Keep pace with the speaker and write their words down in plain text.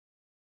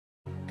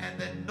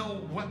that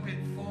no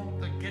weapon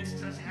formed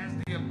against us has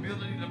the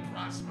ability to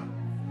prosper.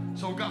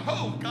 So God,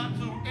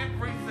 through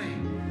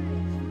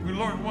everything, we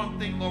learned one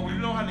thing, Lord. We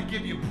know how to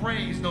give you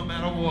praise no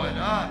matter what.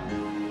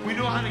 We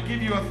know how to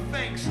give you a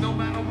thanks no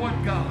matter what,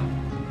 God.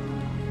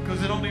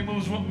 Because it only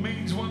means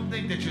one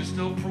thing, that you're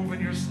still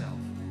proving yourself.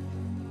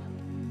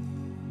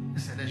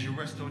 Listen, as you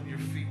rest on your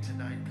feet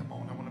tonight, come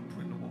on, I want to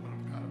bring the woman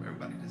of God.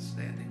 Everybody just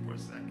standing for a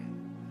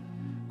second.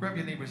 Grab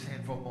your neighbor's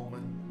hand for a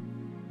moment.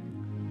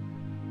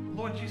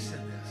 Lord, you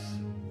said this,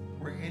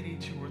 where any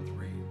two or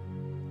three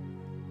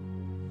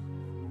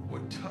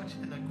would touch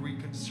and agree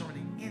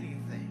concerning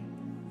anything,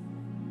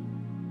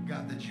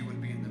 God, that you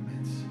would be in the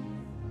midst.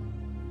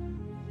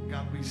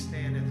 God, we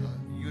stand as a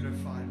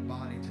unified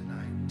body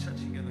tonight,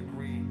 touching and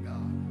agreeing,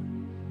 God,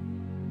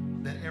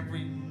 that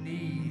every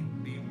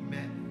need be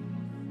met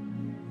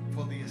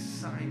for the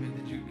assignment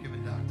that you've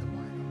given Dr.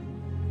 Bynum.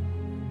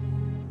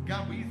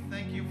 God, we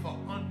thank you for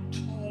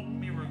untold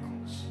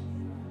miracles.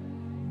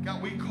 God,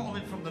 we call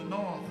it from the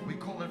north, we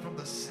call it from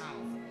the south,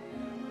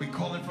 we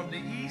call it from the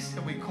east,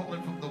 and we call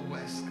it from the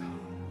west, God.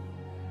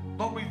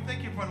 Lord, we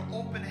thank you for an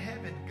open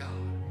heaven, God.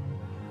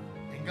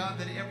 And God,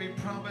 that every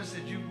promise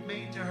that you've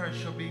made to her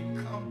shall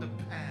come to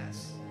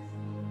pass.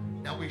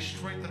 Now we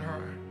strengthen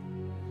her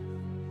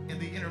in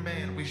the inner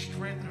man. We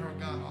strengthen her,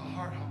 God, her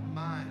heart, her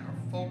mind, her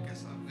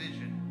focus, her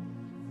vision.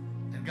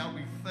 And God,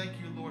 we thank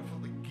you, Lord, for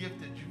the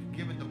gift that you've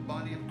given the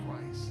body of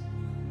Christ.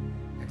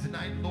 And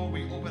tonight, Lord,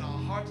 we open our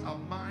hearts, our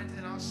minds,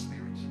 and our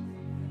spirits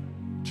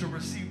to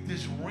receive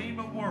this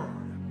rhema word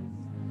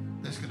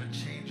that's going to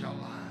change our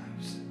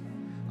lives.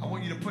 I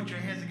want you to put your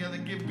hands together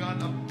and give God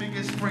the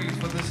biggest praise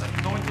for this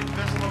anointed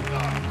vessel of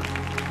God,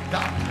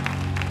 Dr.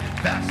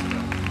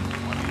 Ambassador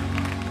Juanita.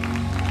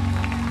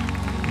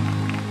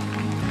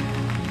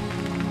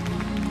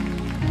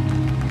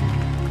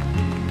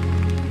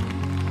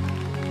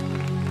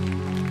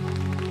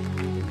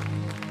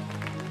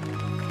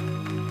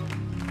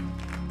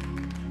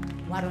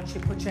 Why don't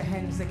you put your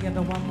hands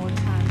together one more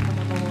time for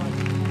the Lord?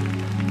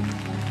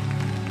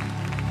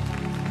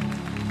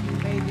 You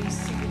may be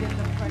seated in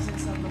the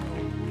presence of the Lord.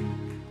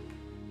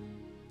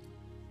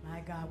 My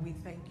God, we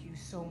thank you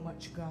so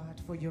much,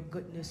 God, for your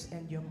goodness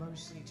and your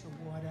mercy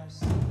toward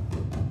us.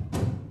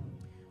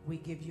 We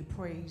give you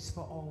praise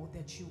for all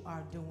that you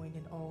are doing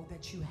and all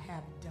that you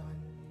have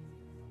done.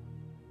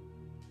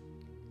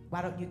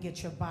 Why don't you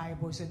get your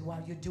Bibles, and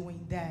while you're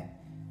doing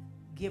that,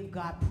 give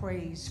God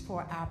praise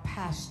for our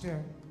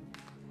pastor,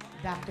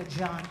 Dr.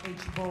 John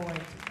H.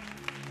 Boyd.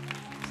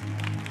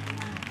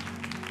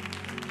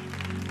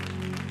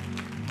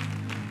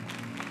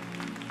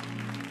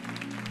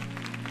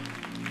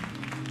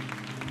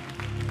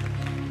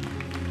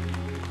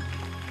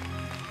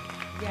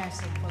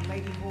 Yes, and for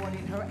Lady Boyd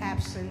in her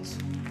absence.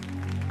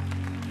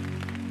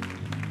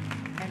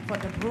 And for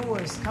the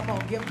Brewers, come on,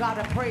 give God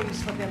a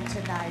praise for them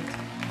tonight.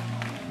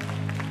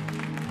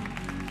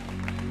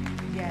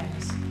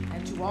 Yes.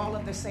 And to all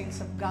of the saints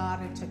of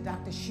God, and to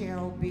Dr.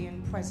 Cheryl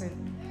being present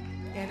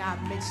in our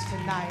midst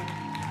tonight.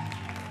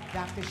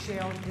 Dr.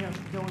 Cheryl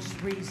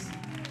Dose-Reese,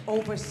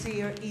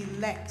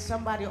 overseer-elect.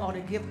 Somebody ought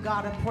to give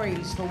God a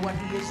praise for what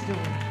he is doing.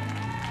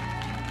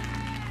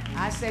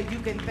 I said you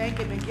can thank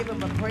him and give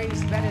him a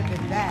praise better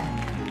than that.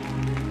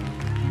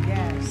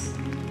 Yes.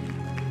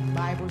 The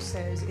Bible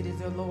says it is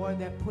the Lord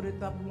that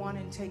putteth up one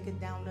and taketh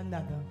down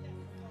another.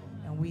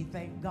 And we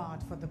thank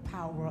God for the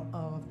power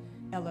of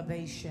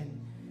elevation.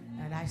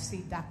 And I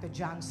see Dr.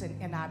 Johnson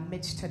in our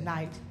midst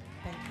tonight.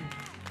 Thank you.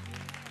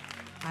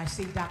 I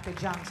see Dr.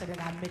 Johnson in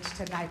our midst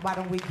tonight. Why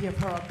don't we give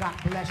her a God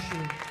bless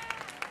you?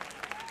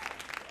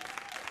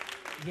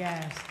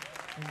 Yes.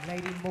 And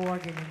Lady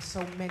Morgan and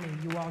so many.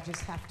 You all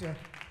just have to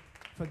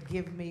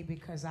forgive me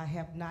because I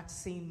have not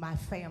seen my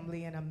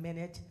family in a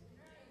minute.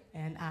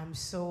 And I'm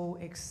so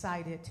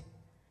excited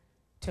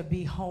to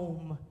be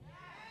home,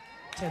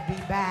 to be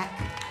back.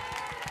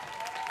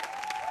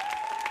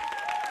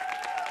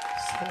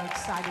 So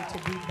excited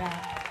to be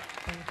back.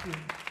 Thank you.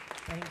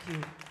 Thank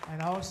you.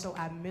 And also,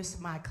 I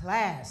missed my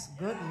class.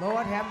 Good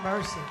Lord have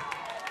mercy.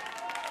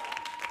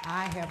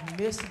 I have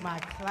missed my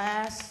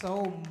class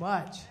so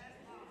much.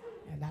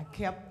 And I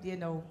kept,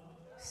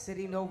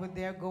 sitting over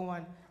there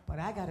going, but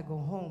I got to go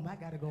home. I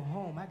got to go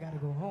home. I got to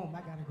go home.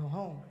 I got to go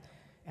home.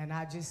 And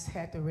I just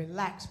had to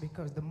relax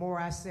because the more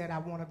I said I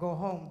want to go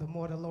home, the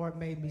more the Lord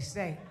made me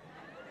stay.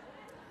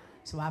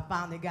 So I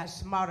finally got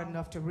smart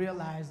enough to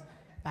realize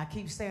if I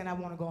keep saying I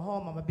want to go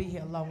home, I'm going to be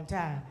here a long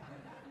time.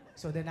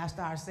 So then I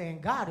started saying,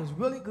 God is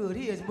really good.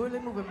 He is really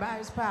moving by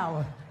his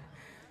power.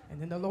 And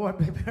then the Lord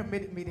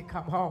permitted me to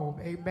come home.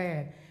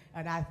 Amen.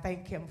 And I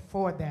thank him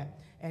for that.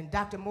 And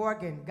Dr.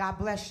 Morgan, God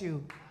bless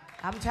you.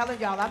 I'm telling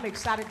y'all, I'm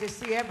excited to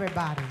see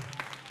everybody.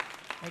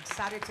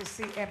 Excited to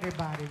see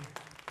everybody.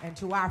 And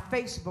to our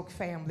Facebook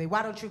family,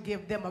 why don't you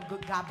give them a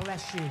good God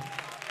bless you?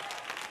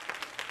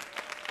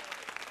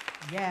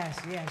 Yes,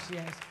 yes,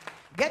 yes.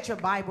 Get your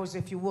Bibles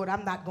if you would.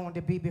 I'm not going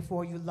to be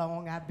before you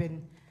long. I've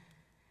been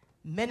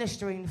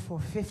ministering for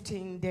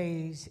 15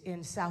 days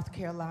in South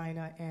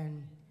Carolina,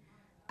 and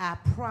I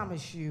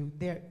promise you,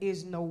 there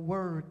is no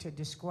word to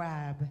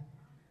describe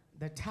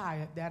the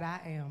tired that I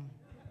am.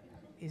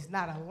 It's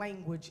not a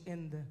language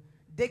in the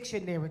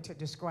dictionary to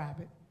describe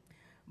it.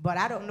 But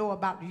I don't know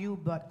about you,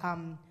 but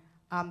I'm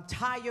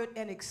tired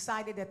and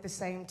excited at the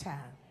same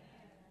time.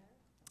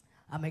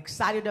 I'm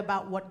excited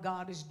about what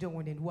God is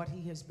doing and what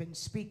he has been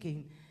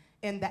speaking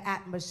in the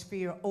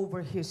atmosphere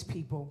over his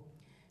people.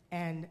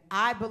 And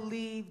I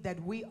believe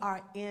that we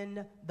are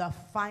in the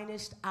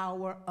finest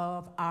hour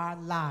of our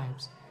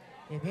lives.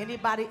 If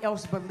anybody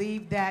else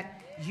believes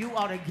that, you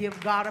ought to give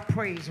God a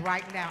praise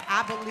right now.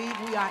 I believe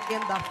we are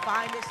in the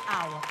finest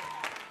hour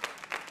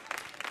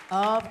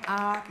of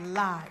our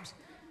lives.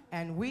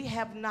 And we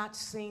have not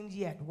seen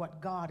yet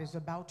what God is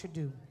about to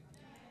do.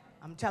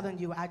 I'm telling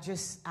you, I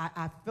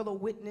feel a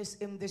witness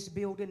in this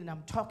building, and I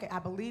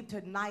believe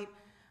tonight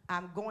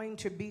I'm going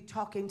to be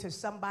talking to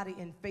somebody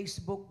in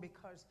Facebook,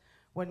 because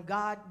when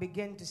God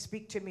began to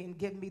speak to me and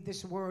give me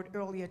this word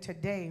earlier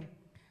today,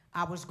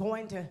 I was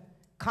going to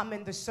come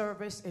in the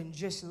service and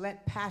just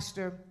let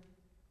Pastor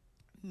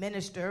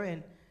minister,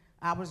 and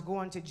I was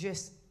going to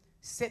just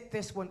sit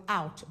this one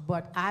out.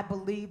 But I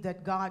believe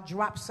that God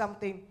dropped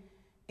something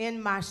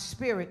in my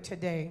spirit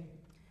today,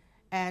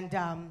 and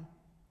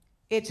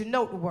it's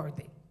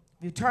noteworthy.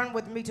 You turn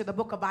with me to the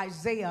book of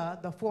Isaiah,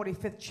 the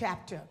 45th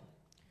chapter.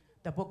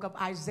 The book of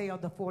Isaiah,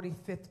 the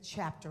 45th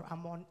chapter.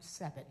 I'm on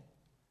 7.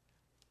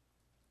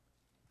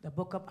 The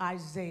book of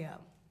Isaiah.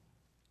 I'm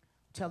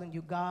telling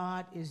you,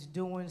 God is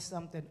doing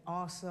something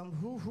awesome.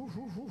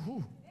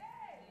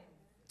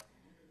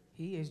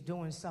 He is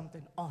doing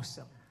something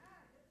awesome.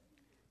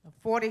 The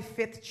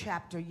 45th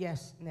chapter,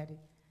 yes,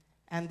 Nettie.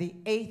 And the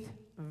 8th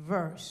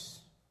verse,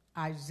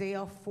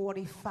 Isaiah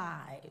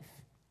 45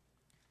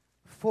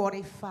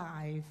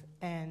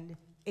 and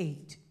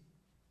 8.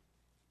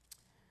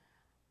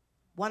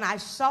 When I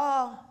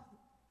saw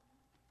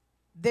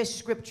this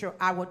scripture,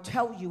 I will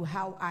tell you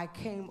how I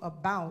came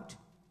about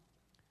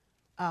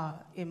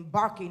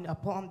embarking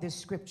upon this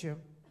scripture.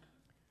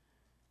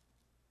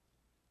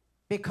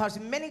 Because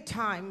many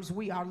times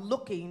we are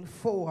looking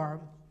for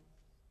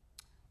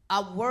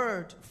a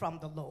word from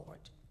the Lord.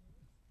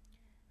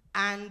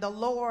 And the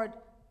Lord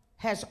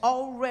has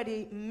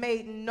already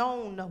made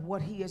known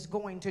what he is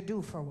going to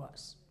do for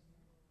us.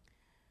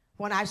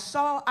 When I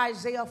saw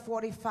Isaiah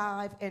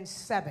 45 and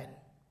 7,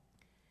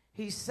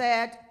 he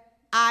said,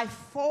 I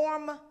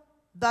form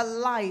the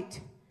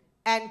light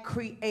and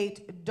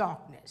create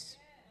darkness.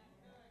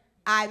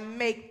 I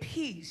make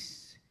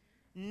peace,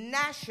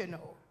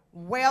 national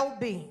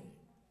well-being,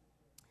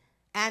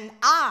 and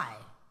I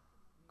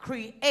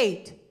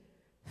create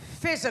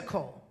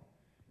physical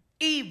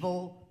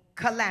evil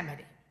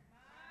calamity.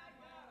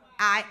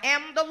 I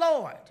am the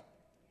Lord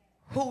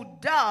who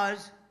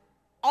does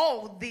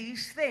all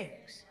these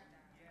things.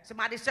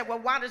 Somebody said, well,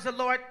 why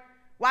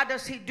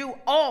does he do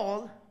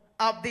all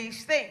of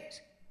these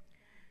things?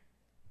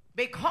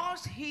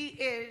 Because he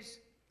is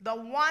the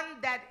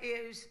one that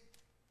is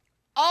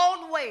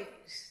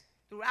always,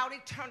 throughout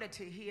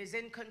eternity, he is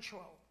in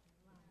control.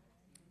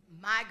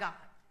 My God,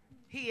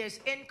 he is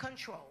in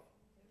control.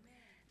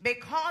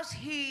 Because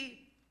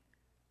he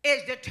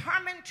is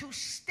determined to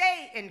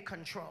stay in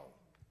control,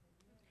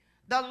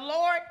 the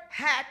Lord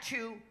had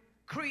to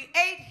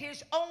create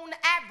his own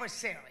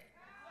adversary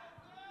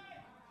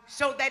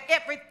so that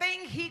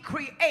everything he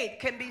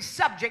creates can be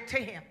subject to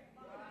him.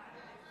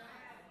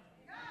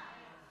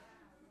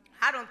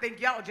 I don't think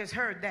y'all just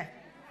heard that.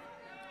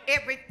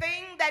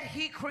 Everything that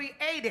he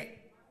created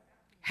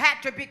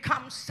had to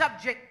become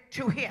subject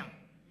to him.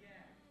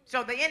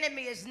 So the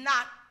enemy is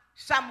not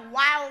some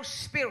wild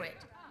spirit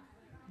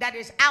that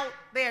is out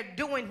there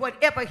doing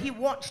whatever he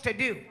wants to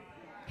do.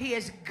 He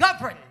is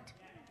governed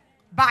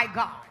by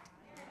God.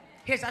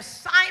 His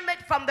assignment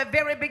from the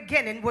very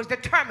beginning was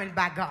determined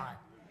by God.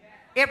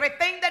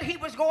 Everything that he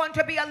was going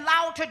to be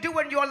allowed to do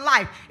in your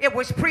life, it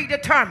was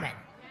predetermined.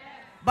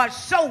 But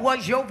so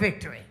was your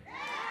victory.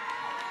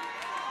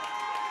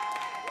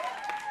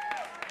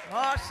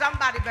 Oh,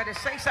 somebody better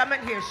say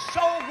something here.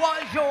 So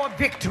was your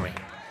victory.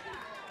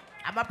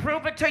 I'm going to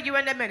prove it to you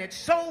in a minute.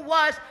 So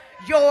was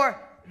your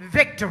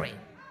victory.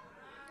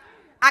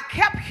 I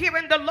kept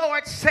hearing the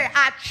Lord say,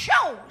 I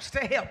chose to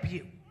help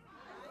you.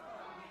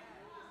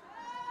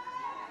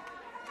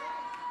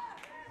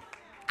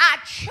 I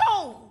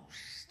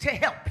chose to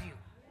help you.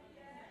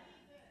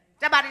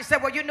 Somebody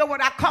said, well, you know what?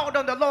 I called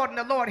on the Lord and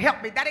the Lord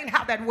helped me. That ain't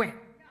how that went.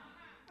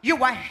 You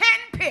were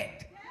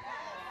handpicked.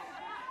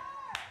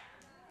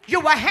 You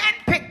were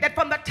handpicked that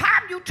from the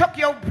time you took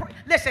your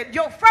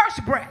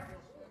first breath,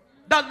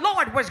 the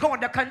Lord was going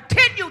to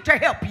continue to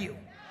help you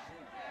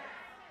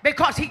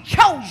because he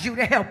chose you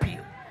to help you.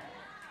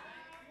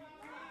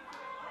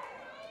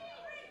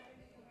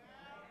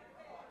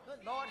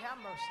 Good Lord have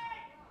mercy.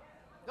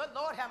 Good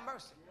Lord have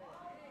mercy.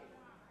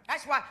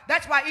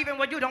 That's why even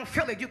when you don't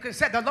feel it, you can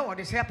say the Lord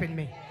is helping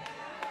me.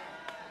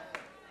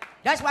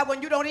 That's why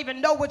when you don't even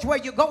know which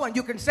way you're going,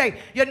 you can say,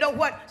 you know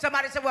what?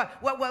 Somebody said,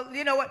 well,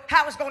 you know what?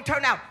 How it's going to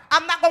turn out.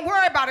 I'm not going to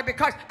worry about it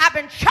because I've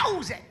been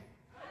chosen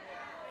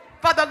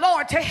for the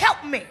Lord to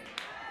help me.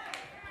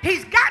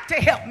 He's got to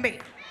help me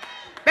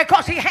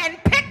because he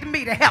handpicked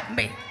me to help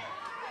me.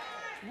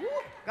 Woo,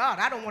 God,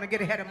 I don't want to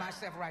get ahead of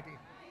myself right here.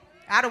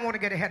 I don't want to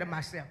get ahead of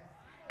myself.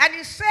 And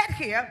he said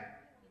here,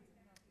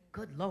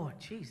 good Lord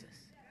Jesus,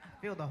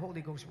 I feel the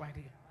Holy Ghost right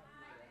here.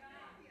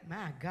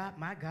 My God,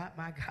 my God,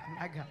 my God,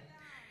 my God.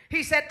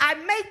 He said, I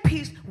make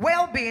peace,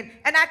 well-being,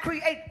 and I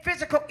create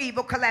physical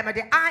evil,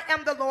 calamity. I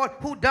am the Lord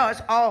who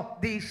does all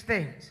these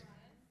things.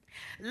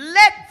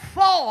 Let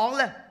fall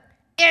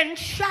in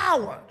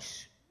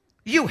showers,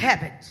 you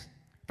heavens,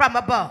 from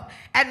above,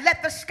 and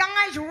let the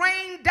skies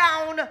rain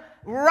down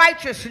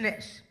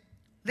righteousness.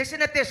 Listen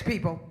to this,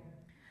 people.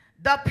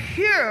 The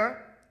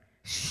pure,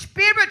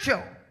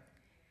 spiritual,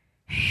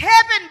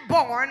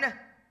 heaven-born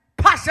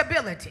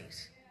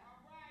possibilities.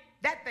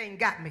 That thing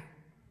got me.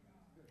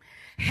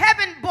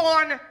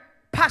 Heaven-born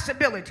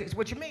possibilities,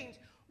 which means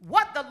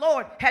what the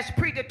Lord has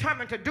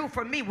predetermined to do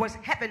for me was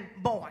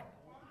heaven-born.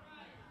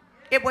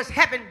 It was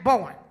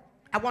heaven-born.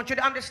 I want you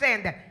to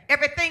understand that.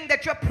 Everything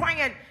that you're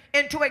praying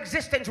into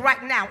existence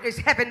right now is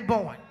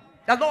heaven-born.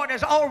 The Lord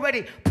has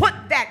already put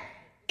that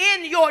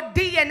in your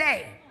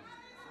DNA.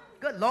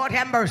 Good Lord,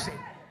 have mercy.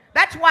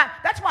 That's why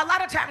a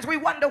lot of times we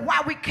wonder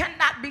why we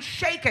cannot be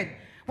shaken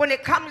when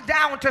it comes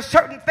down to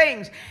certain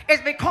things.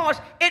 It's because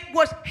it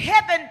was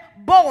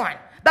heaven-born.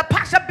 The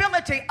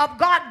possibility of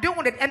God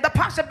doing it and the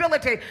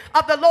possibility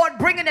of the Lord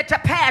bringing it to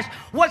pass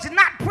was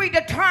not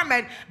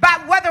predetermined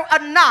by whether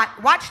or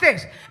not, watch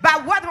this,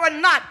 by whether or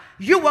not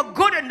you were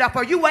good enough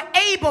or you were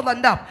able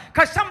enough.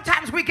 Because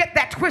sometimes we get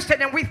that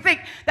twisted and we think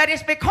that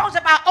it's because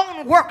of our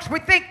own works. We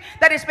think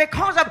that it's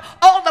because of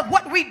all of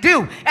what we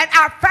do and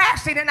our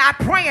fasting and our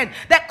praying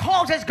that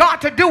causes God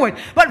to do it.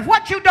 But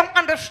what you don't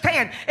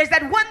understand is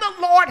that when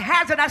the Lord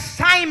has an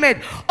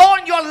assignment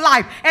on your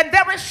life and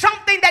there is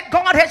something that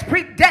God has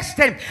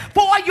predestined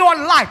for your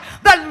life,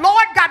 the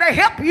Lord got to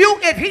help you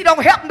if he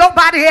don't help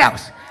nobody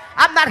else.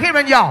 I'm not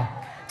hearing y'all.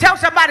 Tell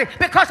somebody,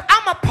 because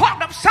I'm a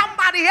part of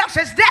somebody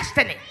else's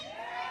destiny.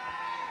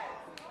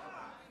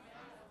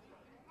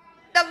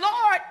 The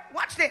Lord,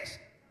 watch this.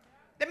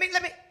 Let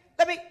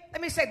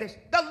me say this.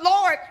 The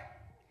Lord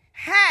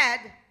had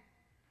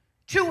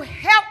to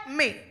help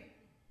me.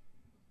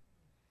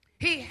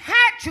 He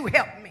had to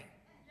help me.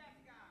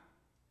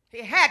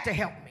 He had to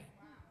help me.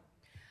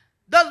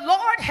 The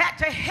Lord had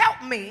to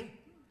help me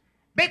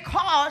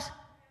because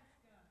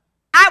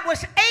I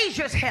was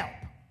Asia's help.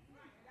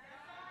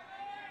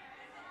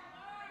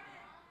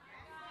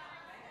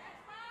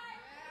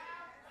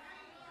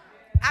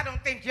 I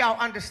don't think y'all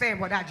understand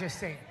what I just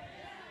said.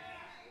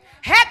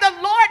 Had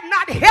the Lord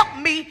not helped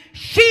me,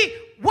 she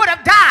would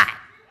have died.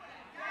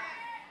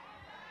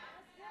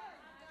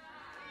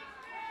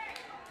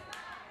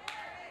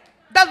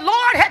 The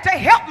Lord had to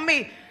help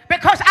me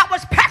because I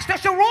was Pastor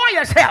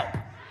Soroya's help.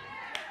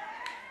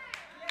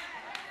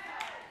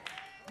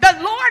 The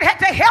Lord had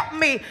to help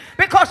me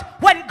because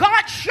when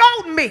God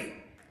showed me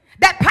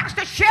that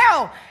Pastor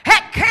Cheryl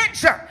had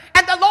cancer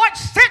and the Lord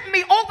sent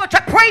me over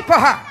to pray for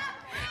her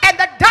and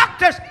the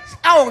doctors,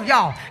 oh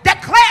y'all,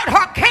 declared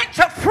her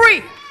cancer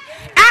free.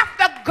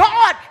 After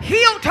God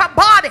healed her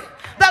body,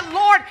 the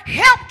Lord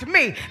helped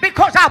me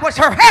because I was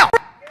her help.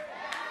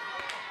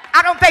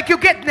 I don't think you're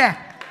getting that.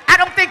 I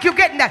don't think you're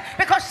getting that.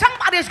 Because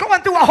somebody is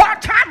going through a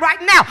hard time right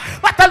now.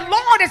 But the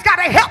Lord has got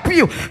to help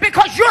you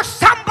because you're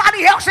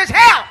somebody else's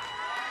help.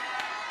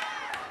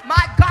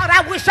 My God,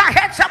 I wish I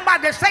had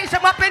somebody to say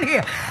something up in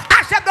here.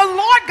 I said the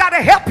Lord got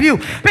to help you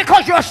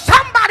because you're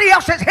somebody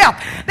else's help.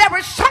 There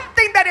is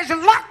something that is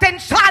locked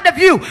inside of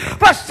you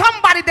for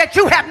somebody that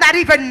you have not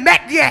even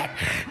met yet.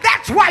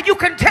 That's why you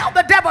can tell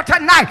the devil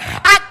tonight,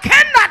 I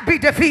cannot be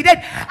defeated.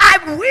 I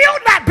will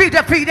not be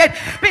defeated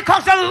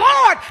because the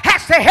Lord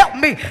has to help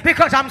me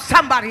because I'm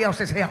somebody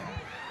else's help.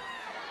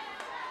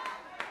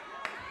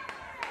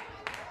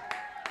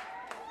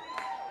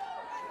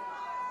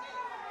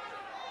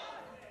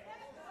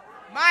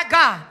 My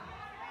God.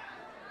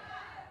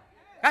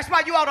 That's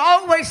why you ought to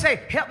always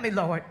say, help me,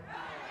 Lord.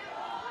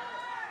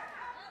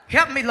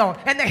 Help me, Lord.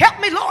 And the help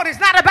me, Lord is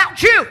not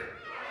about you.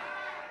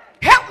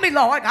 Help me,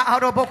 Lord.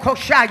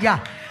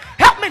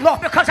 Help me,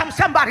 Lord, because I'm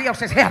somebody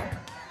else's help.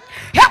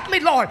 Help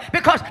me, Lord,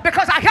 because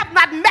I have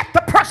not met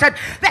the person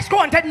that's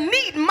going to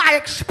need my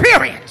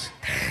experience.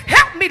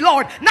 Help me,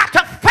 Lord, not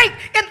to faint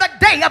in the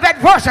day of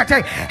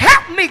adversity.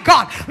 Help me,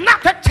 God,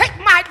 not to take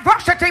my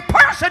adversity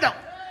personal.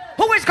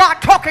 Who is God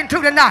talking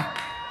to tonight?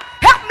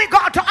 Help me,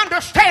 God, to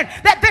understand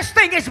that this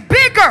thing is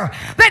bigger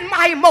than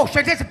my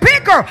emotions. It's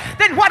bigger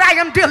than what I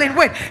am dealing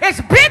with. It's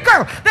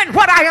bigger than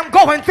what I am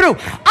going through.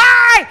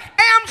 I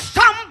am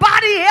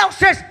somebody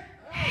else's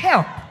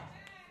help.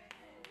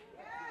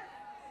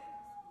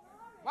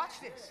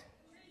 Watch this.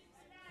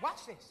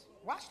 Watch this.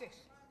 Watch this.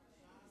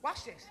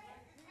 Watch this.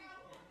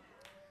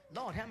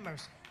 Lord have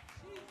mercy.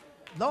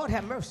 Lord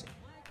have mercy.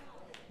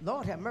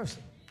 Lord have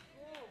mercy.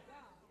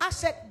 I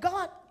said,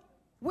 God,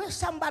 we're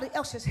somebody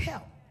else's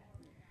help.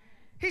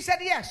 He said,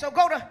 yes. So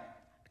go to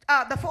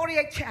the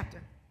 48th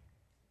chapter.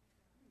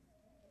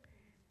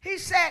 He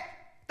said,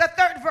 the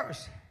 3rd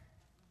verse.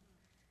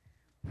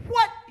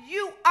 What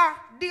you are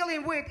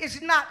dealing with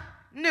is not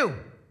new.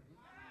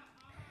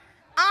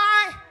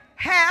 I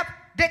have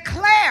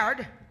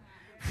declared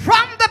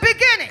from the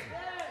beginning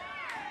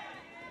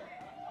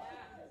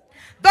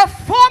the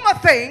former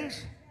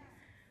things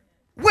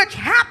which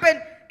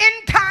happened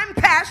in time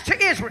past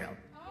to Israel.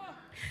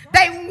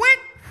 They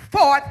went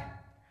forth,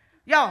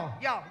 y'all.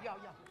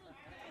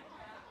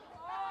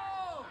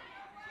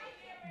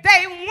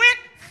 They went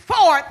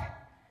forth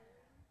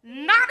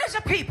not as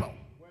a people.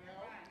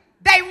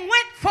 They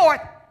went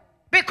forth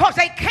because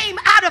they came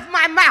out of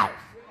my mouth.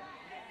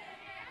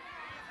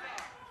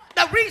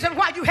 The reason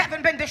why you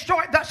haven't been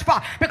destroyed thus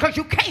far, because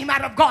you came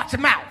out of God's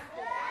mouth.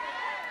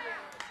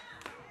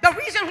 The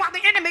reason why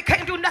the enemy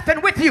can't do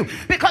nothing with you,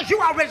 because you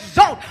are a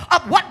result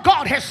of what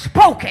God has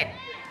spoken.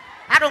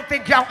 I don't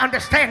think y'all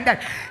understand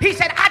that. He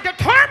said, I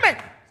determined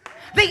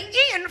the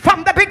end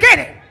from the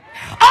beginning.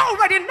 I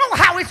already know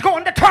how it's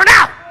going to turn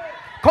out.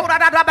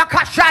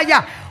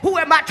 Who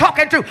am I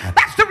talking to?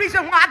 That's the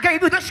reason why I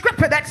gave you the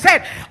scripture that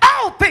said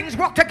all things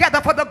work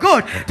together for the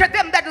good to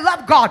them that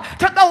love God,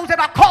 to those that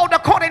are called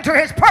according to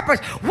his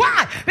purpose.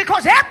 Why?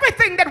 Because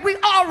everything that we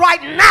are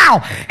right now,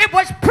 it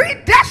was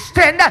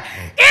predestined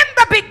in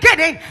the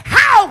beginning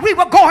how we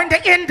were going to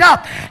end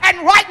up.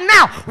 And right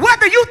now,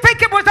 whether you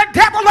think it was the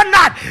devil or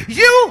not,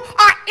 you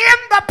are in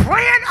the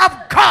plan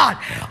of God.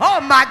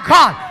 Oh my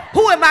God.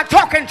 Who am I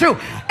talking to?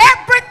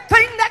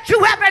 Everything that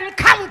you have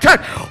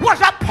encountered was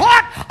a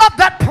part of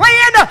the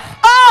plan of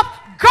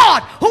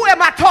God. Who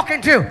am I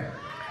talking to?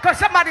 Because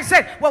somebody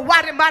said, well,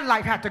 why did my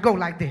life have to go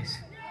like this?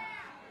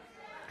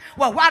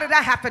 Well, why did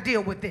I have to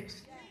deal with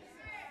this?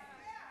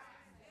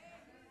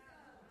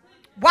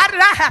 Why did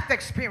I have to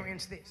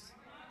experience this?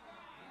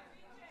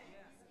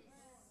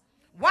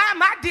 Why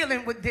am I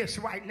dealing with this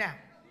right now?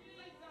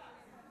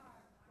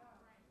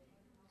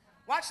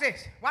 Watch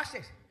this. Watch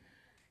this.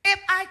 If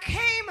I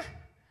came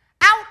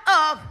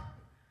out of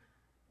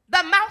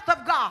the mouth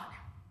of God,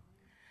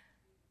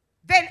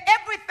 then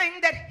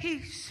everything that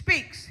he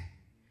speaks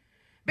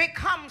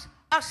becomes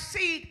a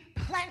seed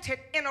planted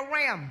in a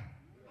ram.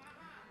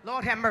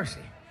 Lord have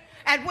mercy.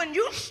 And when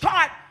you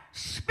start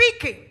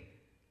speaking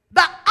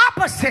the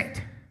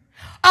opposite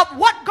of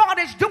what God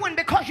is doing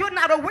because you're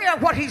not aware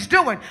of what he's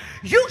doing,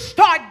 you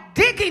start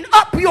digging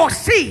up your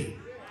seed.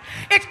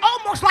 It's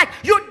almost like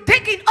you're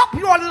digging up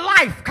your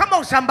life. Come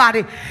on,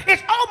 somebody.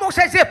 It's almost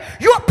as if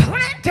you're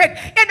planted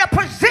in a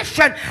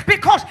position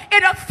because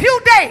in a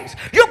few days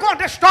you're going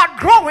to start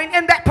growing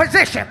in that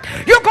position.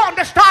 You're going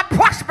to start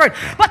prospering.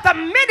 But the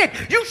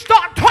minute you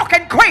start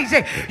talking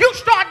crazy, you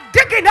start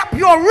digging up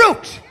your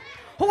roots.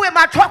 Who am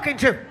I talking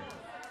to?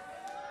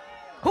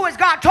 Who is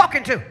God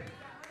talking to?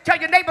 Tell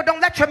your neighbor, don't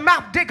let your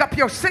mouth dig up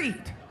your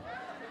seed.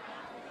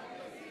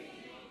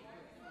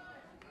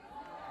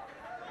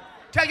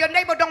 Tell your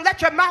neighbor, don't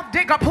let your mouth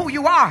dig up who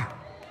you are.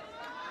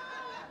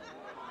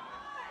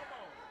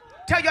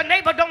 Tell your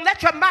neighbor, don't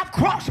let your mouth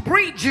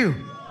crossbreed you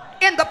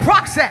in the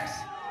process.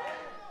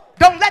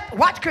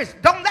 Watch Chris,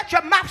 don't let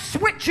your mouth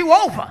switch you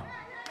over.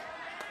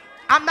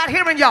 I'm not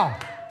hearing y'all.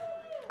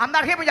 I'm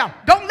not hearing y'all.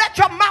 Don't let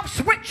your mouth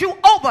switch you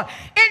over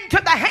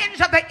into the hands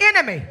of the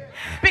enemy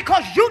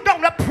because you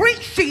don't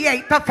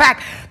appreciate the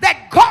fact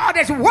that God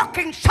is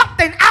working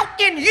something out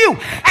in you.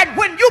 And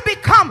when you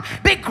become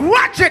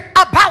begrudging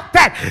about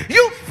that,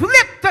 you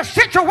flip the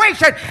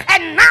situation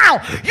and now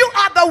you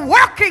are the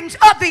workings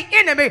of the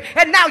enemy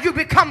and now you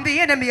become the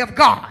enemy of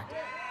God.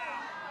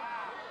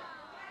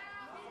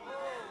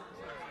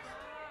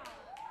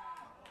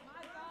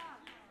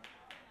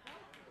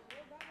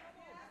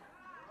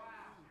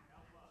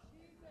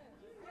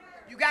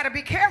 You got to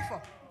be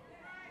careful.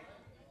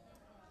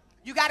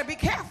 You got to be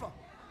careful.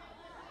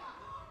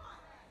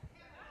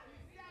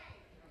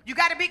 You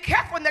got to be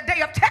careful in the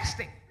day of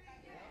testing.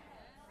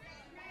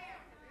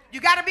 You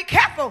got to be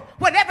careful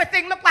when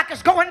everything looks like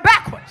it's going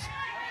backwards.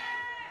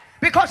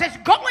 Because it's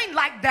going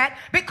like that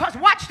because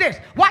watch this.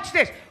 Watch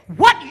this.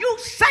 What you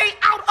say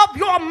out of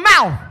your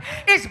mouth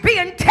is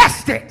being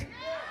tested.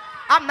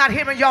 I'm not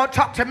hearing y'all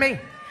talk to me.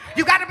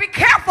 You got to be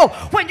careful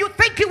when you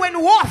think you're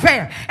in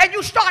warfare and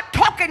you start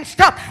talking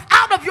stuff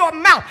out of your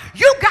mouth.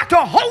 You got to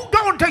hold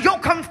on to your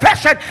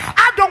confession.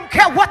 I don't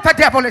care what the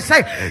devil is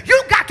saying.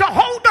 You got to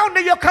hold on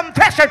to your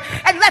confession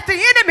and let the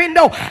enemy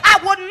know I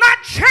will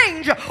not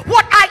change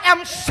what I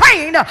am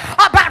saying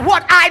about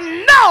what I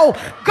know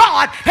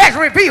God has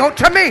revealed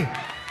to me.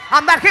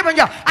 I'm not giving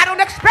you. I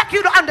don't expect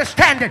you to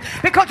understand it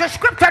because the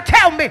scripture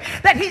tells me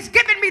that he's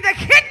given me the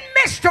hidden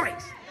mysteries.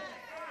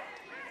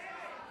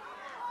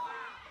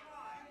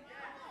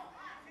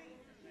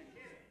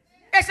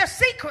 It's a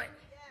secret.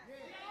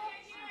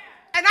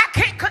 And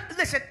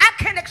I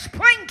can't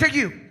explain to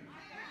you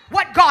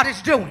what God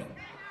is doing.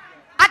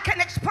 I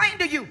can't explain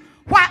to you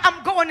why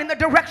I'm going in the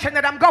direction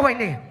that I'm going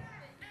in.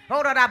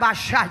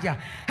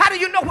 How do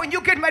you know when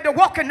you're getting ready to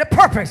walk in the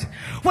purpose?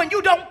 When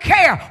you don't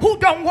care who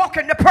don't walk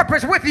in the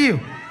purpose with you.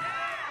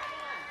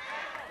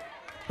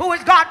 Who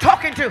is God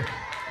talking to?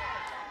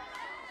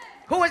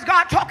 Who is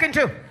God talking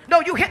to?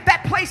 No, you hit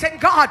that place in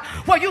God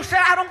where you say,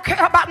 I don't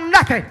care about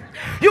nothing.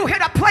 You hit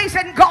a place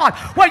in God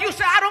where you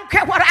say, I don't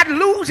care what I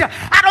lose.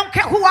 I don't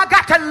care who I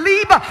got to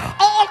leave.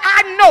 All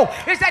I know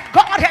is that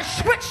God has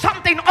switched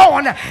something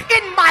on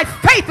in my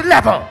faith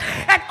level.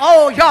 And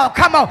oh, y'all,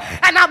 come on.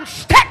 And I'm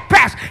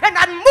steadfast and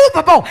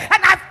unmovable. And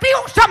I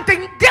feel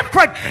something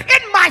different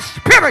in my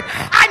spirit.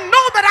 I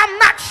know that I'm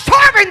not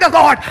serving the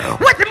Lord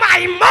with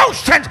my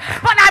emotions,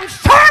 but I'm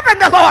serving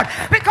the Lord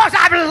because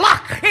I've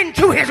locked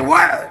into his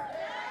word.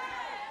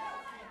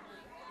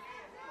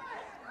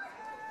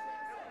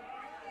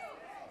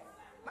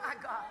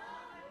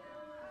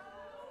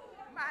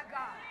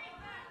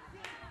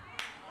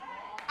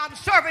 I'm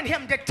serving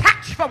him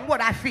detached from what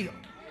I feel.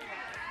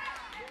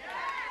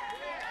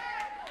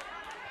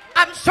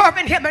 I'm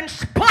serving him in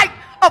spite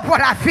of what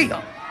I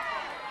feel.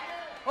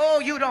 Oh,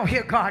 you don't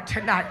hear God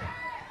tonight.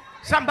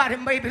 Somebody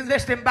may be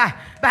listening by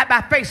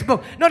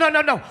Facebook. No.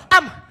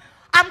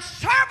 I'm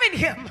serving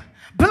him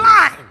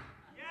blind.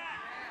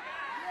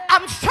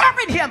 I'm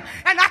serving him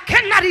and I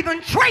cannot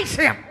even trace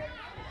him.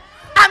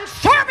 I'm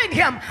serving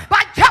him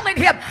by telling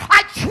him,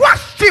 I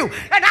trust you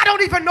and I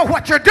don't even know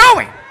what you're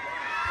doing.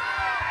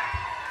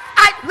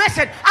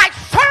 I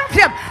serve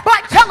him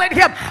by telling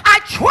him, I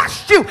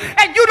trust you,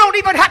 and you don't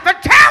even have to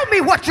tell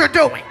me what you're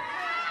doing.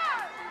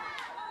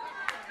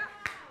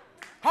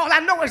 All I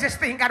know is this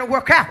thing got to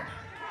work out.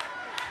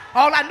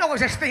 All I know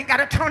is this thing got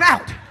to turn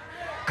out.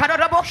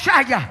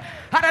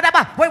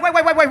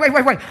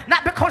 Wait.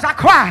 Not because I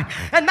cry,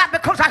 and not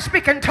because I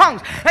speak in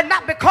tongues, and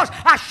not because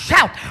I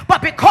shout,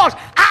 but because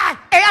I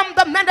am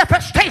the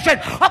manifestation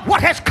of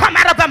what has come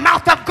out of the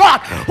mouth of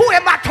God. Who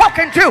am I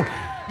talking to?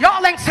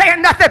 Y'all ain't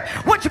saying nothing,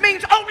 which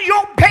means on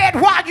your bed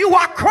while you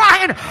are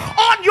crying,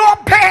 on your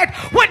bed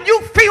when you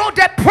feel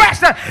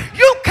depressed,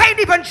 you can't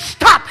even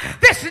stop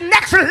this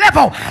next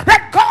level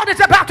that God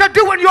is about to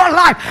do in your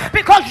life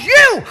because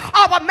you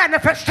are a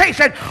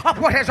manifestation of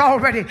what has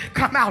already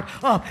come out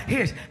of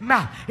his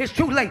mouth. It's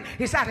too late.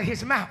 It's out of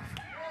his mouth.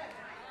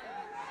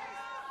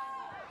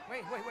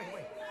 Wait.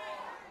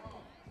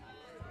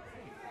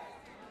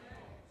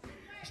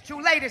 It's too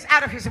late. It's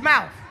out of his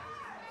mouth.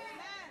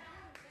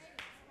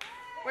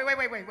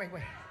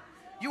 Wait.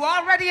 You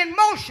already in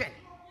motion.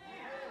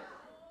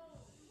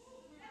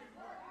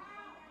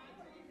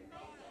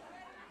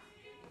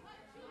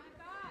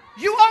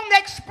 You on the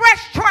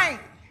express train.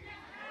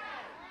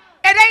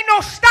 It ain't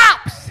no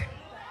stops.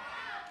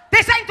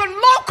 This ain't the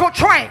local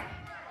train.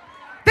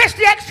 This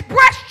the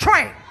express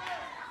train.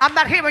 I'm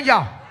not hearing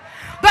y'all.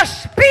 The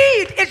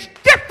speed is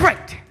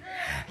different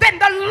than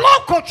the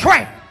local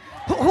train.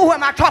 Who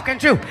am I talking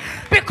to?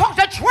 Because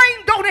the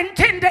train don't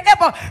intend to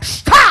ever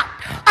stop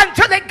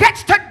until it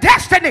gets to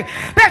destiny.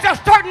 There's a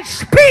certain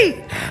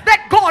speed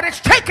that God is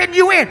taking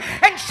you in.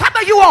 And some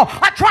of you all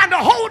are trying to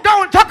hold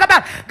on and talk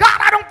about, God,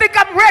 I don't think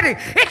I'm ready.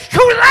 It's too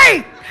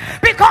late.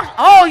 Because,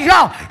 oh,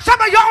 y'all, some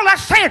of y'all are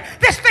saying,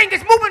 this thing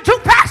is moving too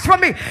fast for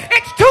me.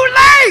 It's too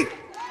late.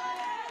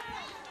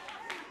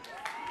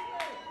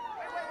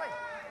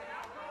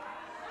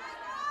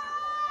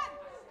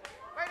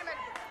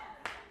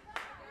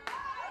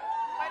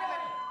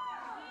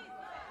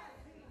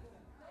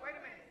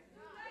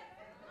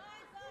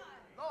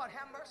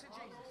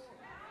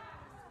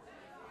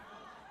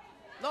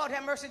 Lord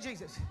have mercy,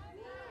 Jesus.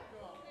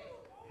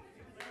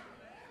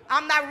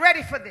 I'm not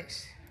ready for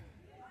this.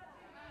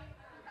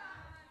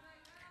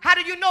 How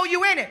do you know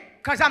you in it?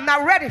 Because I'm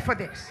not ready for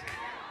this.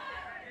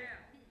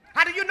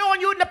 How do you know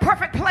you're in the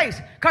perfect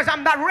place? Because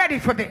I'm not ready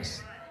for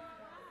this.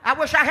 I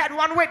wish I had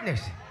one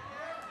witness.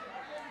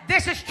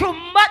 This is too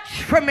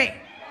much for me.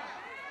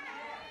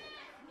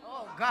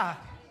 Oh, God.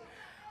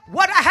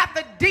 What I have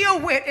to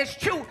deal with is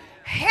too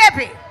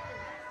heavy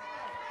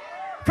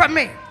for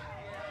me.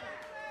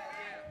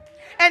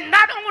 And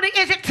not only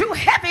is it too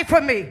heavy for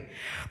me,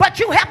 but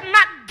you have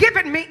not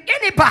given me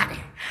anybody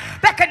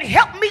that can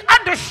help me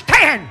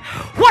understand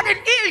what it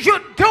is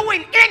you're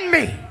doing in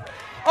me.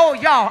 Oh,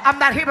 y'all, I'm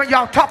not hearing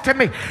y'all talk to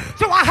me.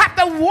 So I have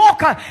to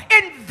walk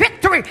in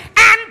victory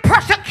and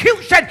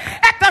persecution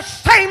at the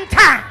same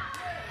time.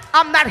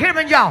 I'm not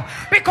hearing y'all.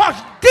 Because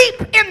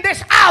deep in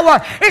this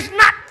hour is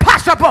not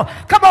possible.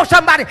 Come on,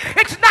 somebody.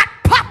 It's not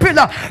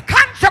popular.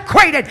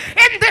 Consecrated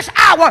in this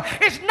hour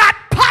is not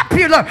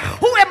popular.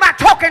 Who am I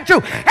talking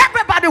to?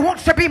 Everybody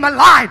wants to be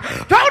maligned.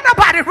 Don't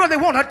nobody really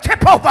want to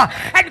tip over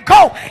and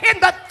go in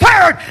the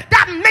third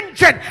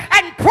dimension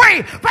and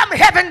pray from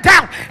heaven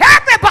down.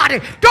 Everybody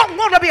don't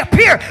want to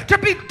appear to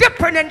be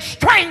different and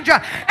strange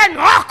and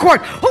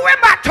awkward. Who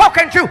am I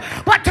talking to?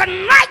 But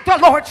tonight the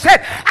Lord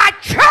said, I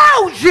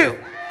chose you.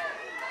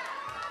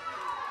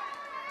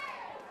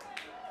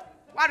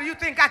 Why do you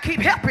think I keep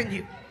helping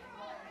you?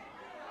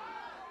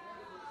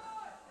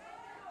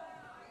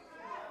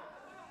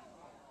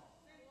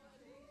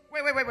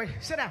 Wait.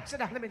 Sit down.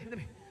 Let me do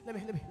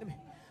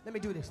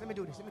this. Let me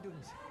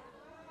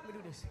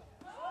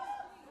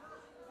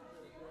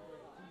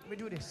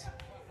do this.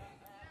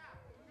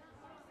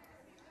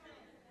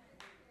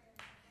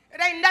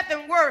 It ain't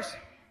nothing worse.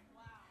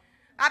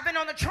 I've been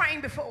on the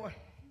train before.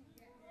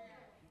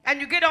 and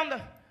you get on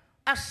the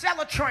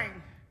Acela train,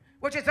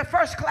 which is the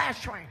first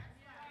class train.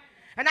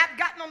 And I've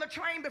gotten on the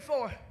train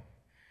before.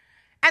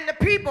 And the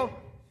people,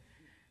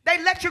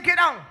 they let you get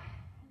on.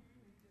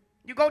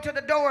 You go to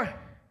the door,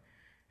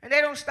 and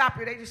they don't stop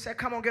you. They just say,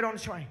 come on, get on the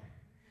train.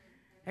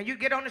 And you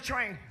get on the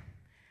train.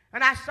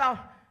 And I saw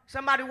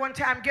somebody one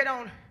time get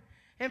on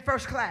in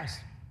first class.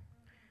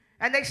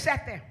 And they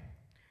sat there.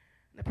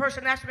 The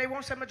person asked them, they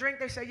want something to drink?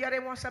 They said, yeah, they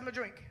want something to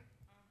drink.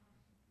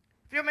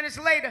 A few minutes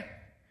later,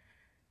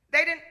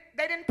 they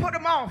didn't put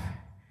them off.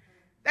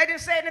 They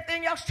didn't say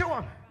anything else to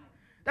them.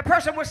 The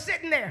person was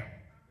sitting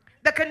there.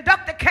 The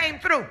conductor came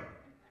through.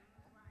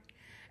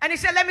 And he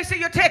said, let me see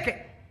your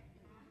ticket.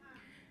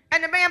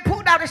 And the man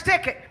pulled out his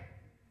ticket.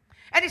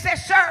 And he said,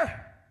 sir,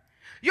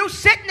 you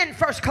sitting in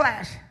first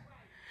class,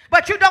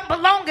 but you don't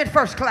belong in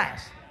first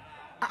class.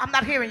 I'm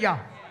not hearing y'all.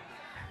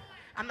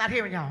 I'm not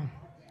hearing y'all.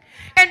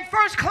 In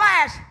first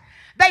class,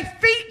 they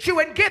feed you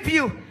and give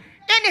you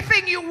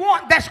anything you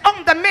want that's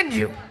on the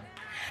menu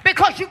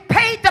because you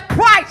paid the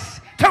price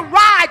to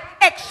ride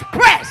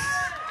express.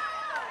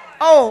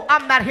 Oh,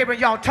 I'm not hearing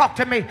y'all talk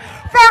to me.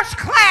 First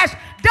class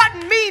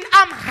doesn't mean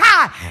I'm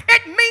high.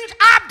 It means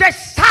I've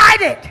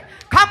decided,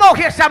 come on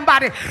here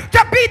somebody,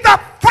 to be the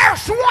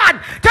first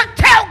one to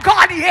tell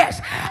God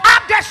yes.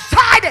 I've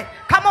decided,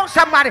 come on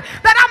somebody,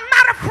 that I'm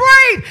not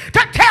afraid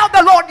to tell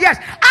the Lord yes.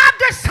 I've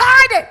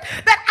decided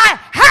that I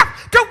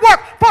have to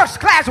work first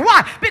class.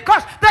 Why?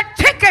 Because the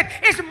ticket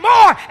is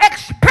more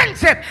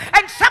expensive.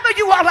 And some of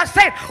you all are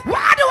saying,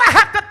 why do I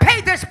have to pay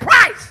this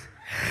price?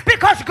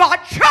 Because God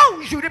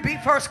chose you to be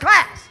first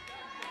class.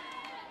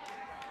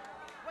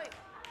 Wait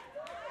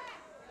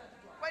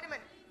a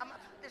minute.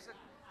 Listen.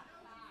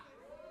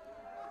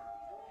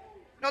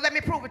 No, let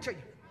me prove it to you.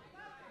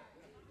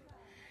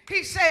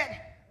 He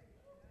said,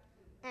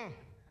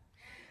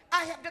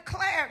 I have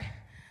declared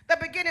the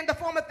beginning, the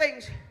former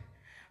things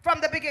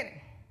from the beginning.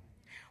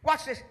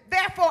 Watch this.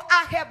 Therefore,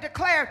 I have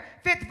declared,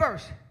 5th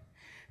verse,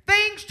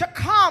 things to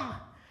come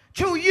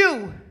to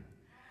you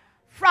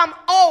from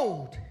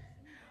old.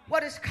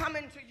 What is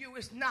coming to you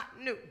is not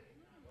new.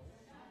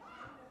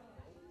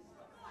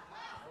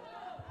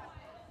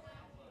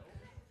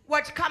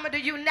 What's coming to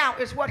you now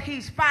is what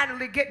he's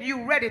finally getting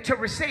you ready to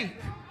receive.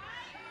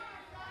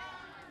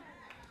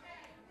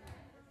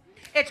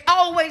 It's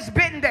always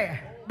been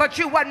there, but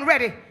you wasn't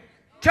ready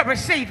to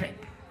receive it.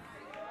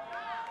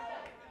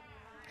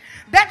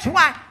 That's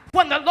why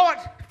when the Lord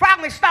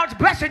finally starts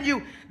blessing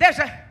you, there's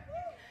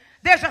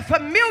a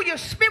familiar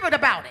spirit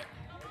about it.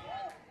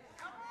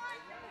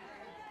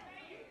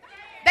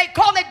 They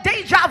call it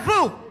deja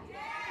vu.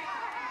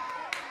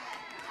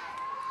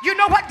 You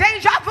know what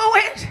deja vu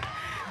is?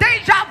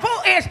 Deja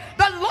vu is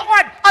the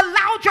Lord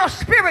allowed your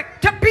spirit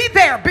to be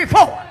there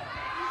before.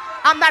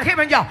 I'm not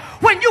hearing y'all.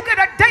 When you get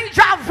a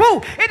deja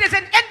vu, it is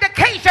an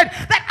indication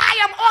that I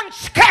am on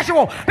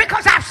schedule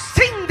because I've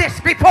seen this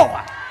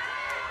before.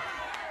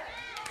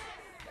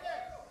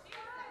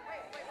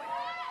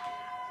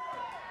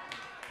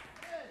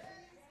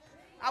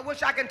 I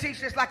wish I could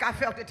teach this like I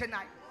felt it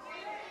tonight.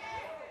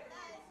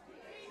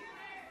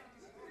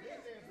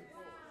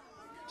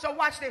 So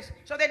watch this.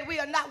 So then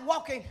we're not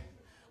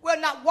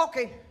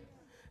walking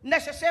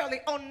necessarily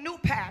on new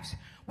paths.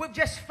 We're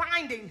just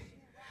finding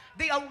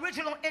the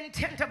original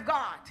intent of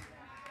God.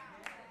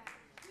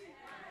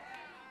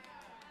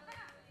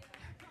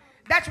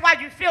 That's why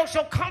you feel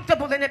so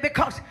comfortable in it,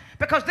 because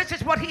this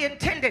is what he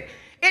intended.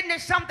 Isn't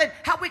it something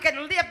how we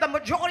can live the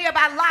majority of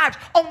our lives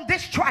on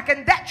this track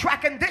and that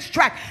track and this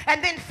track,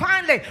 and then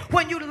finally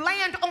when you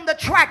land on the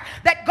track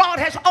that God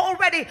has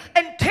already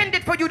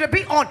intended for you to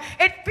be on,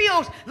 it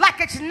feels like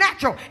it's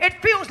natural.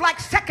 It feels like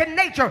second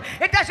nature.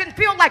 It doesn't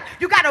feel like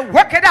you got to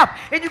work it up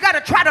and you got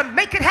to try to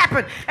make it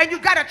happen and you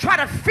got to try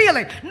to feel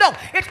it. No,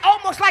 it's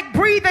almost like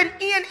breathing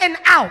in and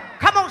out.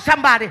 Come on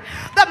somebody.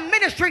 The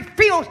ministry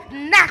feels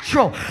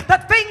natural.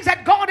 The things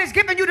that God has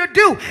given you to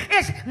do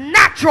is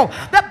natural.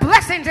 The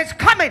blessings is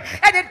coming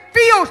and it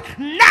feels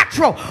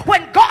natural.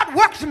 When God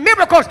works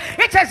miracles,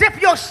 it's as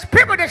if your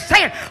spirit is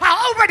saying, I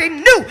already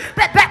knew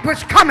that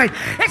was coming.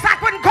 It's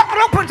like when God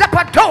opens up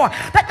a door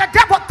that the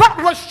devil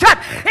thought was shut.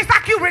 It's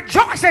like you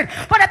rejoicing,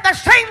 but at the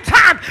same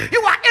time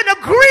you are in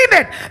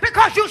agreement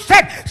because you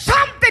said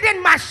something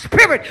in my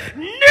spirit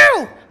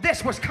knew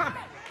this was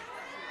coming.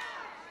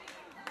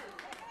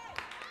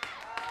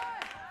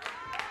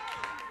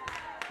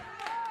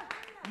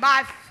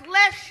 My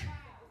flesh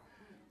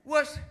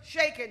was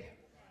shaken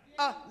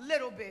a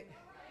little bit,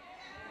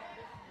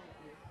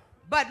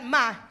 but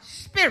my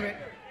spirit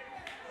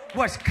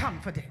was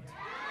confident.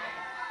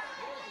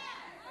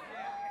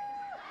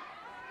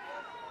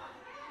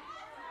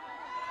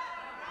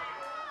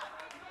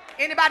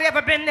 Anybody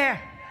ever been there?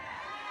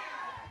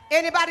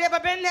 Anybody ever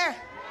been there?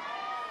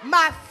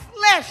 My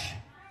flesh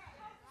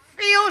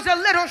feels a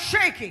little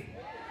shaky,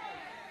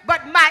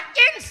 but my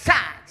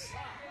insides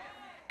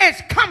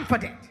is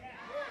confident.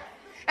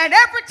 And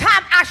every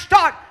time I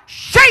start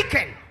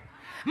shaking,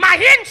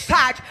 my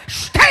insides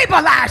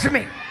stabilize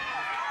me.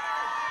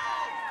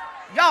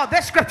 Y'all,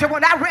 this scripture,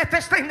 when I read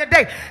this thing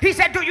today, he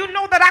said, do you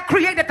know that I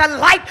created the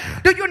light?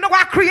 Do you know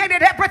I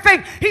created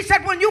everything? He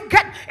said, when you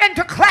get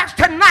into class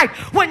tonight,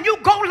 when you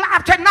go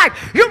live tonight,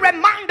 you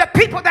remind the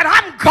people that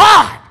I'm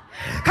God.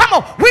 Come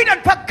on, we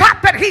done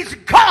forgot that he's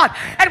God,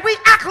 and we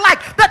act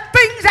like the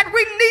things that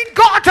we need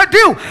God to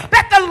do,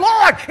 that the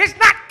Lord is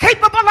not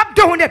capable of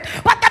doing it.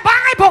 But the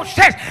Bible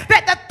says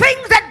that the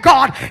things that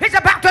God is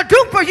about to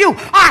do for you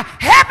are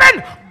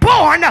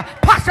heaven-born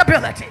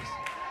possibilities.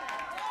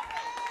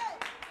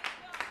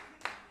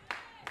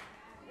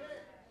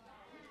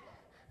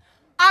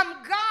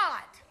 I'm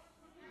God.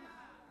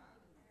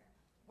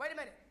 Wait a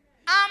minute.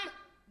 I'm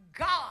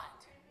God.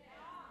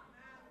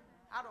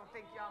 I don't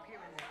think y'all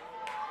hearing that.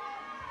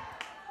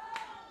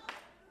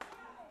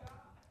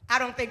 I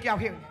don't think y'all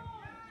hearing that.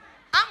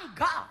 I'm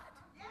God.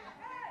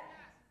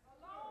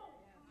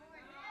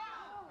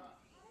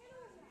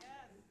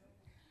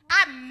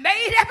 I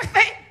made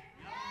everything.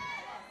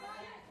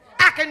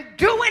 I can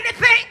do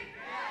anything.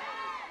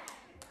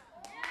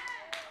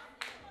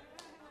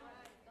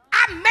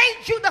 I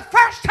made you the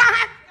first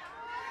time,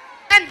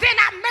 and then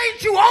I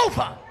made you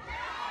over.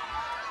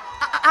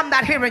 I'm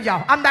not hearing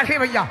y'all. I'm not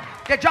hearing y'all.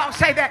 Did y'all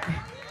say that?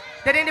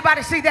 Did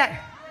anybody see that?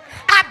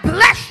 I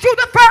blessed you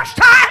the first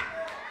time,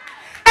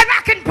 and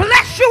I can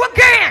bless you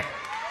again.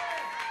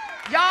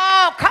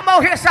 Y'all, come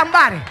on here,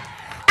 somebody.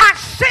 I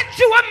sent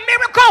you a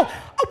miracle.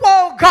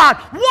 Oh, God,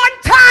 one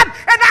time,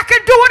 and I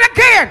can do it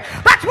again.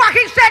 That's why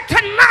he said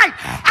tonight,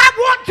 I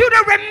want you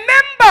to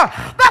remember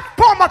the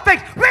former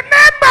things.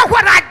 Remember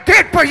what I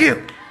did for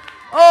you.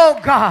 Oh,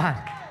 God.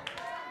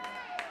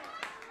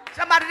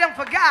 Somebody done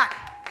forgot.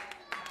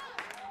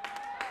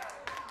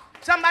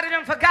 Somebody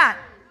done forgot.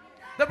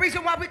 The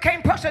reason why we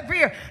can't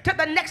persevere to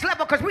the next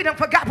level because we done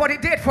forgot what he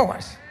did for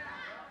us.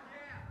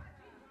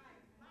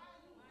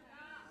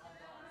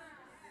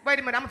 Wait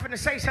a minute, I'm going to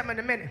say something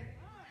in a minute.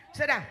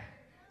 Sit down.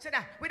 Sit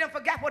down. We done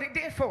forgot what he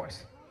did for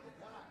us.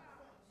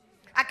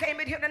 I came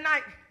in here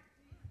tonight,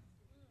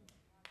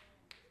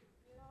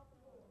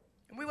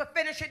 and we were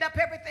finishing up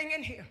everything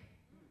in here.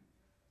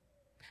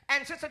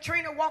 And Sister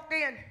Trina walked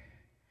in,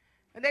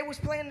 and they was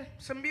playing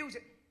some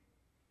music.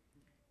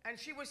 And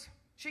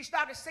she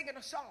started singing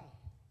a song.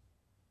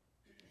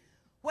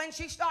 When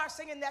she started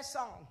singing that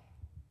song,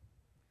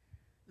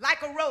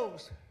 like a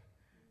rose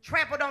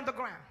trampled on the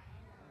ground.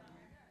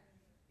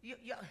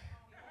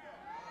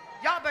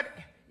 Y'all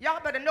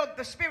better know that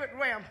the spirit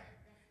realm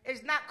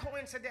is not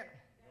coincidental.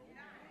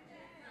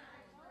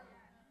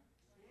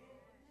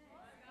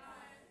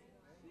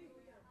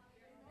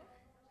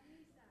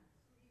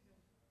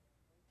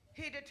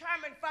 He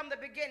determined from the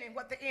beginning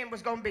what the end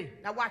was going to be.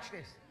 Now watch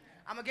this.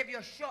 I'm going to give you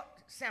a short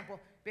sample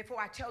before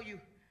I tell you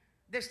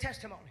this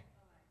testimony.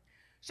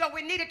 So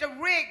we needed to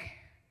rig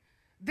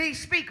these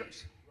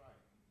speakers.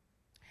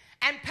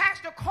 And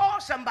Pastor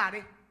called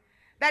somebody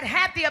that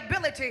had the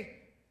ability,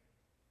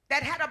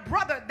 that had a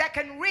brother that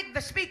can rig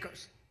the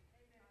speakers.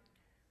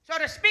 So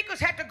the speakers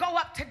had to go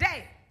up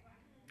today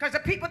because the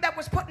people that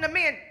was putting them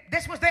in,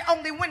 this was their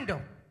only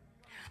window.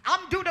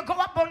 I'm due to go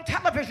up on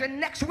television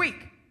next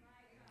week.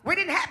 We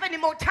didn't have any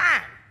more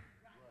time.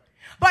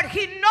 But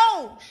he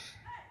knows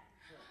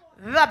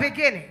the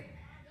beginning.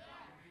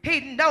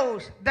 He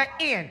knows the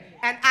end.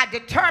 And I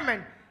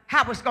determined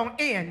how it's going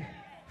to end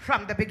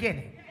from the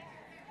beginning.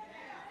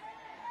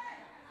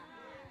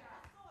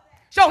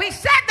 So he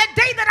said the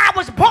day that I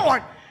was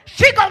born,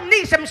 she going to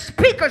need some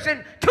speakers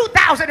in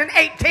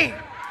 2018.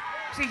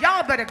 See,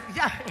 y'all better,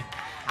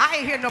 I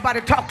ain't hear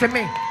nobody talk to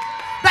me.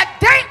 The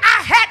day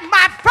I had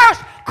my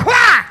first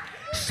cry,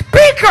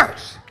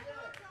 speakers,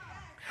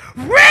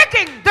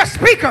 rigging the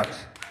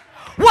speakers,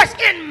 was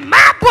in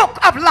my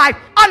book of life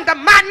under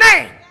my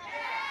name.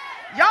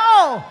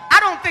 Y'all, I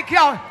don't think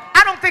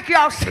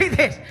y'all see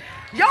this.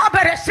 Y'all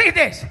better see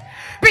this.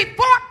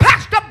 Before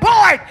Pastor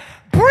Boyd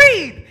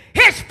breathed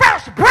his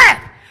first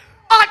breath,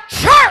 a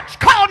church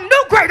called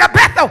New Greater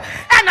Bethel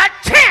and a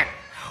tent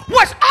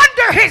was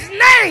under his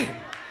name.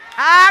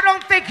 I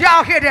don't think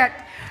y'all hear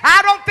that.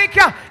 I don't think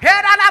y'all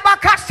hear that.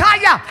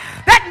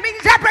 That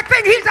means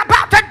everything he's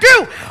about to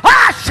do,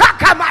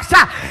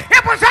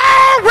 it was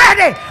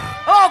already,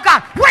 oh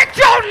God, with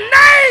your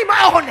name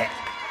on it.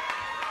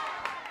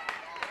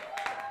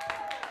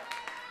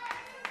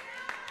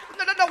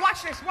 No,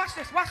 watch this. Watch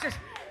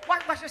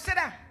this, sit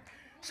down.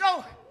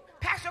 So,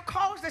 Pastor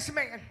calls this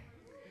man,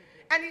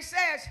 and he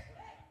says,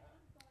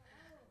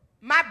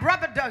 my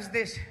brother does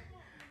this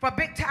for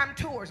big time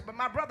tours, but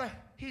my brother,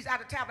 he's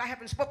out of town. I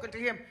haven't spoken to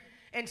him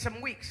in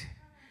some weeks.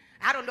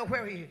 I don't know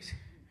where he is.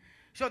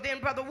 So then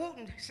Brother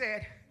Wooten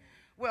said,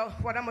 well,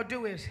 what I'm going to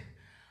do is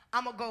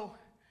I'm going to go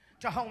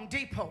to Home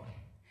Depot.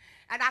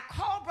 And I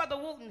called Brother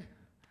Wooten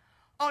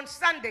on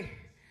Sunday,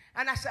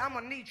 and I said, I'm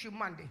going to need you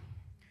Monday.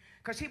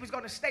 Because he was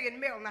going to stay in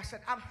Maryland. I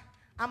said,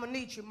 I'm going to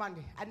need you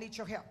Monday. I need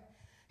your help.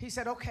 He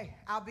said, okay,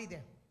 I'll be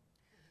there.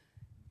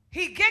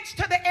 He gets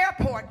to the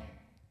airport.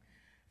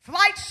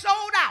 Flight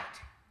sold out.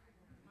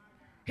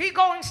 He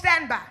going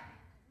standby.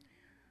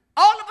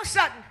 All of a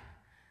sudden,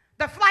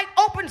 the flight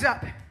opens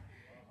up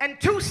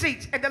and 2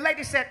 seats. And the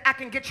lady said, I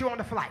can get you on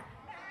the flight.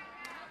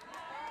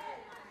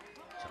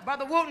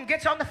 Brother Wooten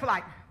gets on the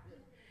flight.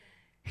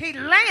 He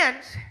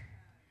lands,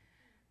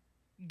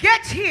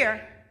 gets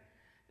here.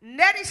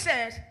 Nettie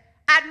says,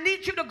 I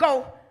need you to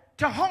go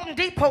to Home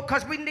Depot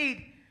because we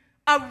need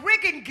a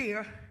rigging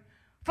gear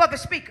for the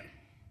speaker.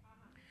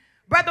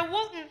 Brother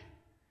Wooten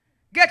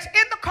gets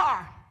in the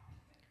car,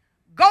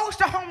 goes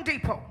to Home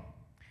Depot.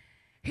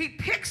 He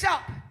picks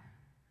up,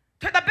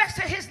 to the best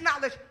of his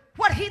knowledge,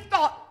 what he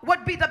thought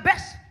would be the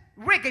best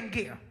rigging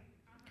gear.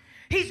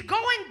 He's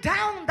going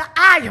down the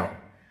aisle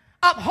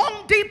of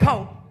Home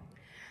Depot,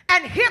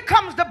 and here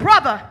comes the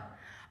brother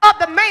of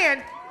the man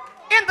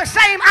in the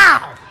same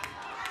aisle.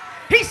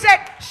 He said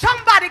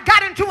somebody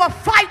got into a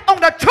fight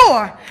on the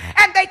tour,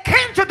 and they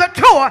came to the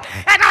tour,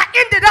 and I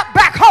ended up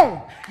back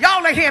home.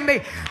 Y'all are hearing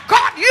me?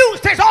 God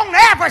used his own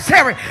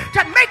adversary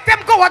to make them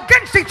go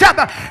against each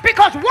other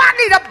because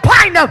Juanita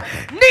Bynum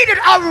needed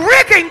a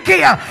rigging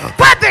gear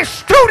for this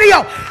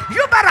studio.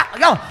 You better,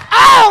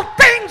 all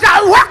things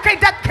are working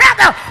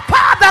together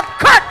for the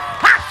good.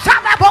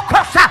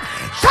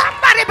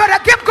 Somebody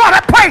better give God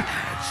a praise.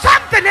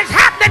 Something is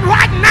happening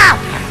right now.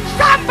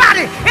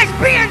 Somebody is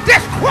being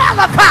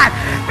disqualified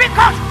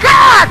because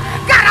God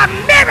got a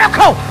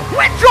miracle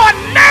with your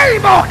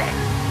name on it.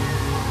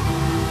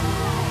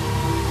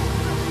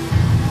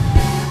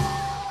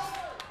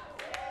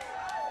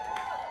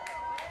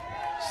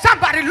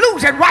 Somebody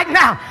losing right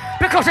now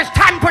because it's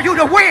time for you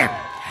to win.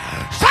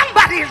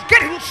 Somebody is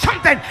getting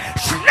something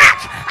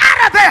snatched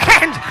out of their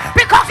hands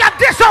because of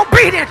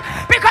disobedience,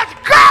 because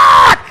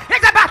God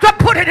is about to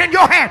put it in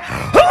your hand.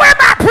 Who am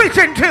I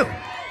preaching to?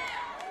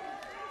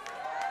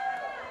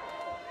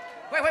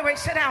 Wait,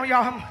 sit down,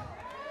 y'all.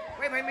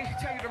 Wait, let me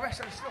tell you the rest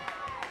of the story.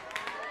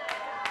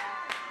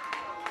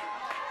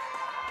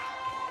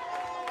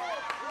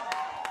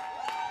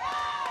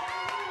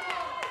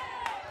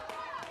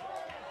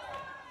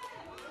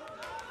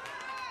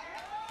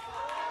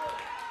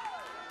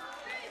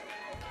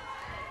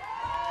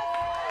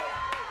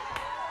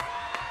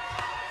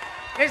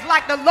 It's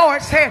like the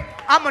Lord said,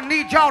 I'm going to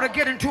need y'all to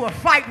get into a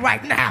fight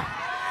right now.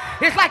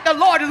 It's like the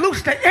Lord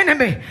loosed the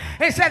enemy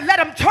and said, let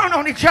them turn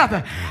on each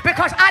other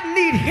because I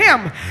need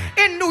him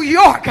in New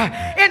York,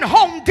 in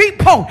Home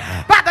Depot.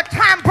 By the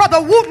time Brother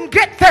Wooten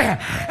get there,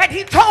 and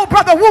he told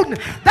Brother Wooten,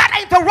 that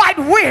ain't the right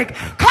wig.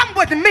 Come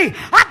with me.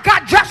 I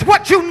got just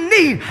what you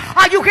need.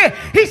 Are you here?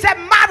 He said,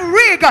 my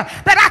rig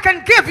that I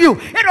can give you,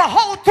 it'll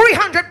hold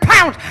 300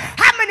 pounds.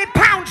 How many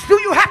pounds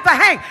do you have to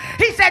hang?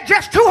 He said,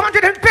 just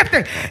 250.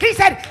 He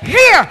said,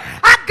 here,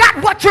 I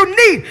got what you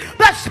need.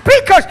 The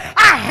speakers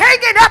are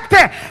hanging up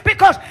there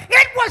because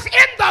it was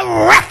in the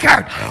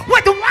record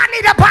with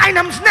Juanita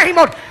Bynum's name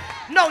on.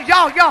 No,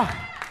 y'all.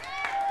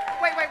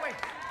 Wait.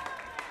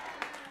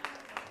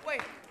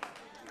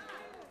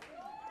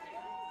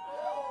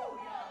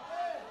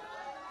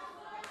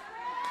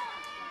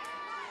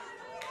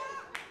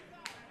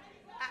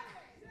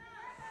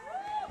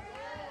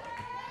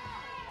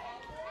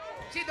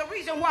 See, the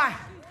reason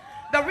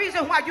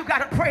why you got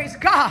to praise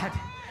God,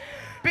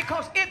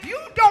 because if you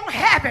don't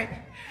have it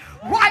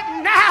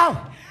right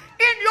now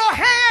in your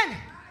hand,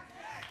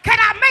 can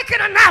I make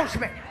an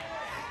announcement?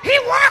 He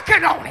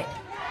working on it.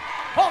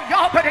 Oh,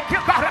 y'all better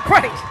give God a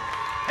praise.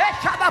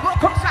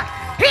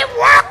 He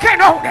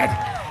working on it.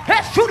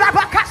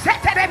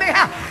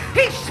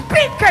 He's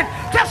speaking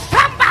to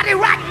somebody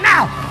right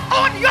now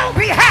on your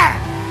behalf.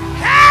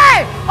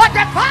 Hey, a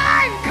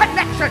divine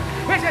connection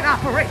is in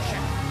operation.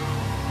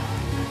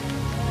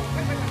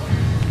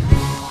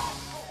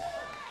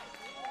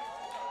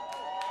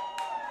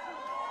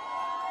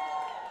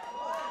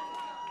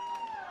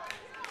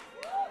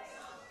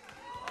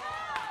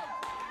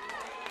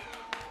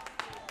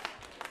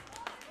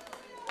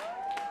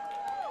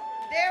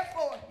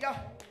 Therefore,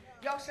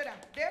 y'all sit down.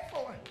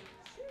 Therefore,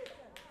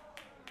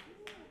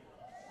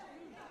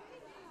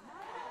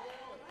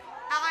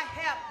 I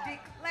have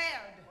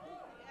declared.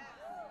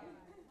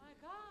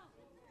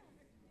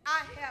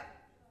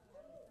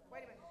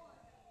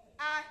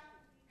 I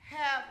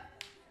have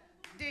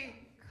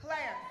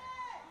declared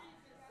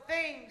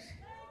things.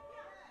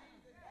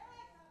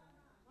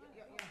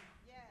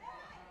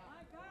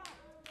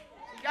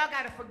 So y'all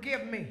got to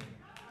forgive me.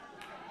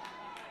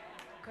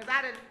 Because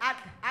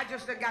I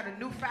just got a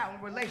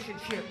newfound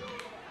relationship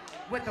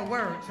with the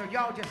word. So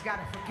y'all just got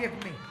to forgive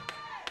me.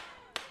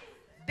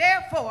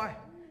 Therefore,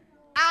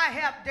 I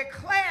have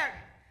declared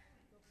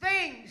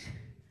things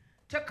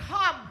to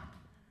come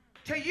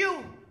to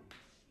you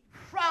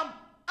from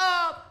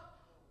of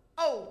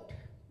old.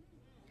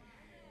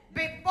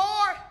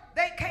 Before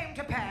they came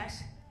to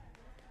pass,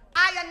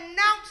 I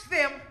announced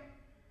them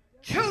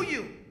to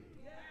you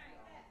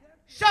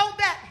so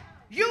that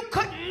you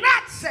could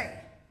not say,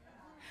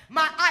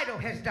 my idol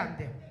has done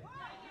them.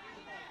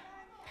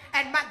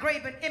 And my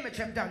graven image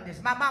have done this.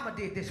 My mama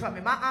did this for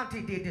me. My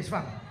auntie did this for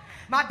me.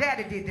 My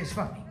daddy did this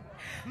for me.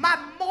 My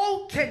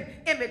molten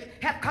image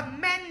have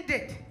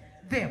commanded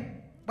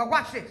them. But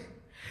watch this.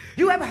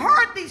 You have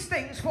heard these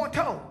things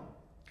foretold.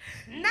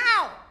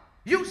 Now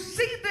you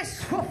see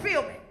this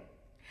fulfillment.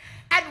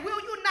 And will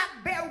you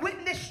not bear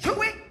witness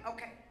to it?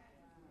 Okay.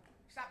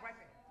 Stop right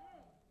there.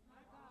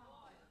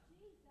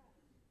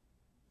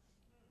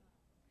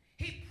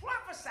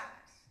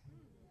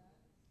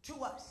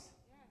 to us.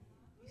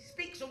 He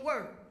speaks a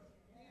word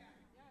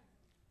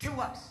to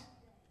us.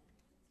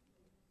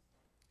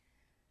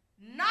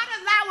 Not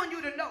allowing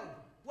you to know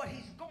what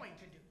he's going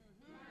to do.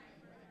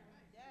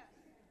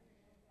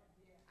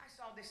 I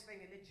saw this thing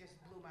and it just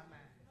blew my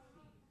mind.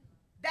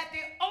 That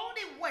the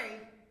only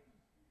way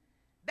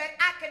that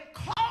I can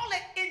call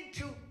it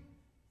into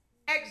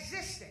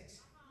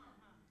existence,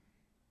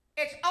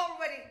 it's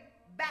already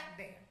back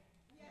there.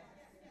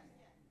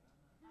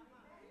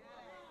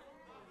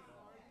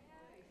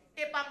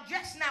 If I'm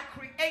just now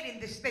creating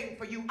this thing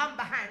for you, I'm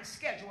behind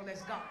schedule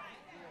as God.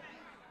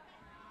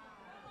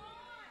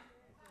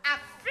 I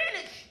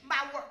finished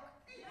my work.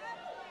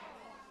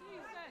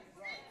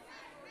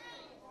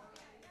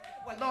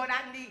 Well, Lord,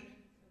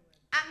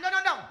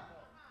 no.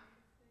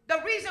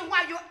 The reason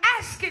why you're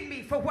asking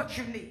me for what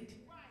you need,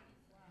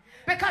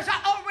 because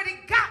I already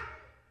got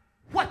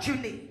what you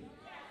need.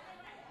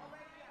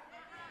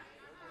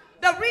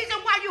 The reason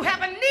why you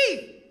have a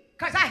need,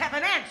 because I have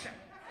an answer.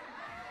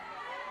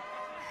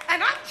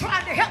 And I'm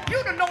trying to help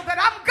you to know that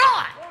I'm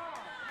God.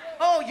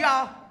 Oh,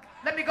 y'all,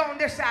 let me go on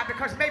this side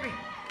because maybe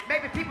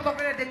people over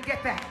there didn't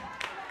get that.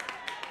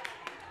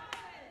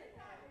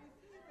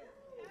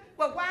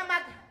 Well, why am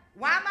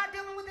I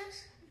dealing with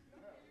this?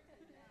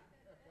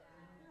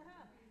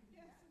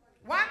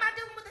 Why am I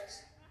dealing with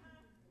this?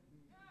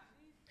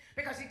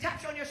 Because he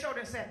taps you on your shoulder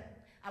and said,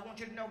 I want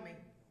you to know me.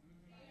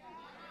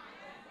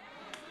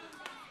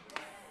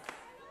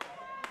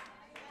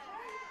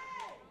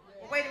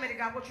 Well, wait a minute,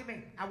 God, what you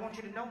mean? I want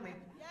you to know me.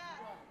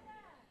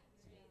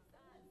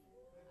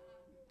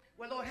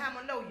 Well, Lord, how am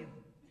I know you?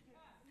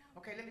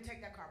 Okay, let me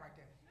take that car right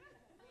there.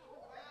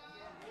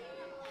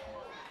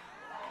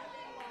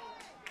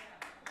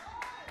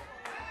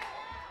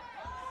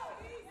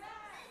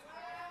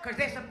 Because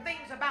there's some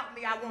things about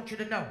me I want you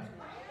to know.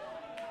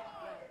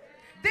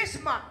 This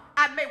month,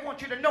 I may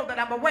want you to know that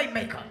I'm a way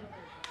maker.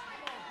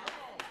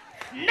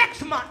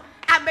 Next month,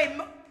 I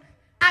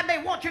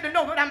may want you to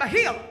know that I'm a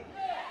healer.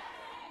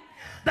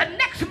 The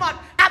next month,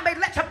 I may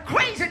let some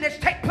craziness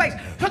take place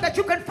so that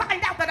you can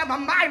find out that I'm a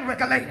mind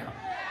regulator.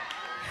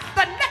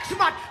 The next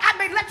month, I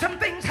may let some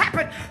things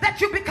happen that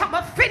you become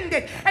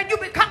offended and you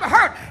become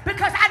hurt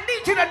because I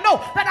need you to know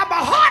that I'm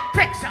a heart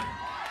fixer.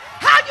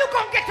 How you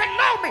going to get to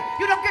know me?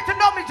 You don't get to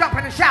know me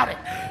jumping and shouting.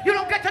 You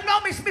don't get to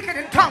know me speaking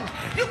in tongues.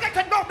 You get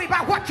to know me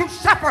by what you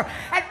suffer.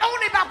 And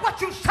only by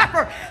what you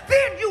suffer,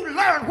 then you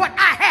learn what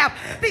I have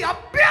the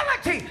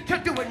ability to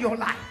do in your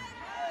life.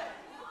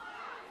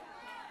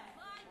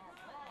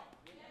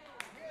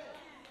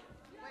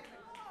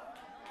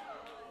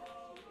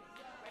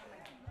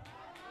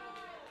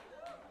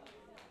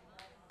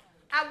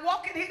 I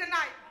walk in here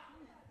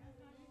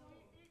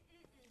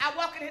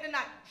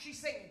tonight. She's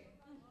singing.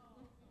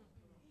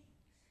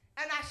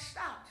 And I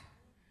stopped.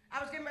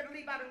 I was getting ready to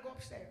leave out and go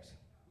upstairs.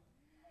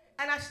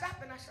 And I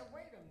stopped and I said,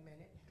 wait a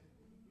minute.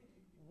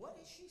 What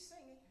is she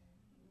singing?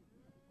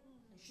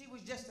 And she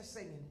was just a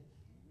singing.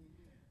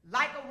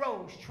 Like a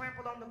rose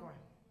trampled on the ground.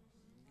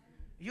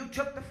 You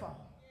took the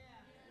fall.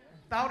 And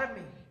thought of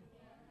me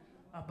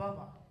above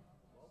all.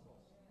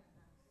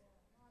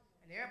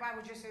 And everybody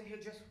was just in here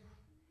just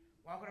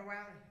walking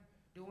around and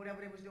doing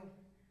whatever they was doing.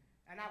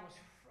 And I was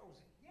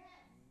frozen.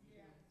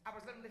 I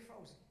was literally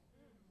frozen.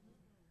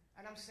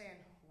 And I'm saying,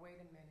 wait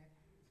a minute.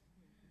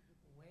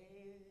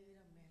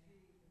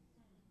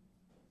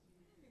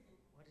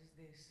 What is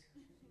this?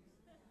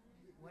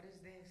 What is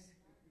this?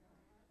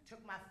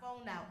 Took my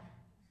phone out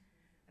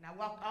and I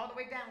walked all the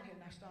way down here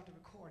and I started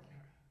recording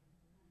her.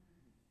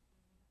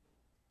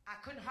 I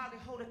couldn't hardly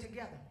hold it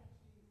together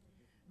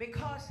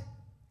because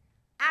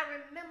I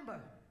remember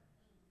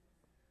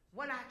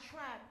when I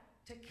tried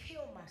to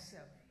kill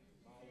myself.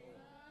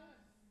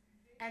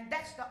 And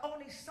that's the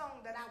only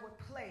song that I would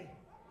play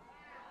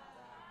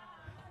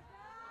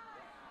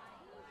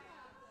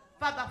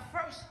for the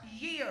first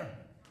year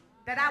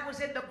that I was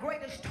in the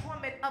greatest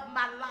torment of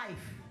my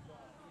life.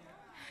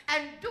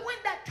 And during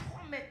that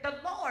torment, the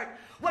Lord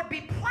would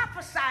be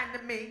prophesying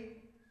to me,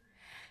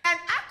 and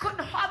I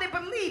couldn't hardly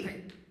believe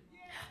it.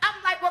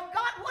 I'm like, well,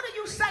 God, what are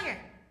you saying?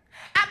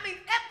 I mean,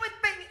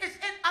 everything is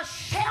in a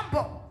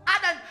shamble. I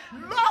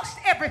done lost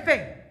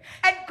everything.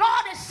 And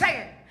God is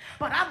saying,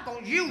 but I'm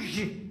going to use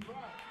you.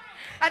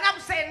 And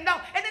I'm saying no.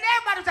 And then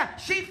everybody was like,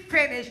 she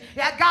finished.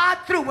 Yeah, God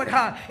through with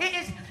her.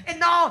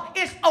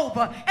 It's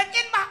over. And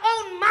in my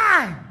own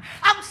mind,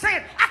 I'm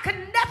saying I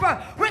can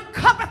never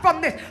recover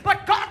from this.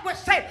 But God would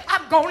say,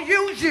 I'm going to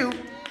use you.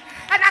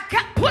 And I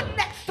kept putting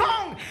that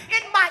song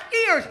in my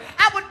ears.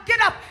 I would get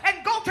up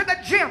and go to the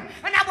gym.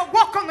 And I would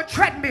walk on the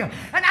treadmill.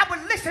 And I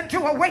would listen to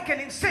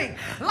Awakening sing.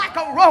 Like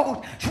a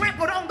rose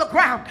trampled on the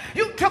ground.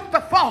 You took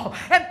the fall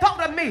and thought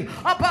of me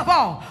above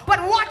all.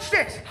 But watch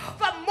this.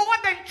 For more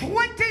than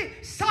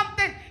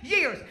 20-something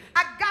years,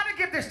 I got to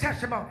give this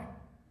testimony.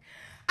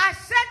 I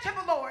said to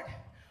the Lord,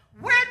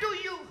 where do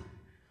you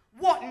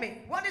want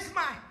me? What is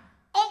my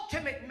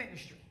ultimate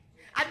ministry?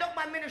 I know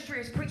my ministry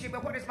is preaching,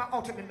 but what is my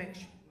ultimate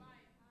ministry?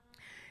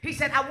 He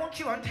said, I want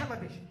you on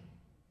television.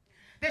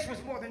 This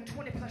was more than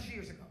 20 plus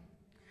years ago.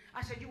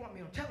 I said, you want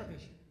me on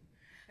television?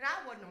 And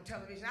I wasn't on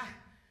television.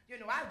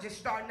 I was just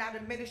starting out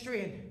in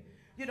ministry and,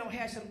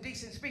 had some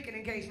decent speaking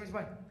engagements.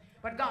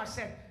 But God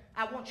said,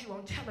 I want you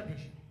on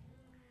television.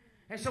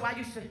 And so I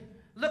used to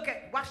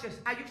watch this.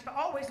 I used to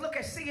always look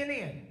at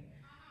CNN.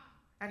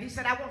 And he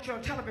said, I want you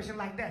on television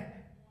like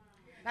that.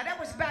 Now that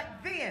was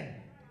back then.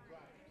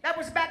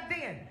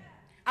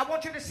 I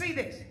want you to see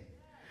this.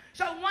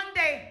 So one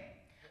day,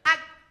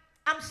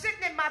 I'm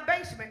sitting in my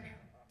basement,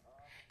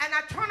 and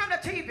I turn on the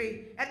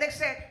TV, and they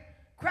said,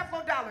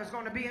 Creflo Dollar is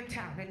going to be in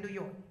town in New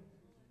York.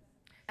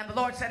 And the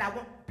Lord said,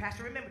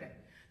 Pastor, remember that.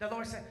 The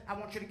Lord said, I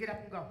want you to get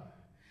up and go.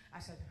 I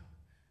said,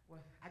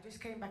 well, I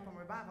just came back from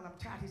revival. I'm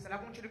tired. He said, I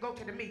want you to go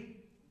to the meeting.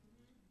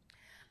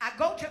 I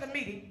go to the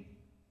meeting,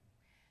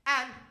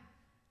 and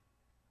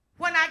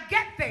when I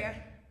get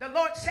there, the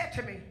Lord said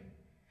to me,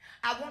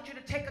 I want you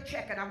to take a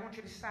check, and I want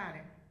you to sign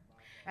it,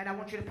 and I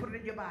want you to put it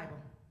in your Bible.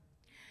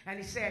 And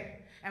he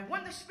said, and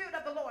when the Spirit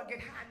of the Lord get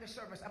high in the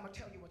service, I'm going to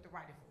tell you what to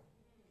write it for.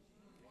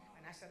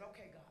 And I said,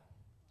 okay, God,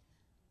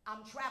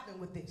 I'm traveling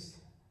with this.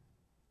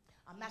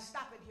 I'm not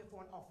stopping here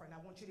for an offering.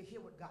 I want you to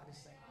hear what God is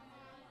saying.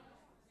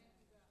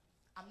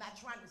 I'm not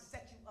trying to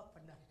set you up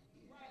for nothing.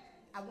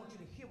 I want you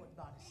to hear what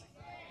God is saying.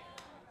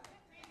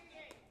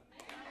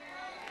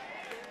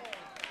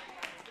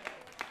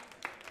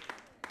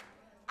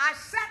 I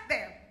sat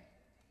there.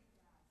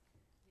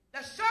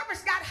 The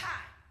service got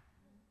high.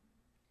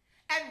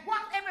 And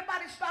while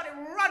everybody started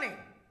running,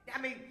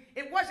 I mean,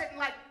 it wasn't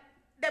like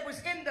that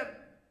was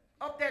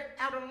up there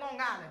out on Long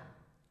Island.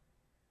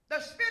 The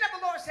Spirit of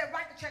the Lord said,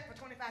 write the check for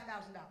 $25,000.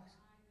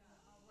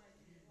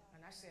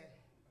 And I said,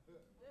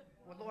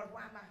 well, Lord,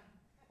 why am I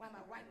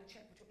writing the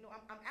check for $25,000? No,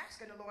 I'm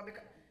asking the Lord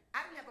because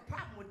I didn't have a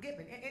problem with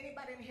giving.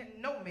 Anybody in here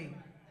know me?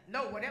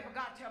 No, whatever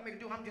God tells me to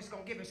do, I'm just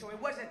going to give it. So it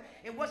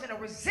wasn't a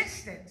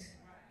resistance.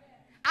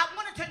 I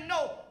wanted to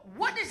know,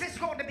 what is this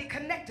going to be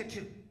connected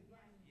to?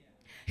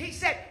 He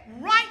said,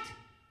 write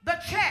the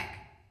check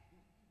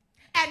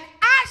and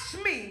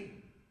ask me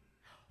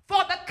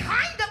for the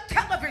kind of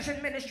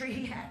television ministry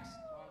he has.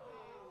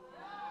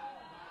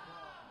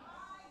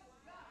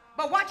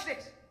 But watch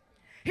this.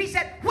 He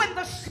said, when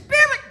the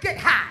Spirit get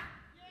high,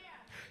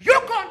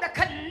 you're going to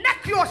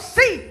connect your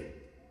seed.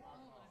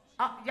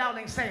 Y'all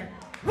ain't saying.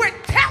 With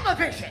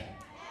television.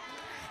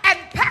 And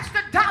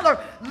Pastor Dollar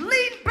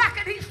leaned back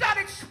and he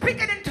started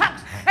speaking in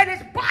tongues. And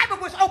his Bible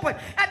was open.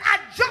 And I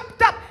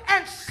jumped up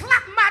and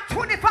slapped my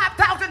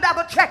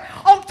 $25,000 check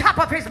on top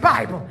of his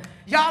Bible.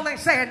 Y'all ain't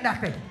saying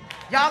nothing.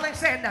 Y'all ain't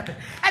saying nothing.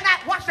 And I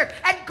watched it.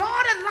 And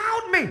God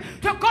allowed me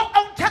to go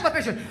on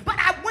television. But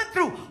I went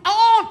through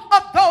all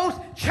of those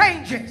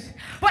changes.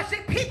 But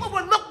see, people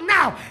will look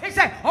now and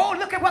say, oh,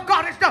 look at what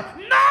God has done.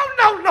 No.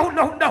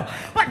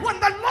 But when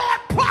the Lord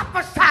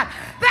prophesied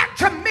that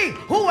to me,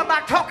 who am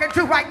I talking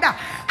to right now?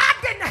 I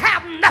didn't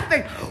have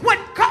nothing. When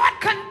God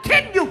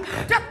continued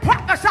to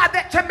prophesy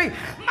that to me,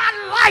 my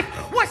life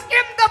was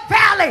in the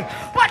valley.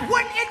 But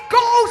when it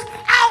goes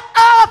out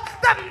of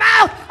the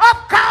mouth of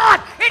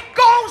God, it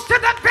goes to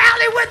the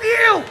valley with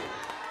you.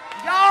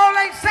 Y'all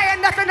ain't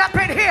saying nothing up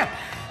in here.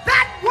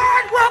 That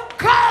word will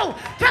go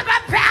to the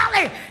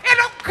valley.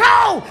 It'll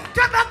go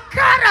to the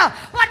gutter.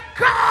 But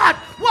God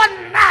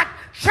will not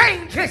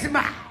change his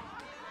mind.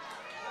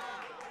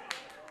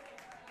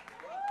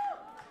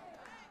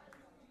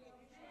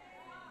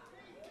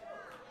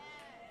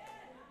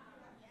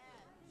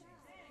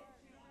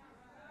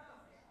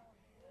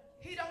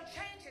 He don't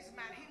change his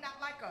mind. He's not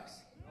like us.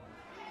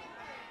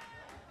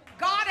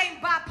 God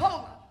ain't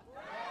bipolar.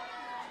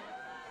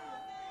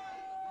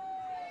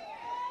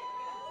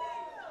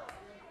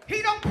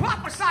 He don't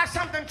prophesy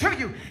something to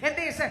you and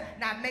then say,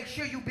 now make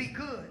sure you be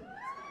good.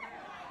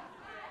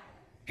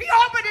 He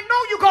already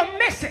know you're going to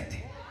miss it.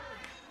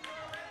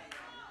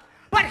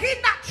 But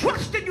he's not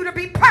trusting you to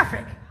be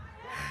perfect.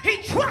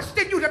 He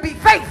trusting you to be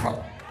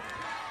faithful.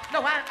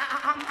 No,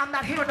 I'm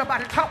not hearing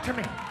nobody talk to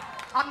me.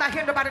 I'm not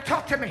hearing nobody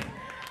talk to me.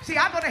 See,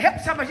 I'm going to help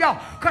some of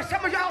y'all because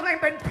some of y'all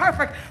ain't been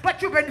perfect,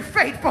 but you've been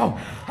faithful.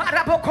 I'm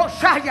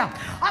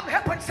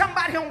helping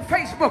somebody on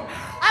Facebook.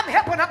 I'm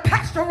helping a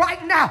pastor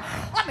right now.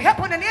 I'm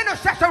helping an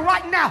intercessor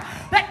right now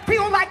that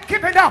feel like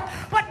giving up.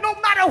 But no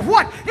matter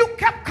what, you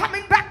kept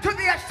coming back to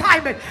the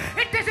assignment.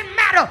 It doesn't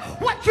matter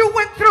what you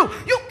went through.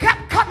 You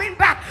kept coming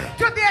back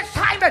to the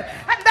assignment.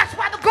 And that's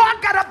why the God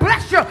got to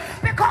bless you,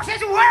 because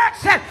his word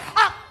said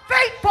a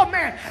faithful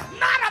man,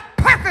 not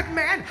a perfect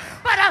man,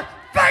 but a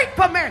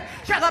faithful man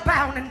shall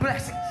abound in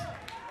blessings.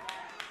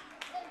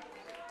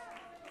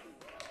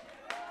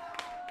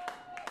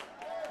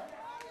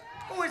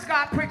 Who is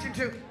God preaching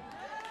to?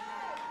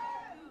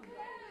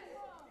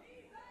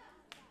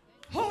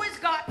 Who is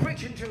God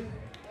preaching to?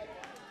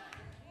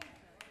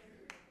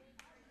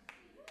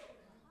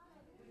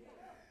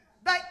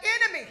 The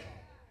enemy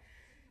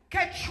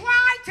can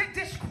try to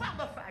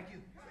disqualify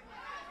you.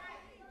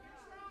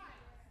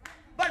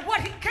 But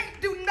what he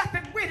can't do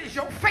nothing with is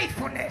your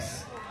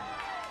faithfulness.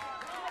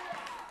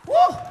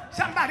 Woo!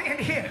 Somebody in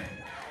here,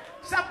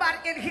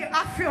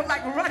 I feel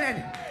like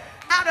running.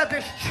 out of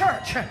this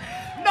church.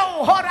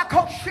 No,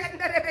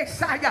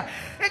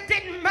 it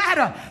didn't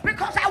matter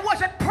because I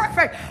wasn't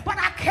perfect, but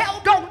I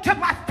held on to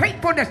my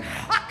faithfulness.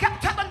 I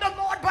kept telling the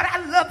Lord, but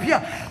I love you.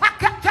 I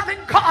kept telling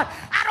God,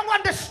 I don't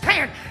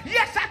understand.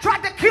 Yes, I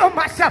tried to kill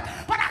myself,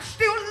 but I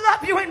still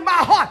love you in my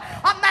heart.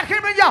 I'm not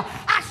hearing y'all.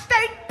 I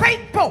stayed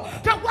faithful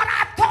to what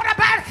I thought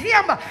about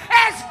him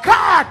as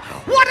God.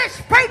 What is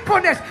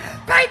faithfulness?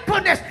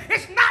 Faithfulness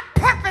is not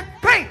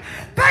perfect faith.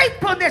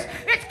 Faithfulness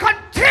is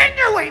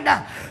continuing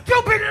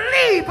to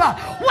believe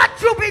what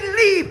you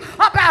believe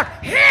about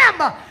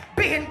him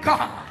being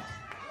God.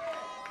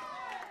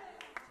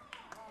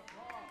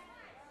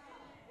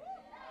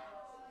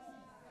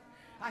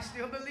 I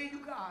still believe you,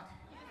 God.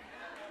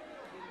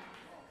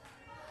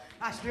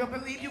 I still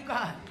believe you,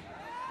 God.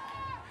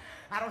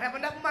 I don't have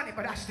enough money,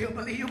 but I still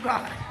believe you,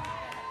 God.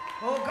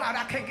 Oh, God,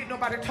 I can't get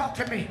nobody to talk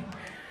to me.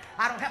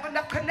 I don't have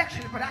enough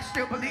connections, but I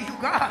still believe you,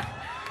 God.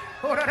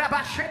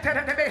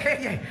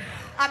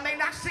 I may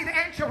not see the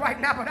answer right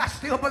now, but I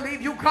still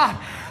believe you, God.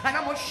 And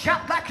I'm going to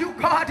shout like you,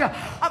 God.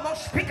 I'm going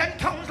to speak in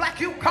tongues like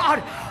you,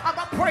 God. I'm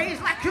going to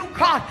praise like you,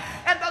 God.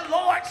 And the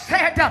Lord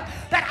said that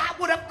I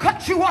would have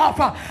cut you off.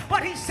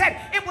 But he said,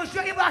 it was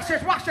your, watch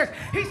this.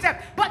 He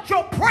said, but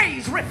your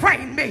praise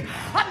refrained me.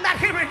 I'm not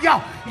hearing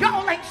y'all.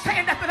 Y'all ain't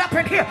saying nothing up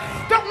in here.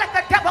 Don't let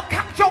the devil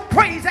count your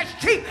praise as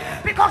cheap.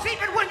 Because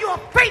even when you're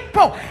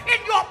faithful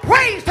in your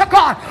praise to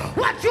God,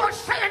 what you're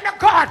saying to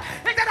God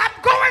is that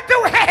I'm going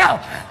through hell,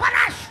 but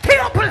I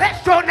still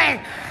bless your name.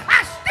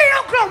 I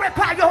still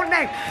glorify your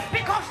name,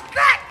 because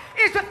that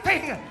is the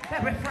thing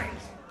that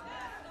refrains.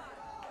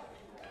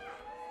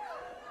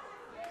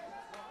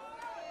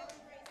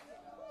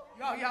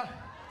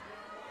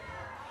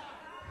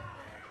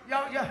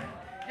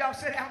 Y'all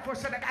sit down for a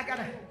second. I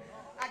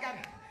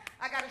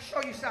gotta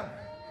show you something.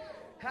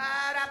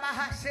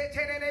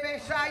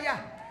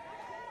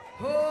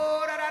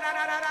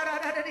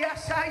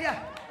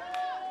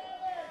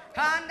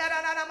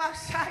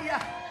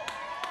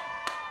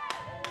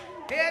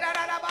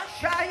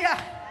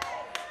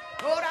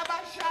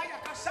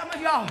 Some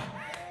of y'all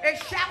is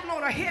shouting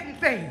on a hidden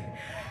thing.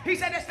 He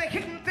said, it's the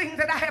hidden thing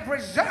that I have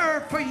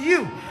reserved for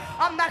you.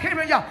 I'm not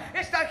hearing y'all.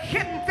 It's the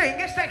hidden thing.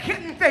 It's the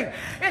hidden thing.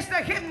 It's the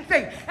hidden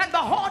thing. And the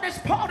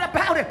hardest part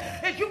about it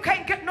is you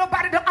can't get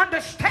nobody to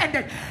understand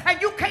it.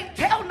 And you can't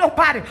tell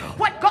nobody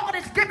what God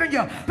has given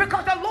you,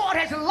 because the Lord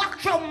has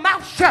locked your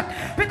mouth shut.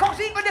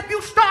 Because even if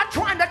you start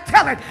trying to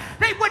tell it,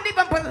 they wouldn't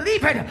even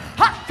believe it.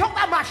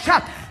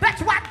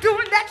 That's why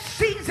during that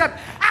season,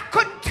 I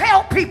couldn't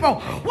tell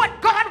people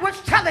what God was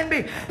telling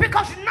me,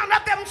 because none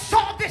of them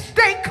saw this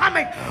day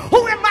coming.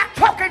 Who am I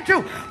talking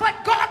to?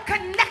 But God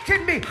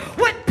connected me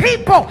with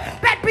people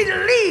that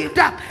believed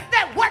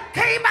that what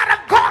came out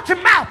of God's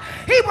mouth,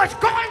 he was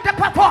going to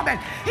perform it.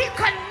 He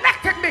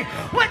connected me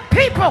with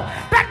people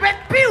that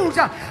refuse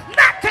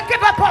not to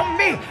give up on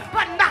me,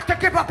 but not to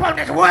give up on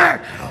his word.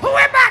 Who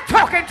am I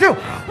talking to?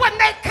 When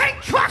they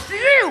can't trust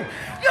you,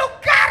 you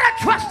gotta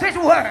trust his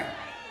word.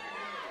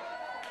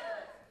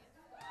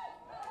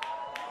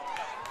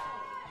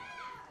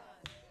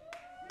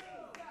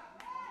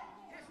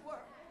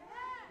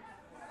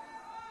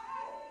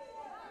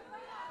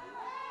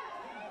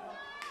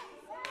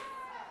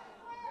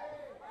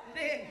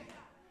 Then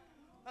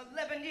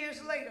 11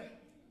 years later,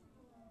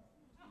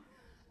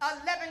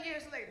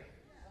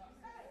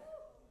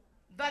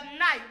 the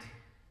night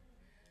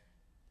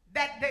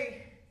that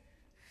they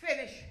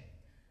finished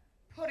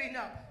putting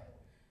up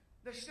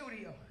the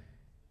studio,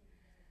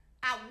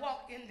 I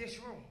walked in this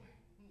room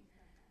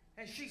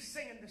and she's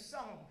singing the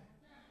song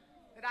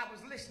that I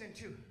was listening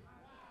to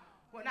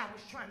when I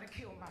was trying to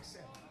kill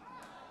myself.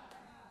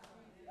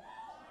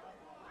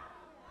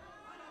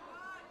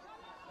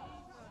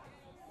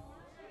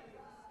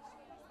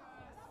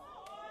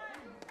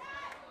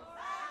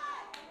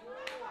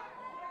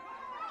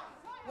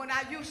 When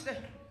I used to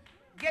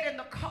get in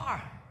the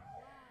car,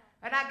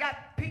 and I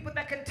got people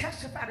that can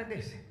testify to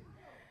this,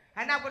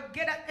 and I would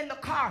get up in the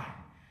car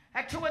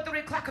at 2 or 3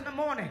 o'clock in the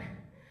morning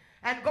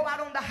and go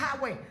out on the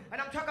highway, and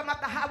I'm talking about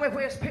the highway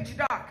where it's pitch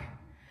dark,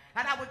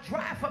 and I would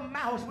drive for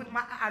miles with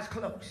my eyes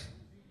closed,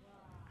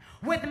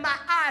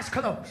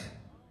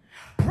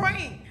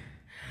 praying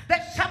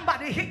that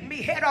somebody hit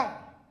me head on.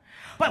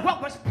 But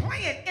what was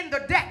playing in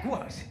the deck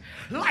was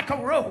Like a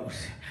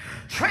Rose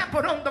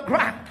Trampled on the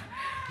Ground.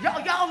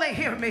 Y'all ain't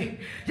hear me.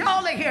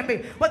 Y'all ain't hear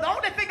me. But the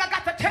only thing I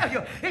got to tell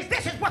you is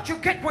this is what you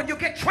get when you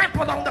get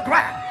trampled on the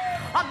ground.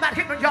 I'm not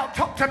hearing y'all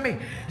talk to me.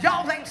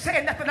 Y'all ain't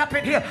saying nothing up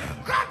in here.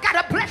 God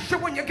gotta bless you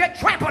when you get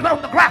trampled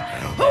on the ground.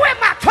 Who am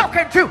I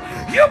talking to?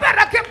 You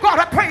better give God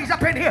a praise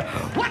up in here.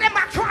 What am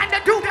I trying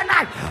to do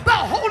tonight? The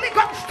Holy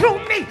Ghost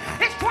through me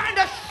is trying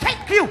to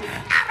shake you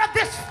out of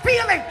this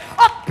feeling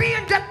of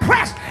being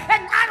depressed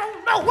and I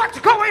don't know what's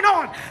going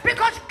on,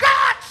 because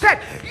God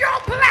said your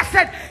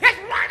blessing is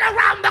right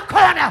around the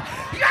corner.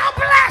 Your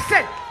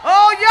blessing.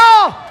 Oh,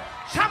 y'all.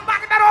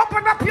 Somebody better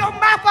open up your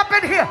mouth up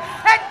in here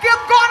and give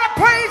God a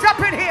praise up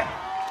in here.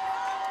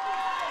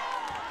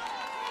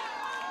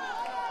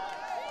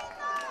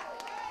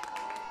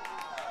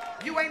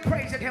 You ain't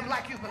praising him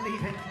like you believe.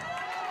 believe it.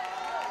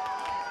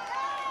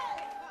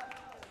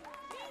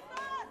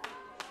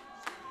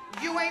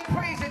 You ain't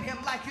praising him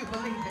like you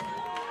believe it.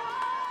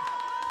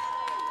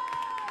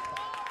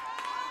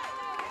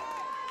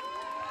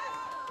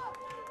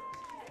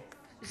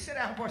 Sit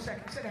down for a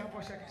second. Sit down for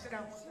a second. Sit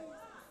down for a second.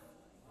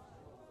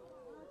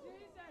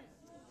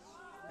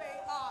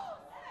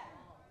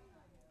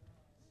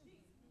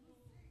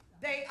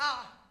 They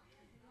are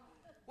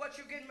what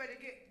you're getting ready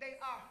to get. They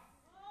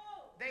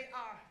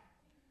are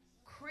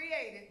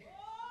created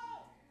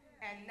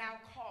and now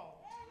called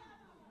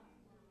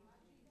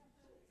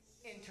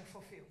into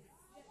fulfillment.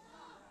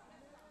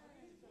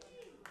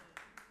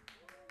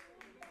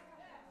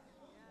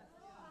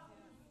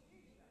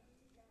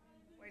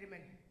 Wait a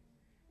minute.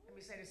 Let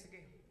me say this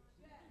again.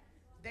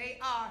 They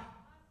are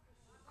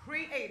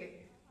created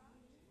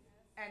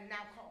and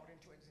now called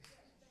into existence.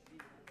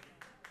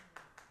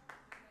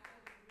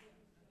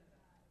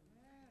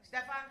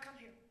 Stefan, come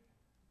here.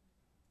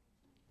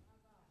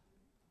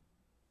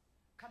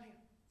 Come here.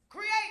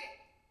 Created.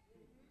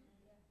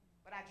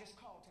 But I just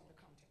called him to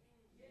come to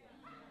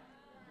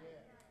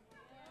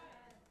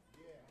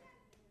me.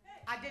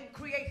 I didn't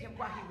create him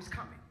while he was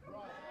coming.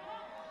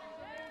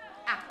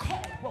 I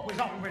called what was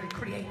already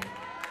created.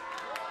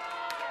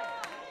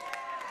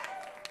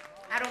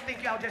 I don't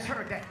think y'all just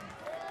heard that.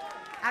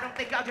 I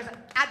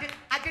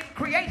didn't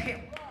create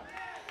him.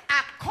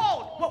 I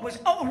called what was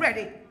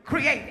already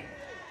created.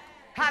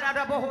 That's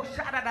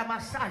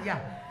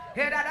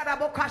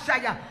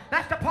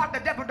the part the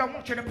devil don't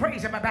want you to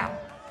praise him about.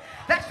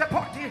 That's the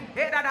part the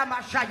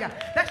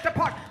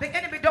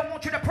enemy don't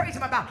want you to praise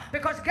him about.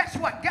 Because guess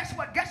what?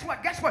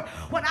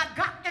 When I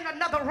got in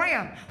another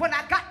realm,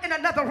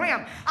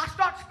 I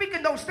start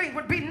speaking those things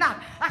would be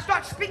not. I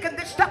start speaking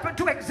this stuff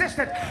into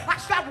existence. I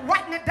start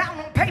writing it down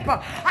on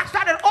paper. I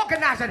started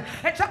organizing.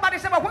 And somebody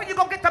said, well, where are you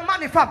going to get the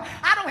money from?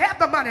 I don't have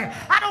the money.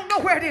 I don't know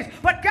where it is.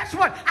 But guess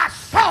what? I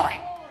saw it.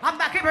 I'm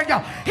not giving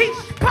y'all. He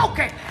spoke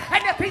it.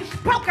 And if he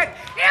spoke it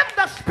in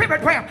the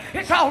spirit realm,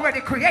 it's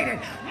already created.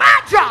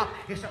 My job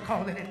is to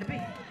call it into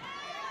being.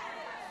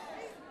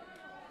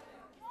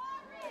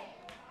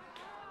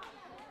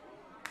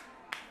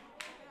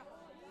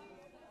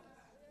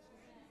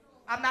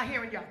 I'm not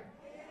hearing y'all.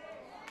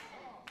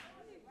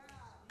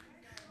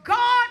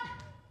 God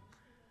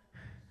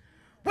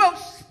will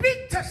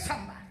speak to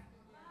somebody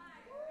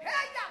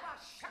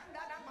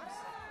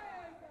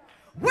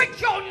with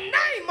your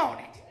name on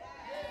it.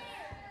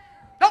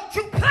 Don't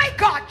you play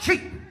God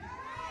cheap.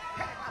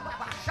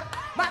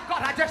 My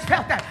God, I just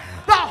felt that.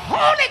 The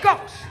Holy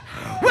Ghost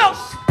will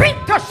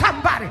speak to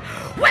somebody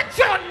with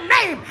your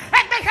name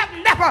and they have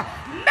never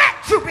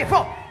met you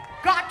before.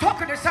 God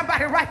talking to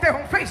somebody right there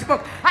on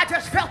Facebook. I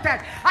just felt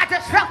that.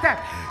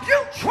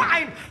 You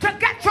trying to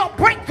get your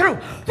breakthrough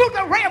through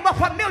the realm of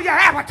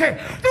familiarity,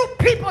 through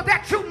people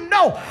that you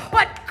know.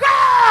 But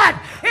God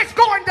is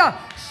going to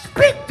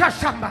speak to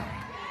somebody.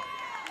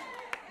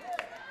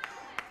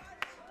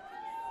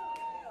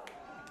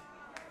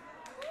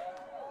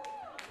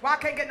 Why I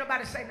can't get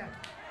nobody to say nothing?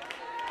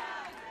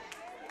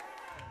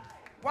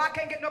 Why I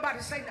can't get nobody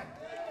to say nothing?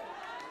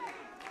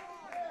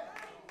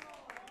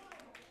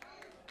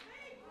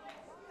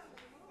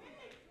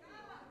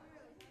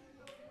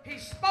 He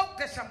spoke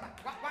to somebody.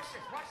 Watch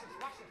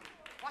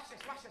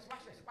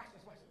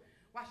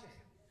this.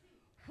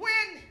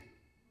 When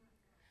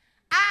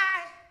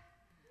I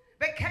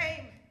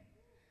became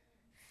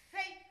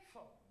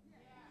faithful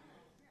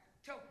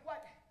to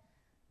what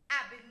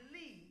I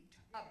believed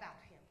about him.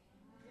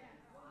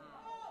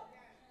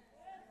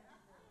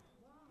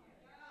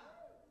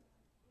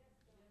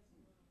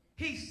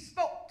 He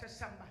spoke to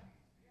somebody.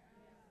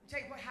 I'll tell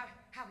you what, how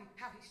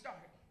he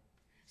started.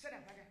 Sit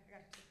down. I got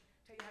to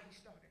tell you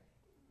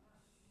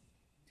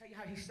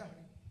how he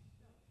started.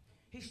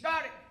 He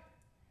started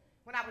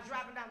when I was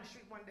driving down the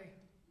street one day.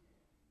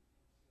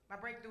 My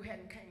breakthrough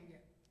hadn't came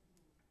yet.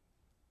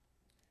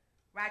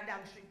 Riding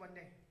down the street one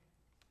day.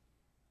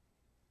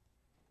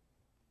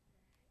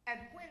 And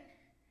when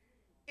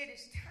it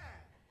is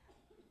time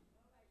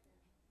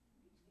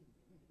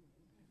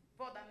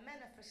for the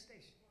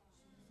manifestation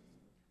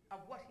of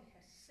what he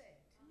has said,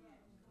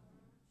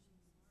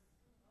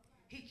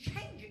 he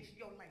changes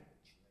your language.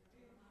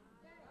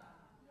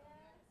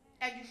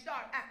 And you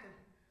start acting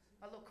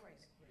a little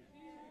crazy.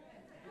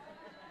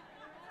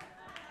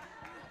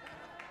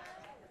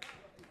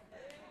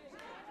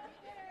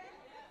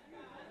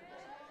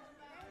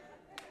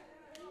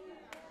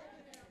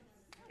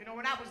 You know,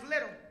 when I was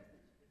little,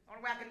 the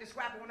only way I can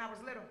describe it, when I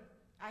was little,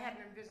 I had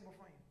an invisible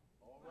friend.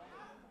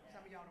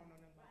 Some of y'all don't know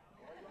nothing about it.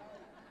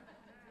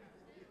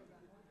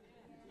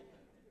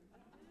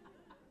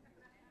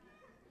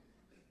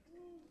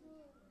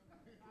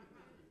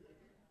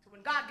 So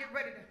when God get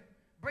ready to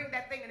bring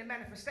that thing into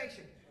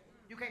manifestation,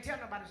 you can't tell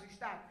nobody, so you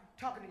start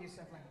talking to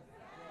yourself like that.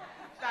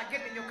 Start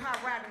getting in your car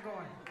riding and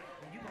going,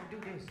 well, you're going to do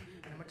this.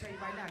 And I'm going to tell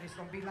you right now, it's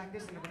going to be like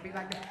this and it's going to be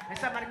like that. And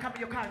somebody come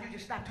in your car and you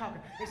just stop talking.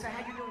 They say,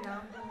 how you doing?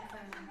 I'm doing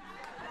fine.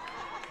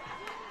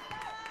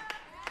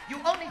 You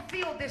only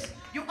feel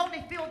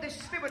this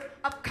spirit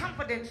of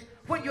confidence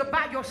when you're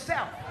by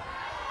yourself.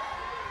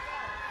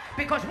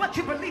 Because what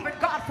you believe in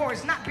God for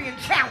is not being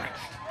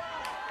challenged.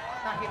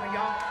 Not hearing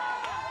y'all.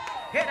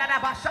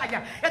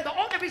 And the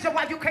only reason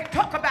why you can't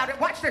talk about it,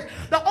 watch this,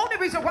 the only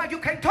reason why you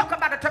can't talk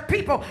about it to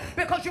people,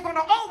 because you're going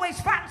to always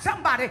find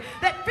somebody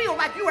that feel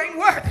like you ain't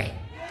worthy.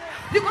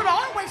 You're going to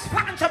always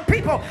find some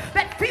people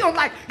that feel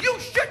like you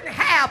shouldn't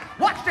have,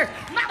 watch this,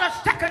 not a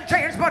second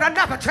chance, but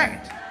another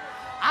chance.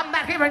 I'm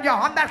not hearing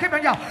y'all. I'm not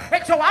hearing y'all.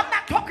 And so I'm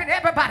not talking to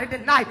everybody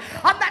tonight.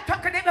 I'm not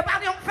talking to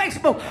everybody on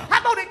Facebook.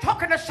 I'm only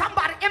talking to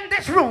somebody in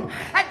this room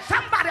and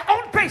somebody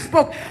on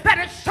Facebook that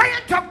is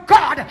saying to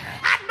God,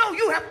 I know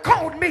you have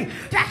called me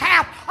to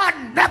have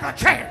another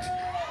chance.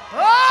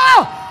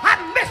 Oh, I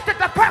missed it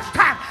the first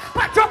time,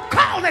 but you're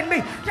calling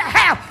me to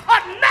have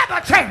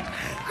another chance.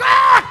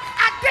 God,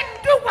 I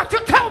didn't do what you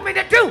told me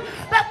to do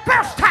the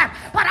first time,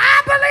 but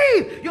I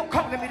believe you're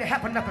calling me to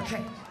have another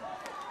chance.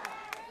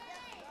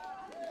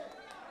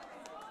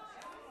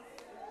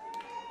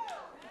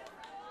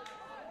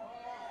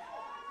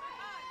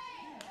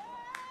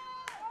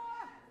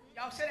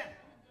 Y'all sit down.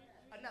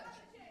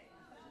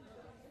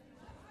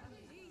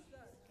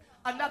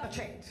 Another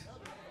chance.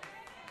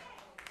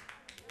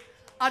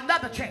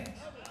 Another chance.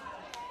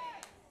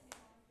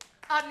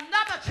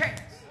 Another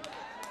chance.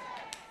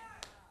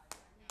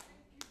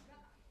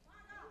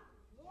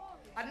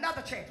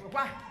 Another chance.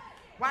 Well,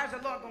 why is the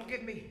Lord going to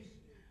give me?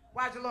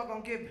 Why is the Lord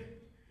going to give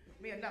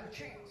me another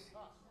chance?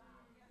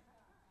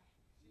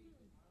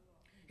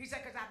 He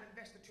said, because I've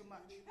invested too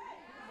much.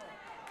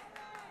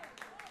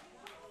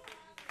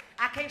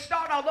 I can't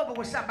start all over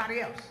with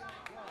somebody else.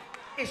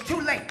 It's too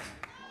late.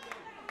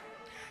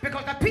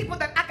 Because the people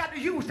that I got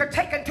to use to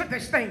take into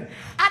this thing,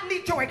 I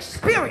need your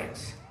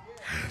experience.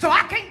 So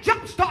I can't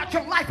jumpstart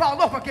your life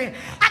all over again.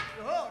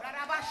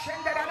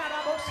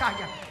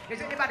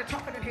 Is anybody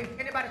talking in here?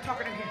 Anybody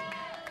talking in here?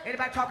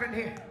 Anybody talking in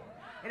here?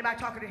 Anybody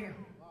talking in here?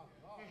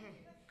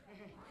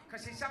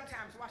 Because see,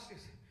 sometimes, watch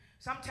this.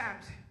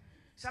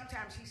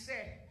 Sometimes he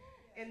said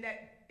in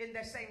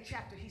that same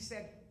chapter, he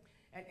said,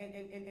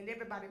 and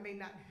everybody may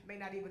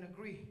not even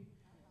agree.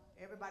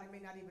 Everybody may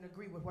not even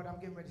agree with what I'm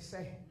getting ready to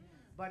say.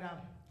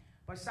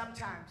 But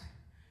sometimes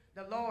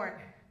the Lord,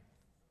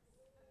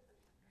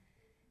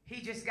 he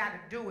just got to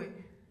do it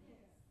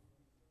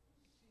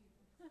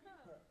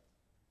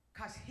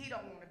because he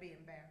don't want to be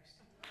embarrassed.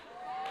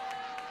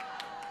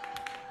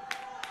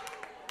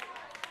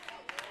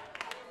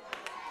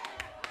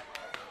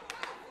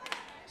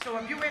 So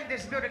if you're in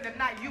this building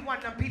tonight, you one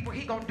of them people,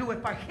 he going to do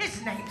it for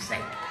his name's sake.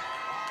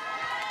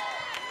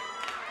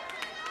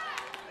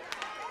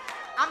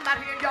 I'm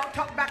not hearing y'all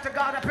talk back to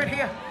God up in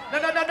here.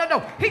 No.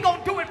 He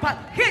gonna do it for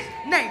his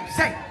name's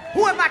sake.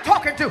 Who am I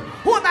talking to?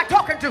 Who am I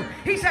talking to?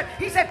 He said,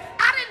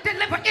 I didn't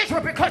deliver Israel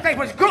because they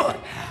was good.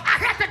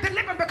 I had to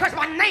deliver them because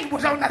my name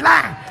was on the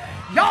line.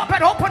 Y'all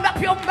better open up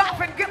your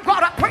mouth and give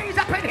God a praise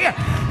up in here,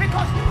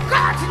 because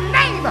God's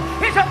name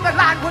is on the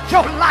line with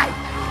your life.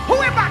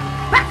 Who am I?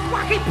 That's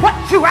why he put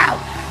you out.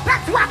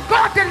 That's why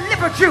God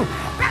delivered you.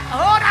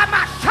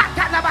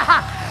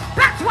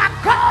 That's why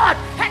God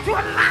had to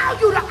allow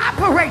you to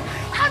operate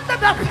under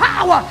the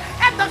power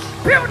and the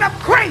spirit of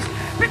grace,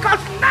 because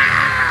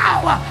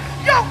now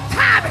your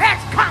time has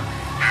come.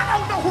 I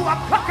don't know who I'm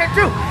talking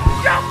to.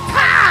 Your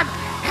time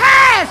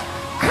has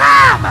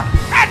come,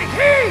 and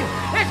he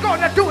is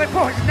going to do it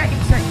for his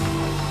name's sake.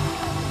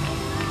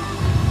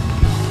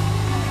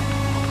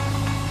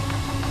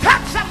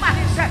 Touch somebody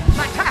and say,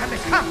 my time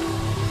has come.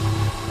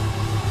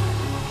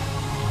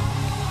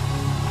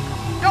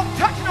 Don't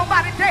touch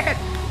nobody dead.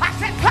 I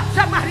said, touch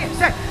somebody and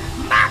say,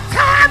 my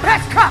time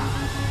has come.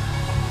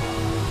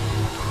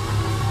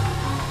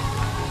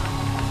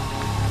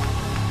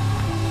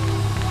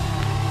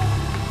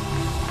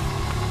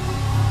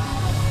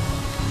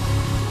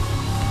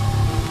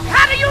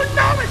 How do you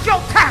know it's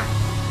your time?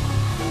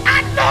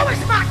 I know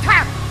it's my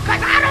time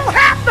because I don't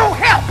have no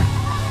help.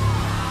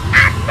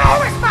 I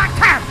know it's my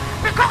time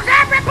because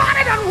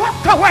everybody done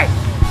walked away.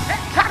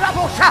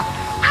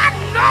 I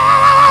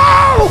know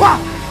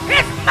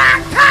it's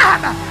my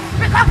time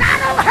because I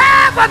don't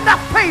have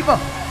enough favor.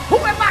 Who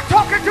am I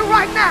talking to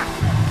right now?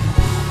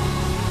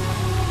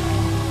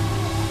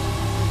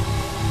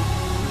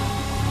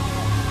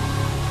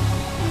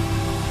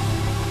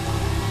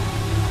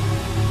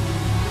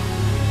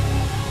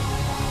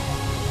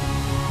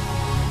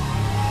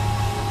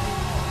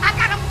 I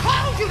gotta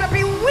cause you to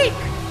be weak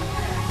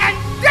and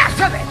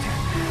desolate,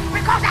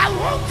 because I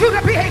want you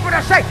to be able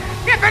to say,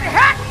 if it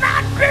had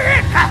not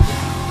been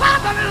for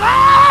the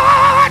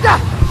Lord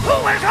who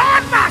is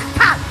on my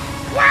side,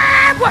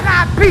 where would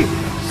I be?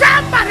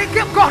 Somebody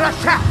give God a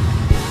shout.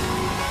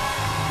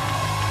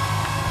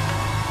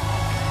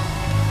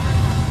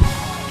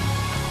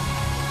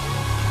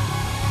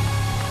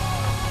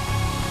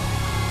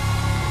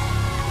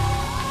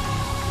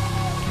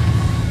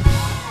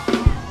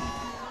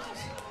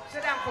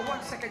 Sit down for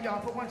 1 second,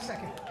 y'all, for 1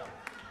 second.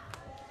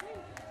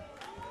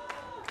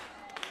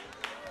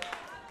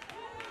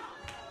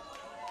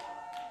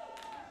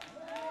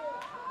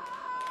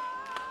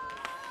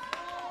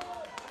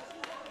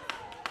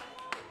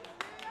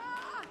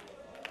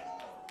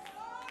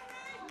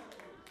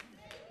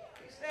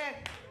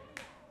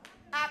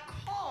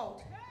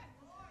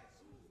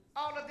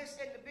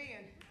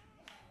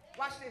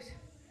 Watch this.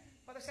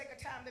 For the sake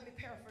of time, let me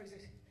paraphrase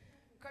this.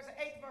 Because the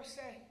 8th verse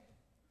said,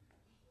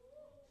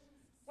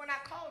 when I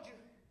called you,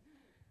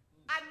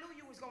 I knew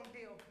you was going to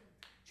deal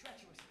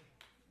treacherously.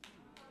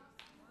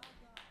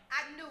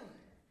 I knew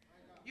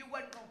you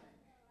wasn't going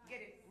to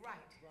get it right.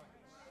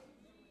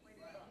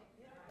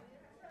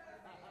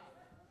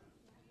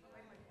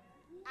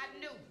 I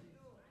knew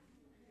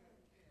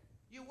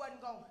you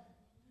wasn't going to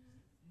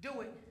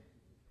do it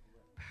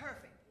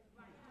perfect.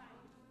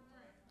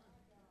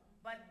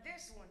 But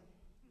this one,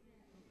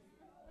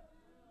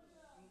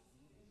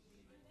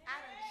 I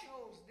done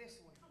chose this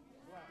one.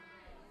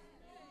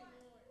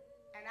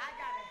 And I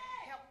got to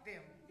help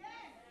them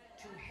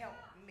to help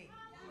me.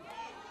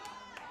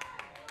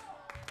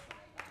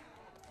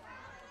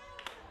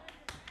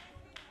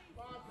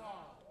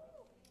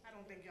 I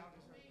don't think y'all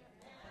deserve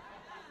that.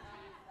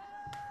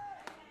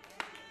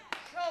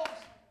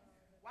 Chose.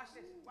 Watch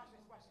this. Watch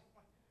this. Watch this.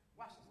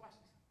 Watch this. Watch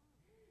this.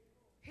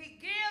 He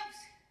gives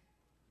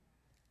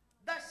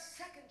the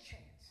second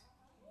chance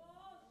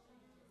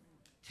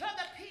to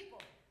the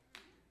people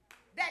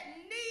that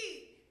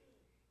need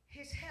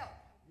his help.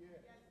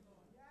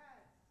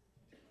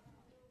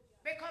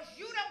 Because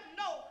you don't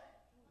know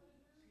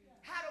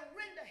how to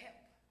render help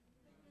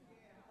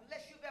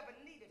unless you've ever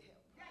needed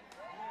help.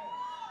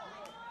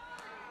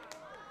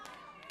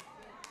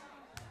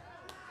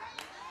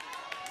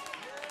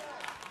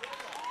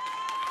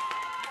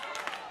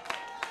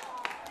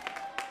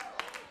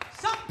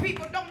 Some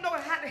people don't know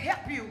how to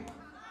help you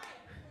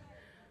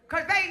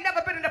because they ain't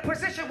never been in a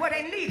position where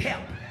they need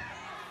help.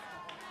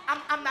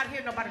 I'm not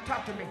hearing nobody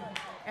talk to me.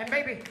 And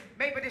maybe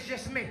it's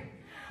just me.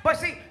 But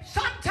see,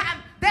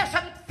 sometimes there's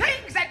some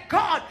things that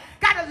God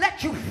got to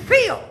let you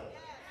feel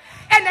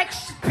and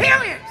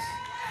experience.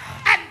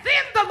 And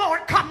then the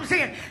Lord comes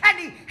in and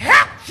he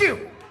helps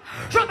you.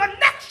 So the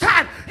next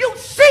time you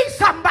see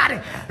somebody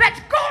that's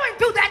going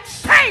through that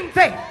same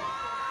thing,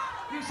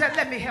 you said,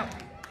 let me help you.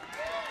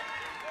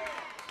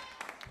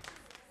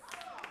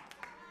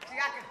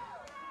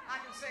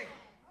 See,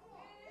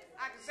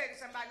 I can say to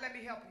somebody, let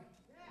me help you.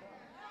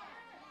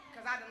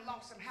 Because I done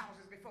lost some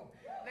houses before.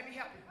 Let me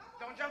help you.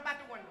 Don't jump out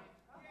the window.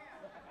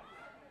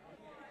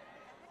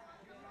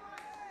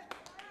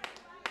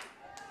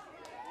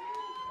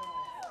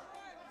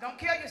 Don't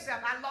kill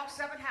yourself. I lost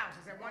 7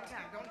 houses at one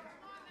time.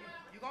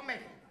 You're going to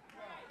make it.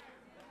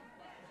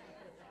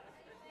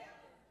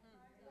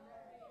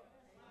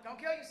 Don't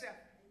kill yourself.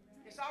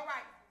 It's all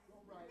right.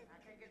 I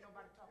can't get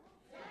nobody talking.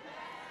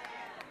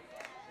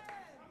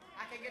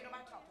 I can't get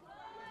nobody talking.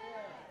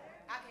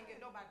 I can't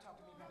get nobody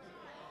talking to me.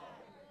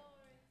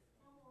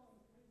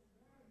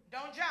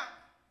 Don't jump.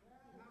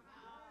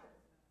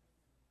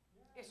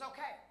 It's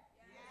okay.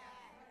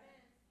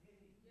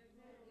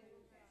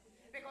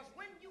 Because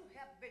when you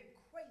have been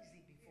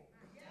crazy before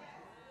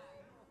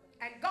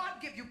and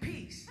God give you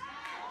peace,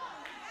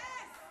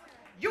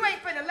 you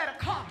ain't finna let a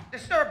car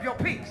disturb your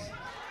peace.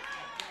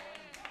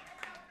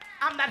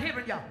 I'm not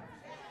hearing y'all.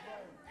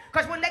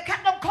 Because when they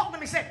kept on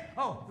calling me, said,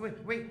 oh,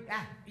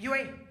 you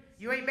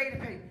ain't made a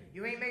payment.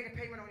 You ain't made a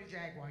payment on your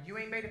Jaguar. You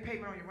ain't made a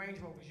payment on your Range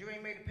Rovers. You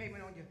ain't made a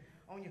payment on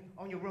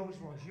your Rolls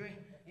Royce. You ain't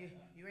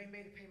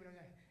made a payment on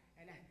that.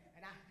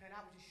 And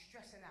I was just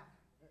stressing out.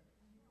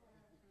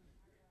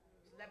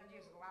 11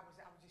 years ago, I was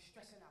just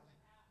stressing out.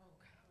 Like, oh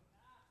God,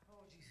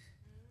 oh Jesus,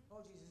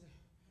 oh Jesus,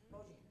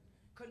 oh Jesus.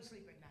 Couldn't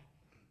sleep at night.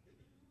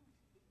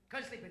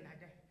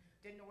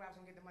 Didn't know where I was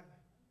gonna get the money.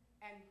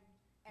 And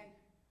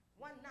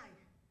one night,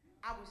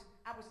 I was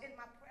in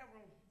my prayer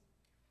room,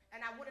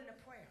 and I went into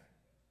prayer,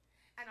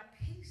 and a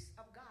peace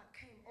of God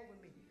came over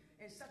me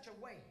in such a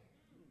way.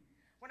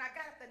 When I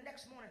got up the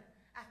next morning,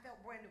 I felt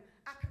brand new.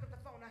 I picked up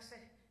the phone. I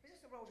said, "Is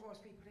this the Rolls Royce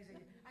people?" They said,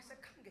 "Yeah." I said,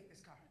 "Come get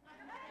this car."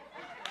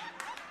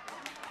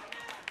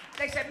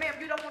 They said, "Ma'am,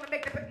 you don't want to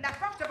make the payment." Now,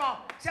 first of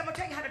all, see, I'm going to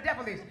tell you how the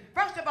devil is.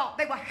 First of all,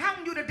 they will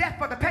hound you to death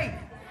for the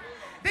payment.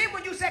 Then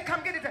when you said,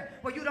 "Come get it,"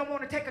 well, you don't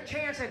want to take a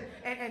chance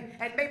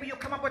and maybe you'll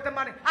come up with the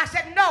money. I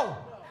said, "No,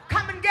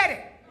 come and get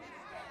it.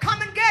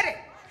 Come and get it.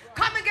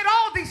 Come and get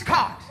all these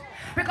cars.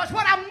 Because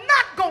what I'm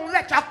not going to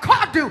let your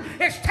car do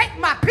is take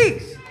my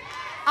peace."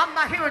 I'm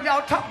not hearing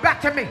y'all talk back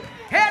to me.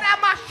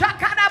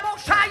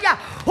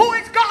 Who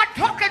is God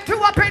talking to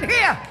up in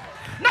here?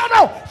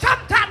 No.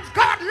 Sometimes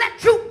God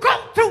lets you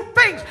go through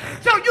things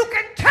so you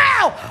can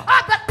tell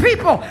other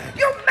people.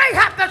 You may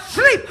have to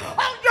sleep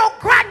on your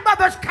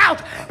grandmother's couch,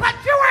 but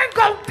you ain't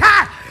going to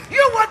die.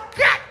 You will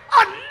get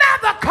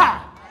another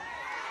car.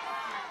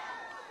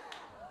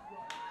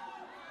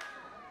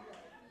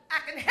 I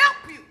can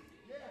help you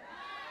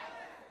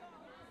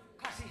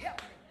because he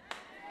helped me.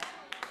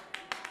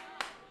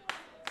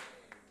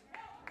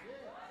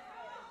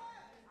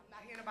 I'm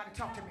not hearing nobody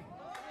talk to me.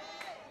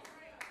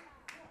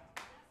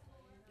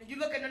 And you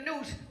look in the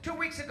news 2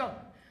 weeks ago,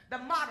 the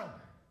model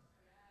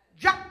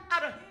jumped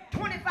out of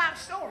 25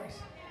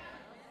 stories.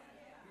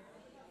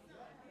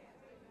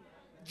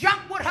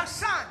 Jumped with her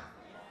son.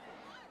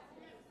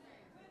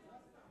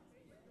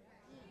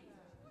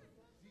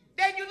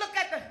 Then you look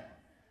at the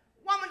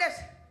woman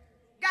that's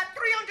got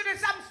 300 and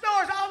something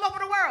stores all over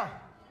the world.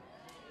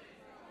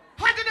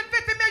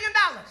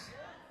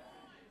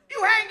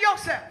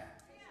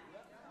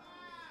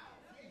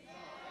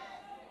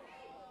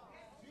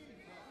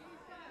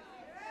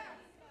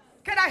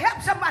 to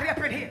help somebody up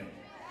in here.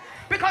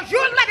 Because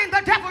you're letting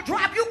the devil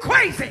drive you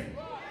crazy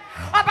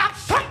about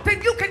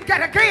something you can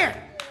get again.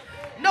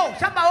 No,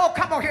 somebody, oh,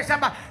 come on here,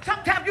 somebody.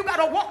 Sometimes you got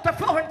to walk the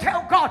floor and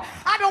tell God,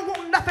 I don't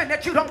want nothing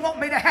that you don't want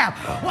me to have.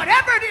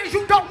 Whatever it is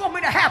you don't want me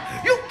to have,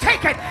 you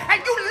take it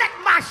and you let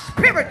my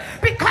spirit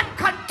become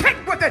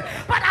content with it.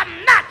 But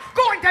I'm not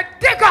going to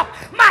dig up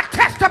my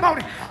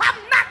testimony. I'm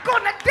not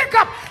going to dig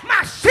up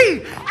my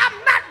seed. I'm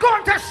not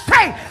going to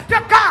say to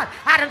God,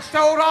 I done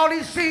stole all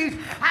these seeds.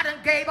 I done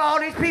gave all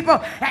these people.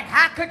 And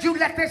how could you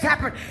let this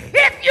happen?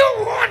 If you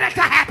want it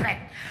to happen,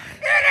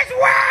 it is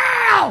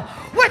well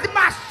with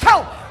my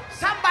soul.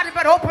 Somebody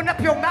better open up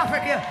your mouth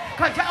again,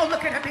 because y'all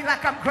looking at me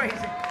like I'm crazy.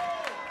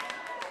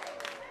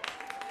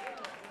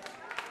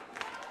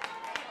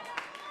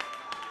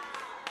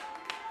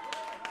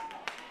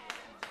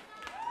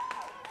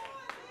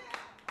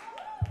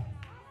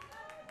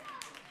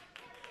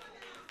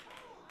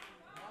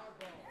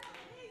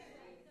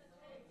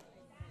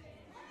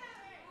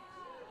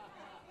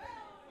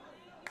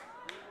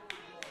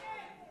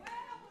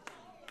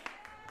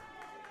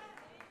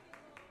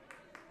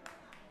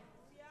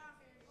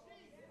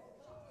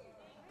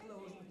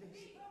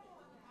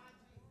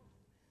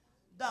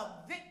 The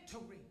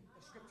victory,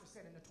 the scripture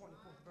said in the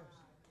 24th verse,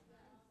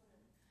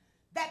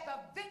 that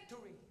the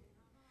victory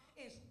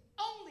is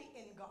only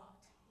in God.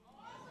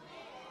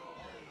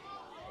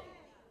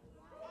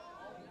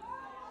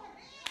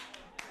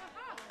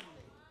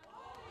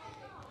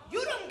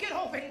 You don't get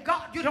over in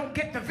God, you don't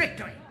get the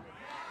victory.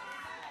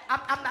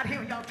 I'm not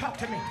hearing y'all talk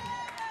to me.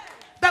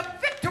 The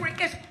victory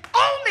is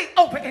only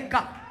over in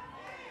God.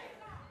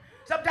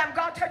 Sometimes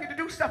God tells you to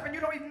do stuff and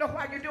you don't even know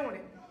why you're doing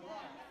it.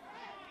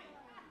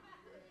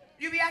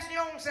 You be asking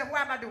your own self,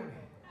 why am I doing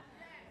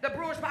it? The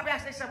brewers probably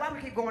ask themselves, why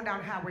we keep going down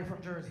the highway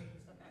from Jersey?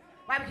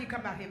 Why we keep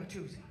coming out here with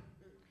Tuesday?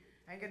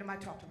 I ain't getting nobody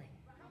to talk to me.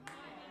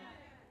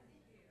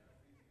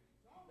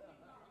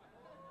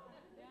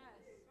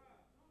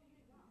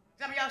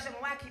 Some of y'all say,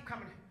 well, why I keep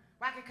coming?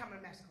 Why I keep coming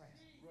to master class?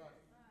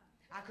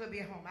 I could be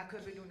at home. I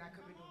could be doing that. I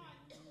could be doing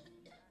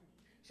that.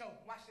 So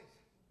watch this.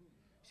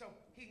 So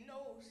he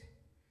knows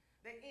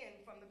the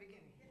end from the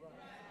beginning.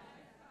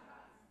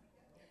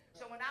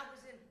 So when I was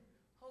in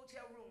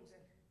hotel rooms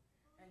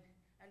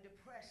and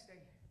depressed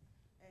and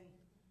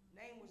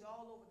name was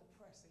all over the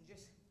press and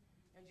just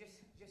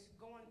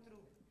going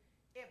through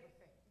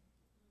everything,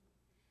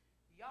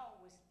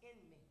 y'all was in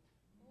me.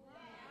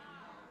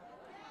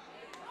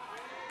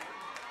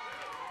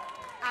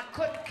 I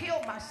couldn't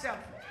kill myself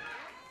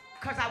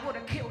because I would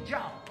have killed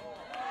y'all.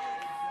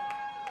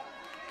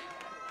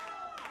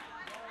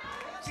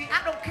 See,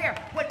 I don't care.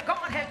 When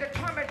God has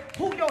determined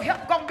who your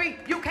help gonna be,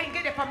 you can't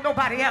get it from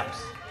nobody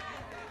else.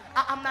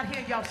 I'm not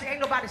hearing y'all. See,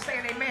 ain't nobody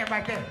saying amen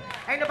right there.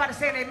 Ain't nobody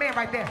saying amen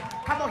right there.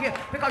 Come on here.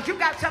 Because you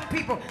got some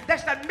people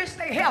that's done missed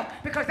their help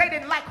because they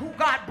didn't like who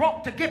God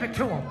brought to give it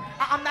to them.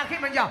 I'm not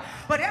hearing y'all.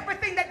 But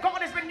everything that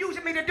God has been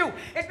using me to do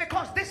is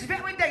because this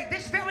very day,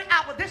 this very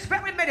hour, this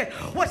very minute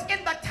was in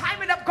the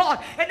timing of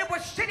God. And it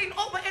was sitting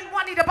over in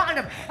Juanita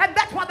Bynum. And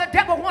that's why the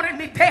devil wanted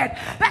me dead.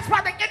 That's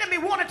why the enemy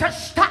wanted to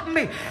stop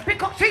me.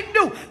 Because he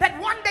knew that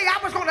one day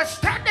I was going to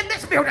stand in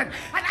this building and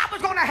I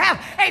was going to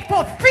have a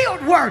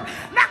fulfilled word.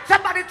 Not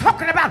somebody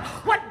talking about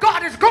what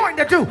God is going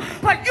to do,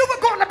 but you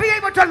were going to be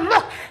able to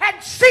look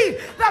and see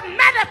the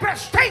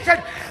manifestation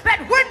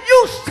that when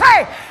you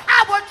say,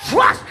 I will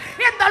trust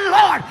in the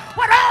Lord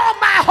with all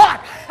my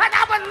heart, and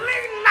I will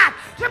lean not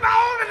to my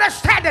own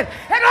understanding,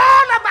 in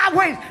all of my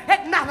ways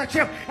acknowledge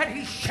him, and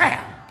he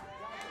shall.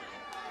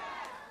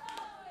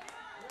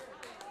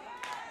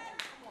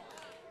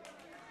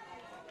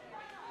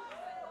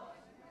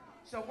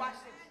 So watch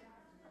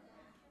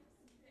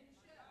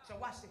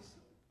this.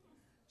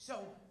 So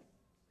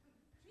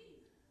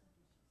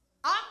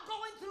I'm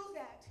going through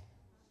that.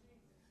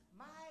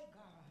 My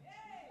God.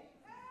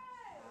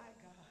 My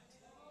God.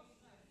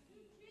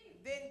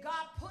 Then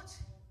God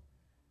puts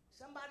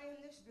somebody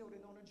in this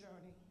building on a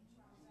journey.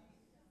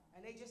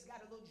 And they just got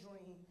a little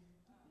dream.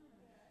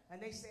 And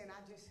they saying,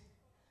 I just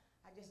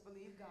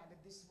believe God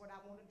that this is what I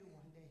want to do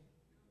one day.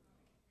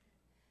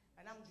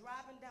 And I'm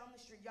driving down the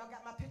street. Y'all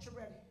got my picture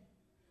ready?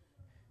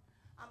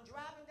 I'm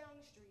driving down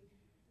the street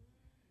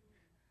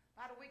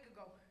about a week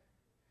ago.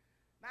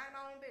 Mind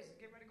my own business.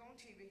 Get ready to go on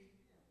TV.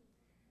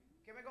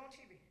 Get ready to go on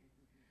TV.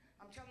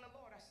 I'm telling the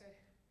Lord, I said,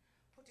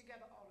 put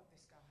together all of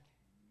this, God.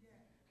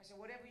 I said,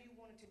 whatever you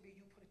want it to be,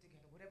 you put it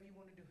together. Whatever you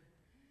want to do,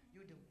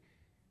 you do it.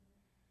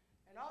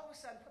 And all of a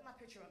sudden, put my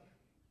picture up.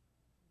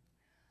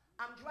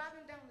 I'm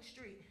driving down the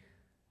street,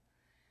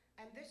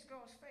 and this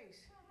girl's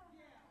face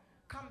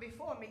come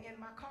before me in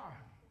my car.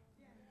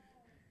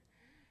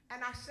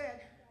 And I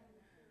said,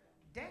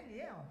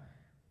 Danielle.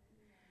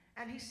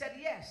 And he said,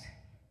 yes.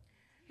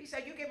 He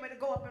said, you get ready to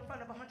go up in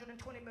front of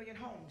 120 million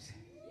homes.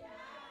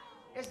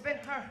 It's been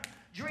her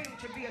dream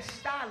to be a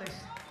stylist.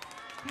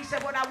 He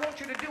said, what I want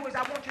you to do is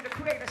I want you to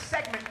create a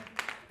segment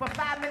for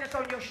 5 minutes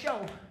on your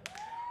show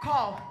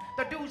called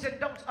The Do's and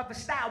Don'ts of the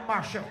Style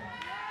Marshal,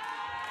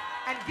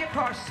 and give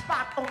her a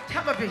spot on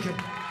television.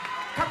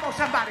 Come on,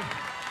 somebody.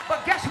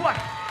 But guess what?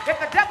 If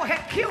the devil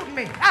had killed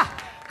me,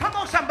 come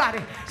on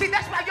somebody. See,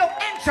 that's why your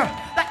answer,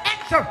 the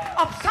answer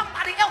of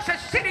somebody else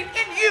is sitting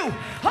in you.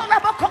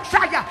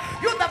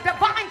 You're the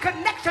divine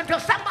connection to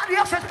somebody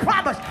else's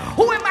promise.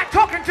 Who am I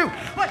talking to?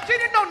 But she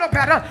didn't know no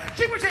better.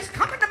 She was just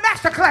coming to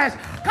master class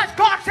because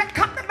God said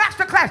come to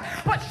master class.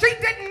 But she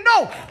didn't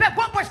know that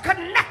what was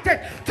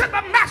connected to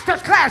the master's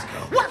class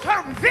was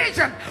her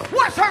vision,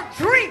 was her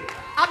dream.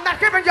 I'm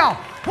not giving y'all.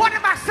 What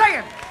am I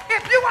saying?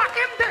 If you are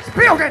in this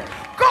building,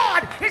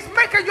 God is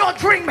making your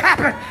dream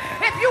happen.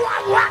 If you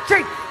are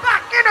watching the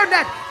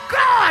internet,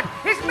 God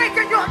is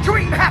making your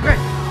dream happen.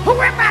 Who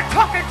am I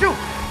talking to?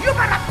 You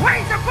better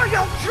praise him for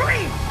your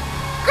dream.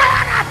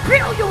 God, I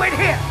feel you in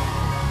here.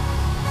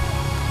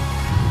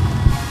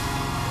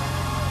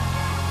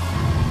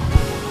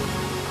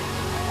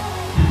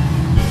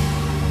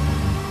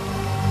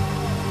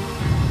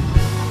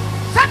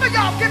 Some of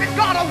y'all giving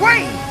God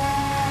away.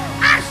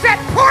 I said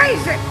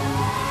praise him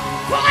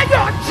for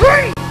your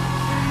dream.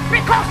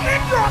 Because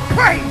in your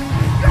praise,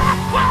 your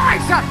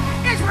voice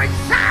is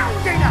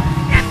resounding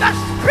in the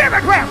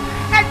spirit realm.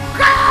 And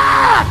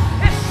God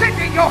is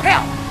sending your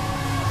help.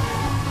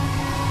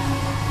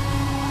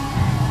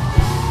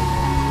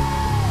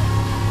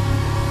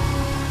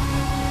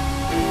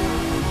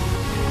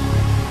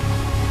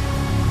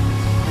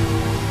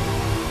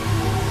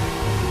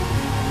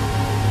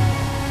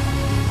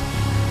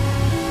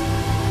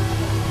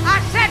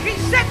 I said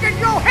he's sending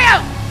your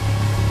help.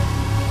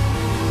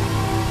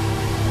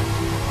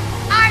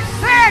 I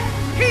said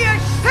he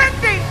is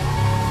sending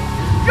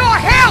your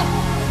help.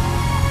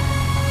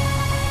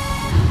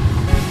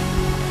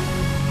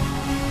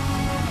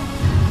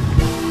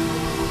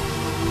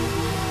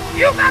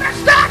 You gotta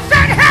start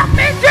saying, help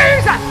me,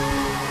 Jesus.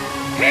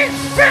 He's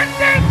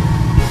sending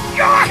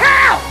your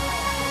help.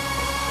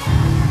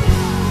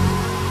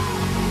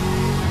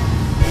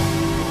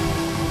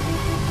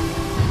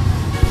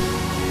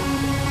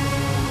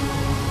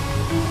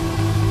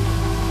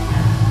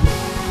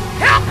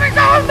 Help is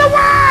on the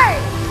way.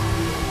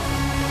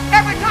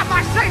 Every time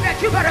I say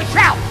that, you better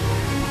shout,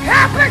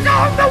 help is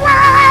on the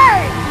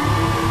way.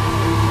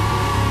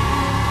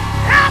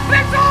 Help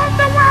is on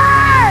the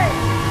way.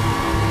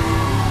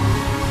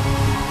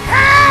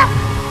 Help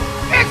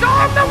is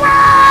on the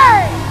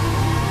way.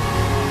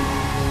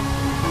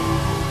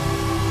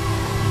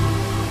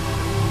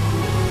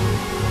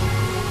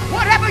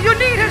 Whatever you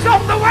need is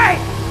on the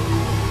way.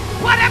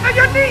 Whatever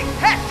you need.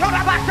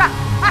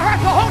 I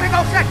heard the Holy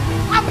Ghost say,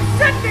 I'm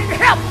sending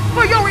help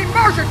for your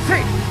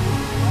emergency.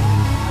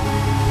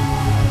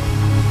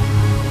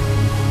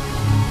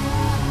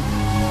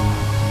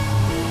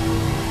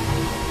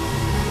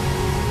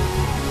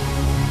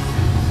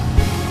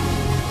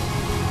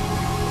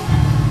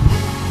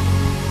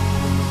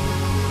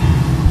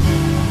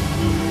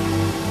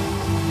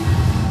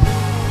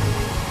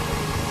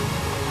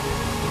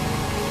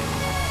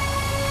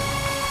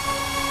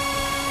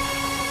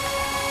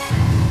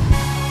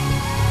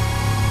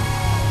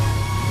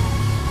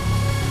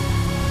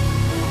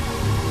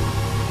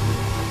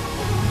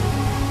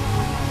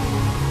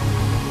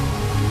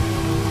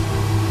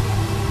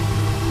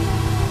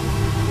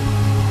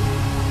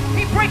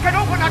 Breaking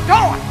open a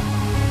door.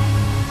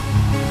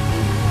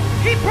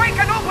 He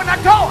breaking open a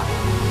door.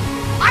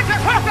 I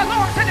just heard the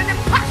Lord said an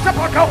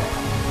impossible door.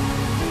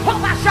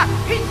 Oh my son,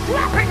 he's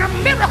dropping a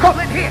miracle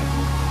in here.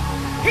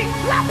 He's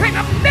dropping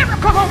a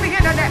miracle on the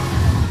internet.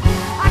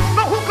 I don't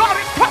know who God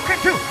is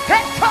talking to.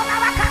 He's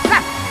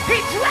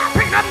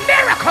dropping a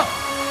miracle.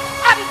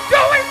 I'm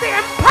doing the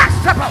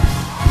impossible.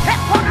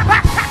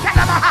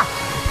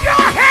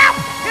 Your help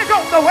is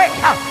on the way.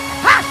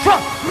 I shall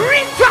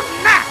reach up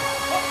now.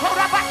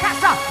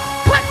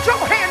 Put your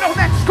hand on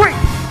that screen.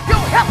 Your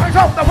help is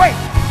on the way.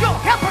 Your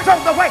help is on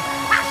the way.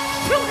 I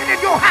shoot it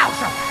in your house.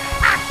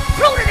 I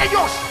shoot it in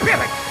your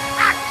spirit.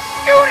 I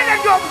shoot it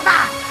in your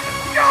mind.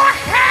 Your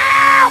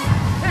help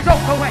is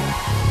on the way.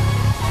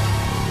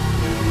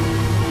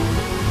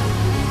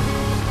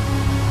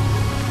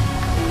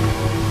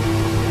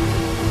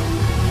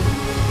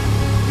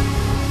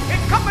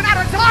 It's coming out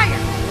of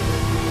Zion.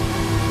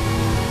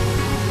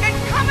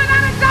 It's coming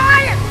out of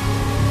Zion.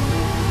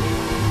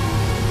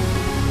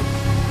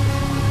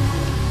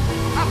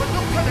 I will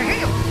look to the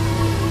hill.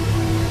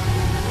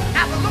 I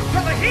will look to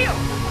the hill.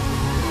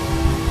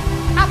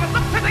 I will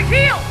look to the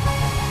hill.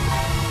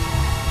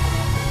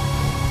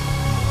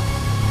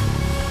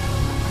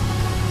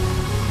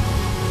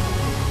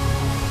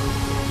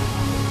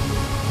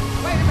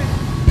 Wait a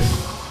minute.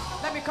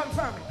 Let me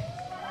confirm it.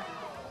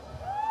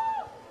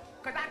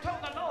 Because I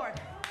told the Lord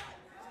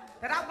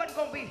that I wasn't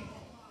going to be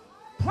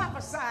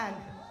prophesying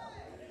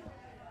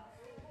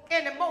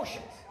in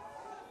emotions.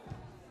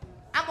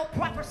 I'm going to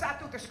prophesy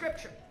through the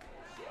scripture.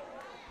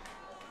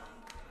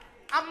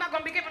 I'm not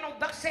going to be giving no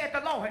thus said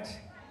the Lord.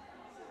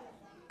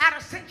 Out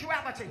of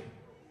sensuality,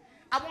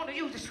 I want to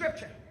use the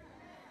scripture.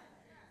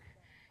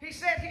 He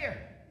said here,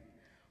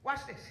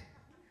 watch this.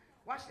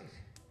 Watch this.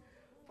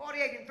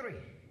 48 and 3.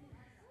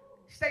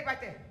 Stay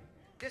right there.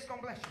 This going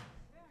to bless you.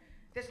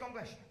 This going to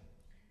bless you.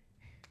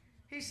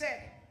 He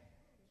said,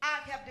 I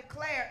have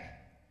declared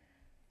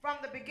from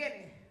the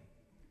beginning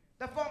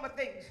the former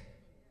things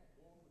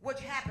which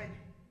happened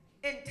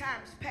in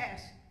times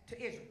past to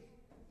Israel.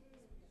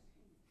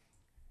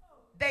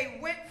 They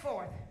went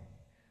forth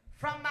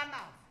from my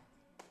mouth,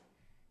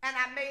 and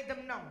I made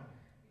them known.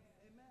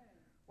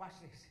 Watch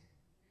this.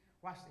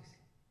 Watch this.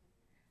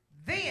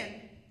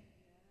 Then,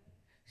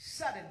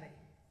 suddenly,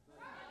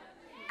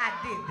 I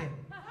did them.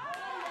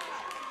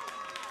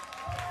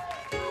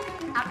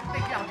 I don't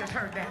think y'all just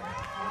heard that.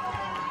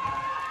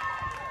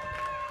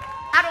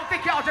 I don't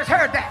think y'all just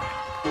heard that.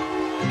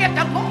 If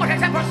the Lord has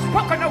ever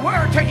spoken a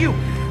word to you,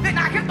 then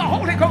I hear the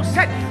Holy Ghost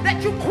said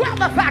that you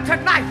qualify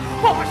tonight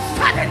for a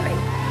suddenly.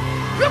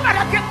 You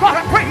better give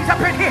God a praise up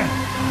in here.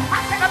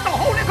 I said that the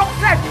Holy Ghost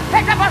said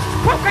has ever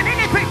spoken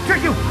anything to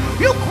you,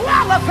 you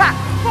qualify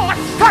for a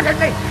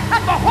suddenly.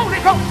 And the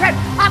Holy Ghost said,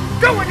 I'm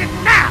doing it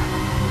now.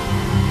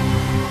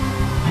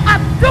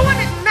 I'm doing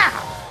it now.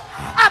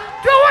 I'm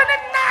doing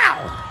it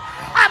now.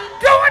 I'm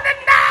doing it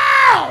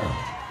now.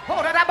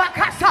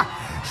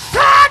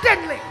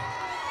 Suddenly.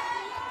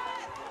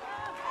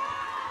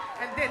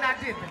 And then I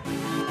did it.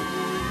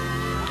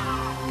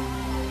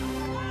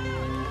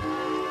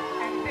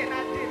 And then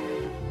I did it.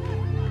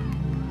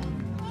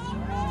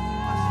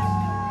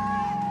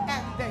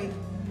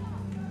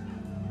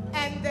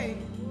 And they.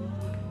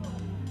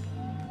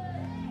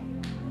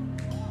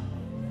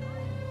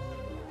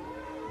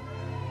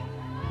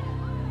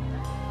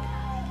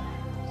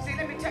 See,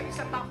 let me tell you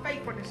something about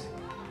faithfulness.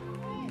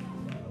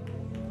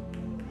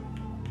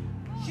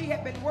 She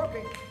had been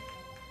working.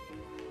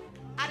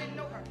 I didn't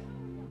know her.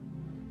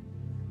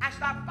 I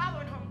started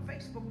following her on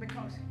Facebook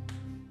because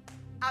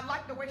I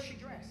liked the way she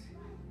dressed.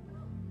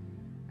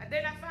 And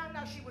then I found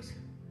out she was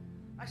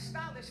a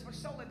stylist for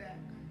Soledad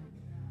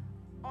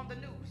on the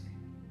news.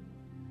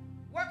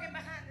 Working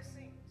behind the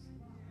scenes.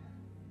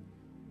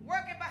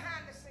 Working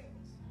behind the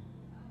scenes.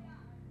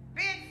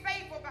 Being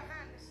faithful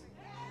behind the scenes.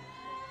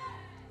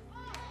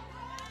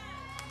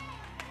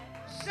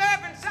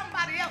 Serving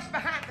somebody else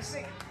behind the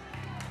scenes.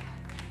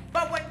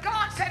 But when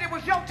God said it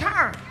was your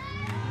turn,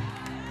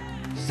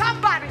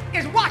 somebody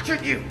is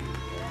watching you.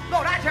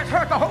 Lord, I just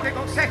heard the Holy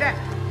Ghost say that.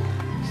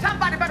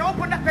 Somebody better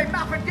open up their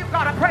mouth and give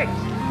God a praise.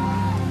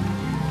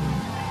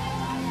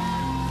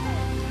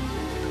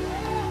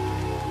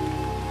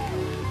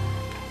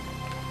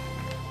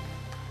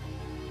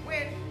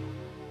 When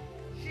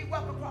she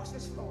walked across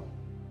this floor,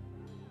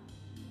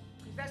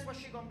 because that's what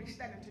she's going to be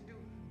standing to do.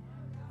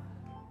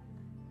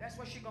 That's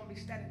what she's going to be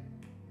standing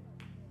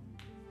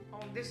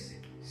on this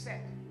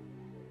set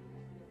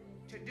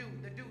to do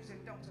the do's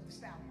and don'ts of the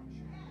style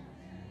march.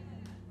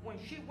 When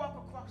she walks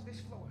across this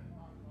floor,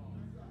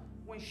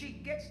 when she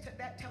gets to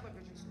that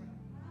television screen,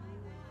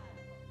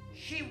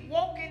 she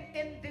walking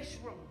in this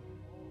room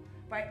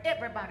for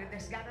everybody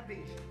that's got a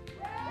vision.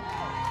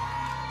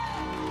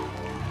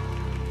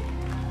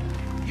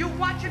 You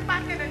watching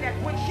my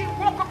internet, when she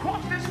walk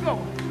across this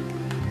floor,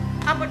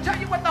 I'm going to tell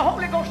you what the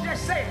Holy Ghost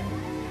just said.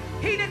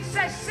 He didn't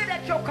say sit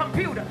at your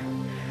computer.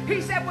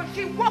 He said when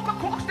she walk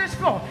across this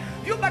floor,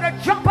 you better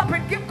jump up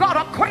and give God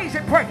a crazy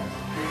praise.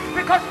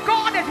 Because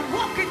God is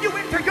walking you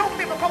into your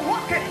miracle.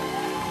 Walk in it.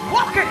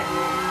 Walk in it.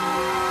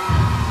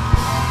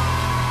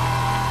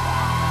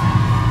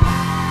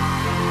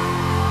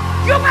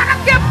 You better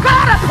give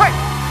God a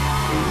praise.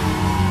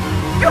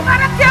 You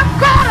better give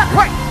God a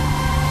praise.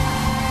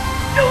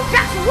 You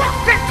just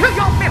walked into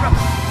your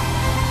miracle.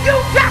 You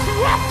just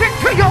walked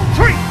into your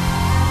dream.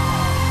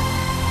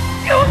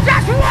 You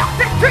just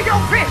walked into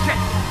your vision.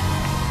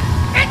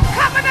 It's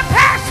coming to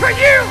pass for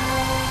you.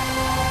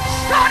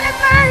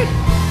 Suddenly.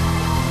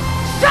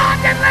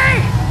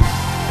 Suddenly.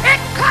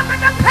 It's coming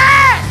to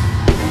pass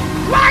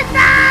right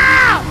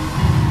now.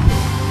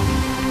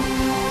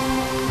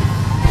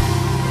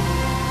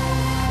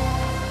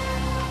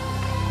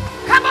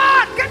 Come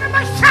on, give him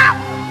a shout.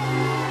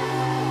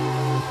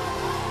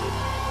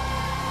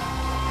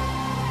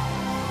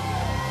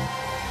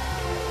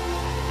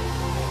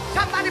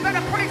 Somebody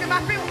better praise him.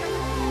 I feel him.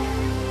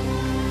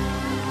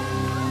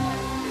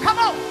 Come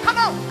on, come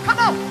on, come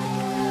on,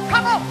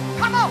 come on,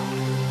 come on.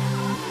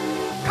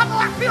 Come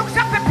on, I feel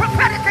something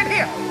prophetic in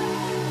here.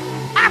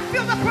 I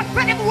feel the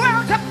prophetic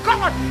words of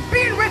God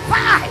being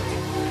revived.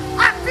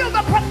 I feel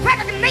the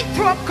prophetic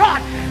nature of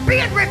God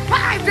being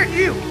revived in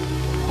you.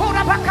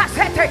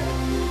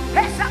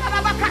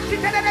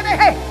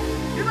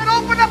 You better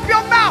open up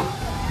your mouth.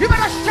 You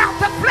better shout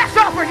the flesh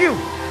over you.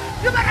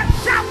 You better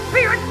shout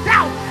fear and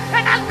doubt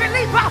and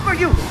unbelief over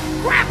you.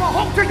 Grab a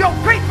hold to your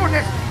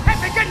faithfulness and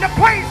begin to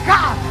praise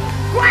God.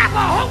 Grab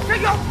a hold to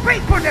your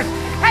faithfulness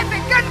and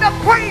begin to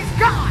praise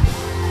God.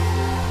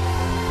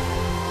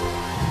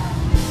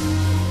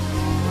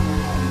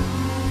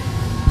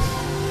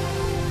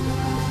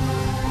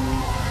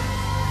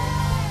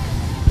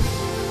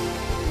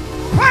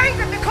 Praise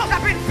him because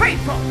I've been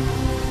faithful.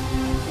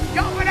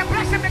 Y'all better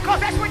bless him because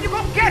that's when you're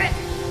going to get it.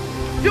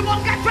 You're going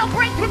to get your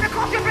breakthrough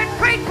because you've been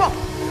faithful.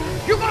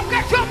 You're going to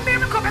get your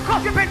miracle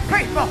because you've been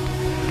faithful.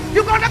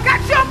 You're going to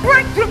get your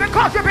breakthrough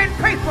because you've been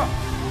faithful.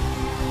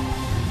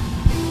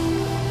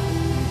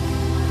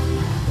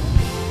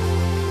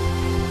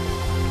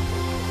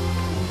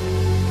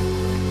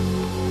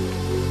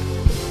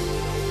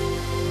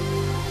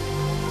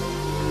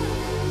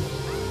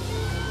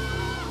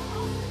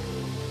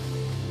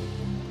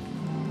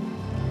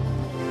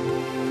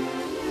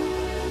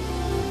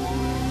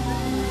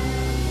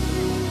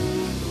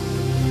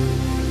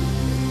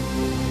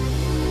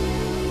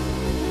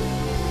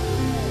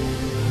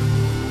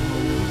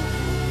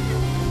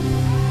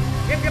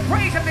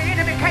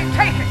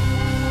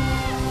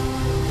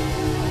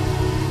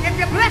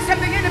 said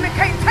the enemy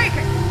can't take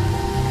it.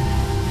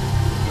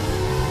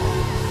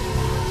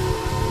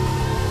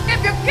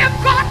 If you give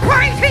God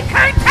praise, he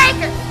can't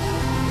take it.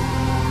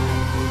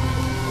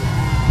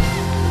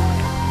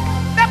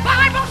 The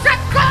Bible said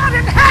God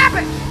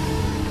inhabits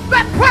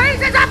the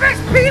praises of his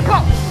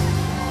people.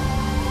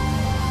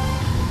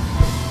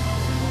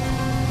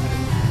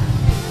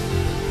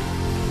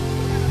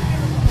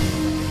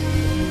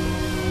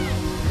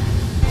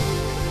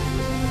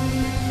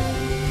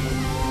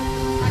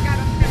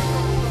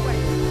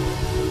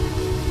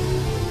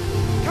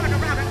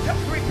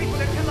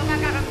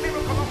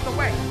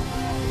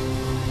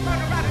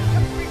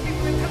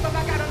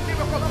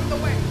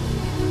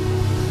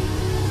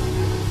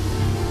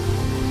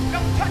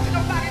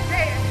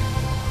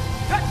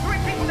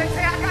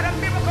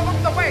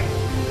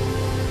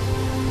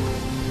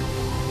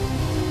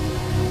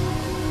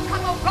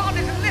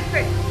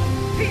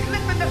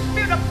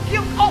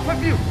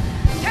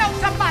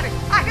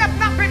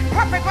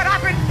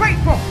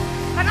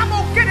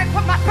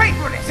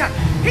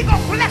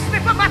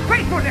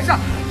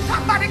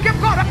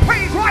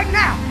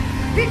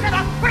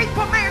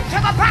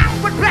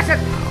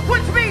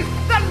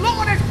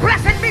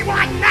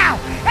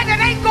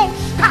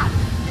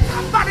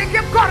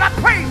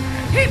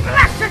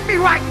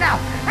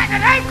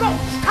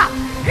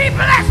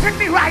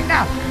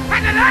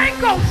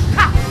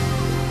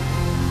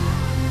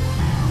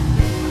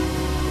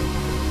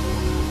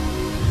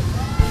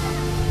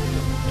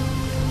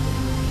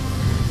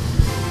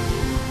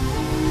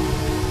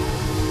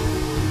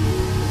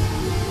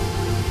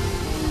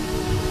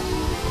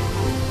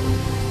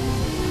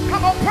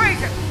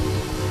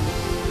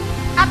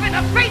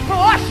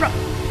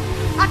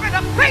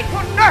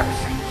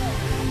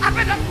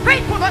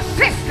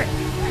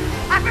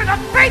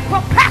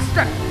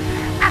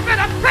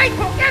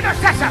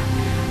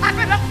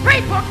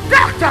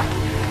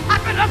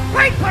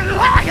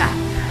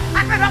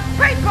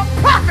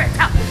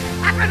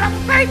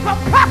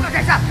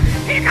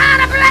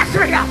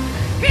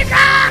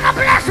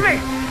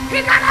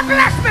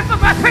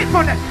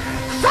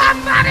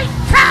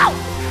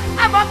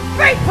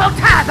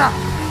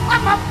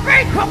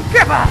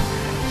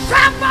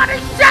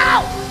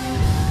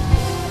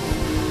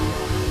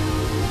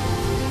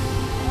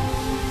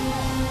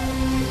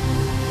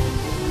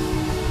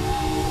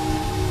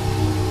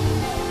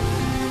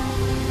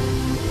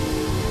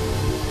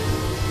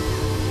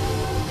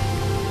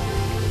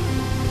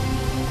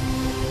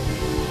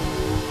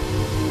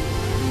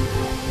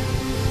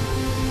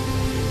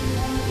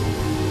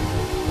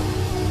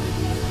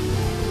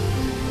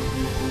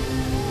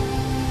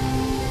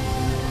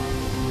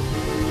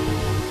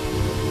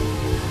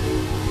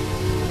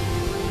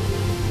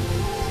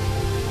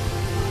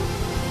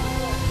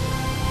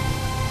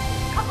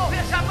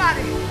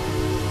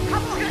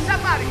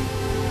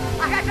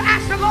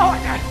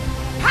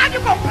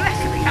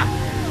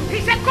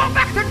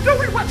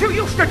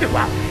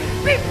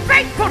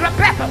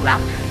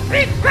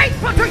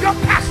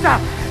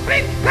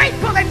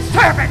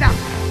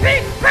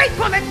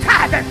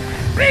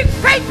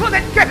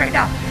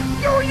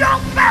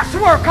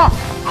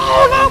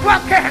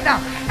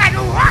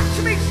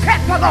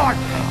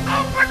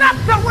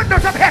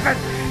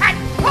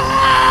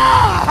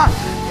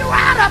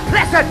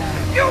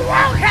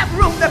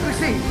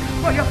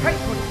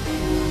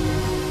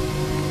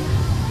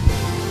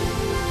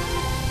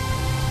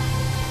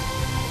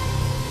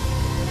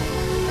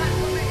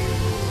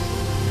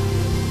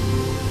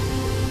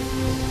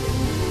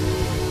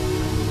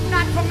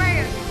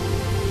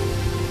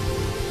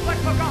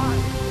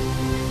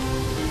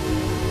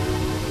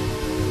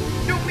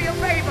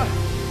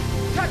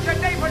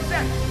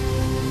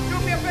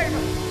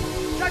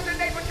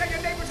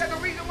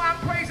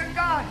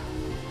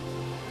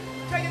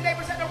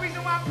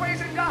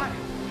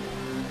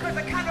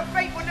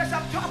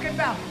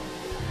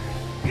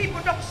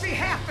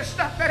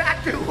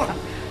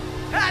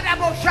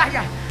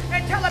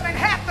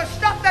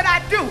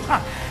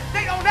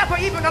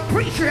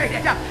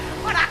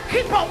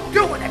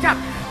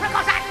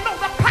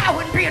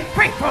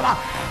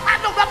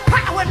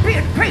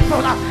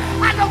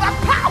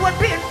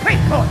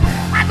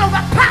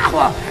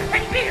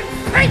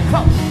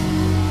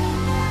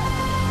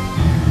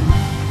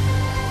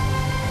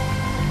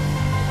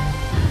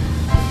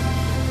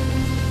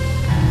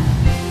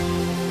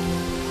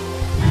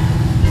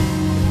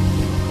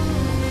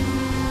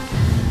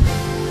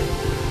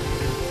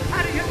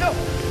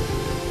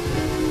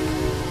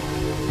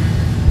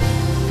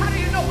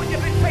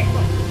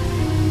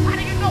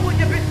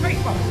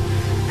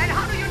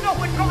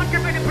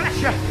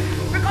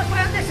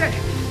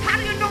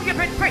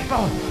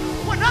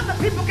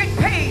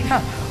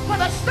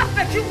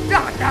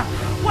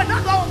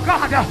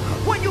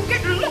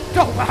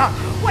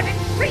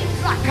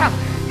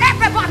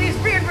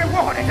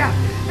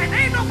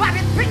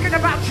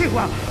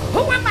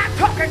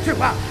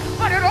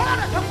 But in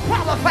order to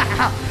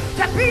qualify,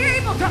 to be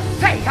able to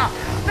say that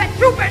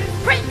you've been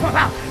faithful,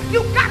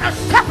 you gotta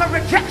suffer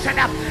rejection.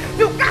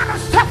 You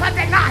gotta suffer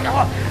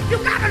denial.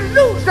 You gotta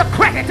lose the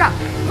credit.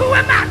 Who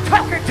am I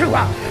talking to?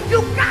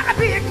 You gotta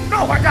be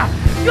ignored.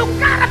 You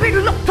gotta be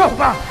looked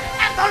over.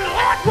 And the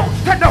Lord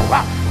wants to know,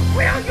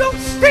 will you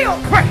still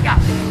pray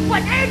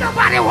when ain't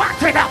nobody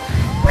watching?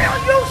 Will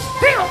you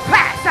still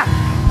fast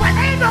when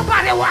ain't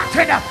nobody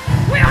watching?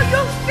 Will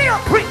you still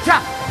preach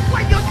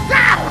when you're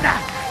down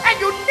and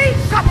you need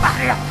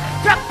somebody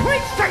to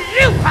preach to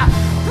you?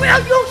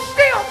 Will you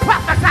still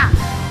prophesy?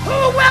 Who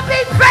will be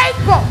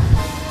faithful?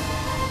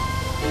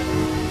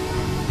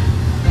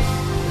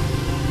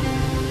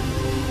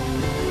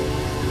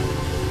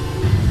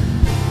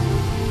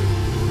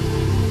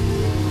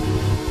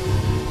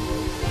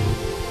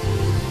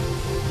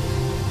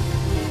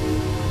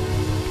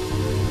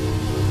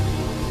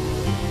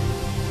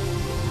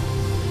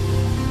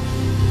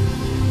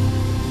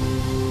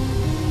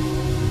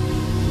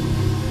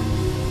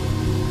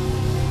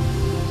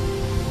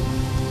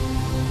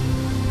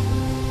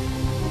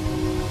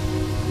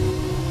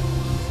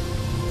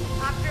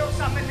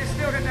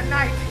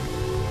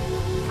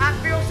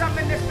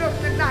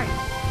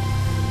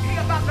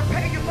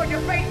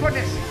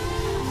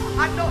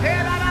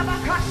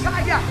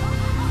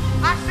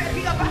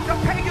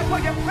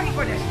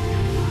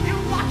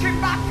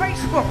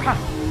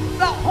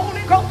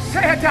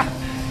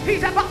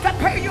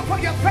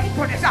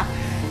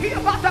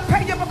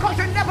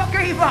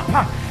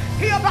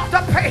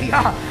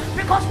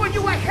 Because when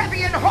you were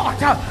heavy in heart,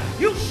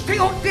 you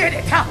still did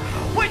it.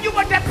 When you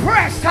were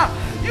depressed,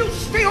 you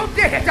still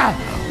did it.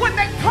 When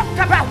they talked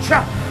about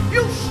you,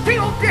 you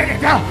still did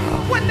it.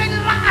 When they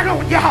lied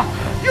on you,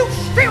 you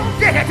still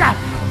did it.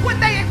 When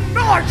they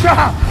ignored you,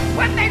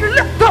 when they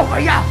looked over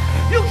you,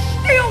 you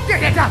still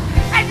did it.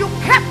 And you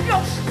kept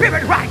your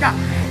spirit right.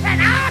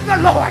 And I, the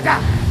Lord,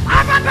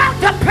 I'm about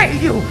to pay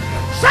you.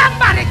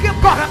 Somebody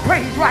give God a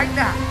praise right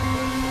now.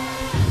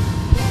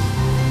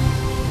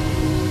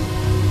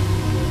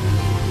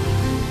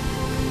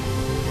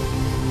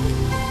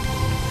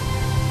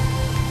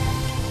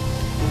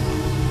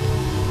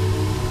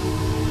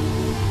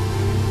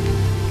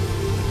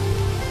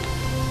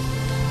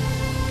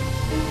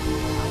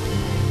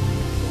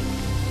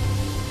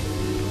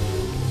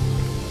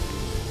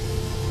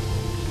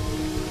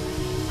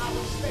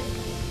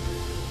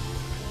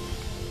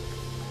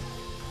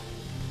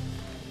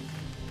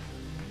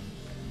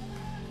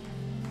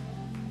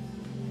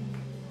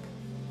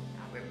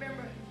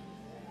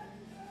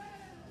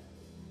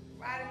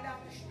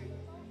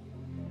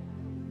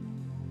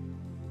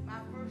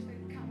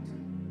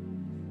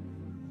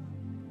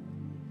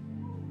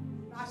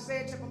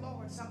 Said to the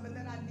Lord something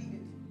that I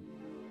needed,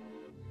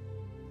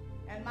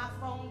 and my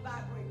phone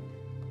vibrated,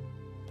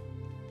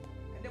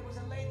 and there was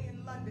a lady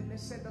in London that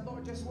said, the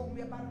Lord just woke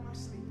me up out of my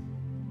sleep.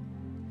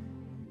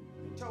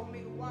 He told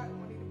me to wire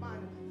Juanita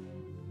Bynum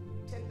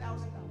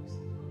 $10,000.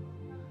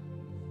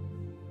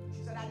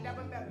 She said, I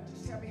never met her,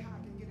 just tell me how I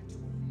can get it to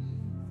her.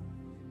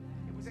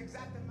 It was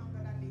exact amount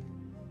that I needed.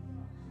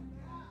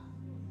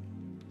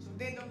 So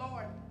then the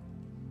Lord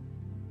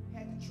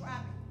had to try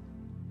me.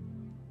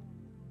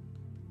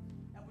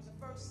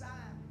 First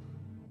sign,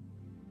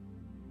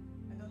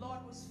 and the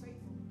Lord was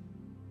faithful,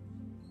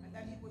 and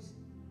that he was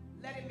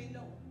letting me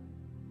know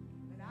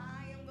that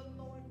I am the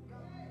Lord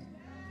God,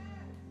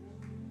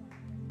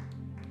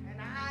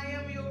 and I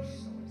am your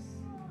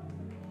source.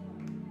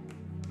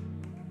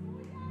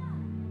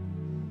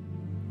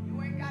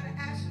 You ain't got to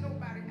ask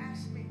nobody,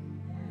 ask me,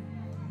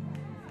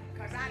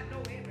 because I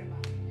know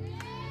everybody.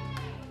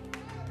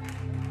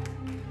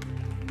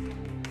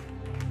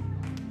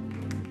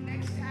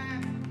 Next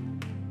time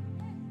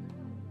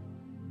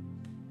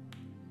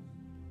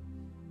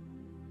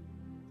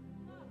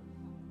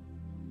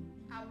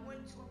I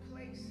went to a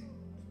place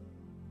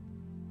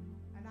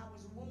and I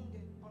was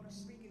wounded on a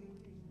speaking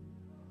engagement.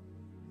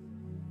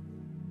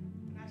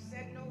 And I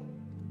said, no,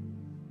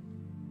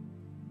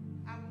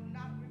 I will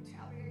not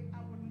retaliate.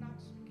 I will not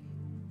speak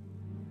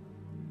evil.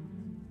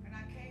 And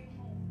I came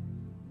home.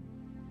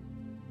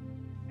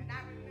 And I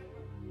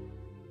remember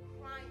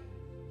crying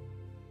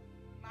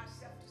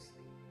myself to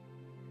sleep.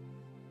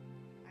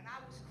 And I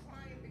was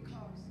crying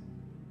because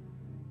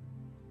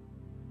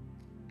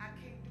I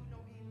can't do no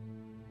evil.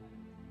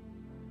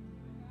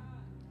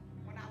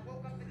 When I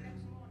woke up the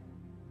next morning,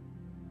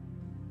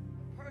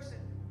 the person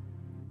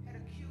had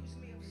accused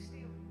me of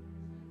stealing.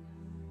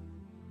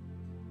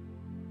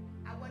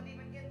 I wasn't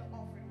even in the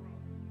offering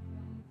room.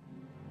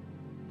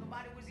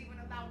 Nobody was even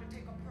allowed to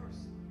take a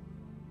purse.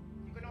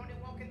 You could only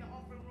walk in the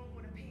offering room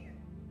with a pen.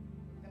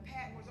 The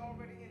pad was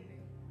already in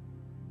there.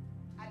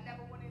 I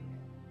never went in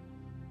there.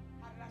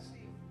 How did I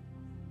steal?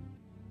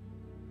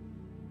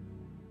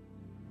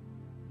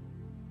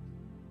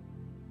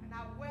 And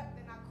I wept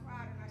and I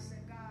cried and I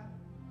said, God,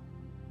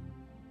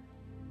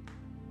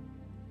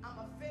 I'm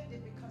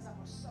offended because I'm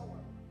a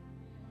sower.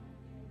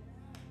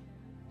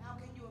 How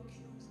can you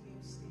accuse me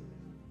of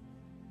stealing?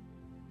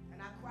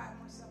 And I cried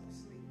myself to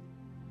sleep.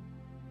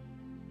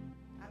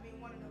 I mean,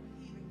 one of them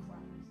heathen cries.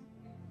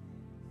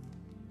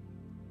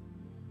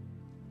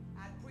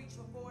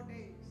 preached for 4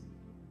 days.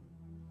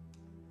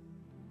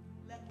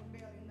 Left with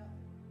barely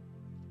nothing.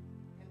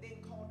 And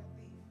then called a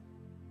thief.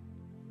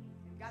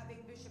 And got their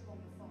bishop on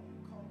the phone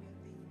and called me a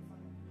thief in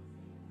front of him.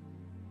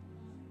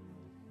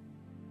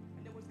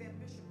 And it was their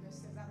bishop that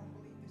says, I don't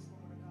believe this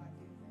woman of God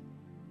did that.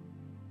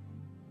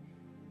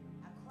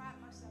 I cried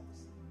myself to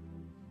sleep.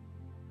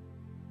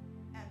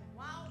 And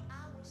while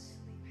I was asleep,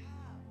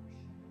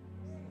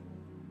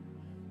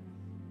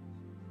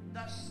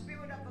 the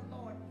Spirit of the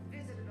Lord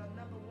visited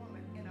another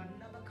woman in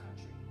another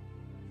country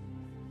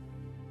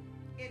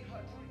in her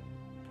dream.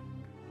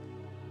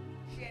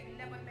 She had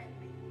never met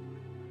me.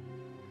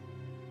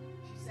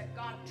 She said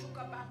God took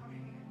her by her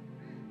hand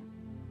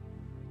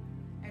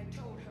and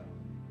told her,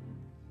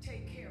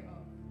 take care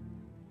of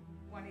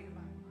Juanita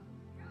Bynum.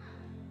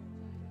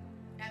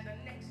 And the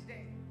next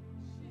day,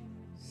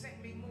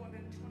 sent me more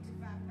than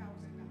 $25,000.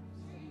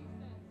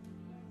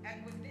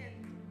 And within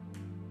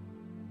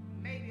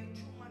maybe a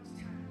 2 months'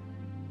 time,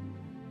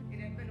 it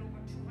had been over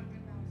 $200,000.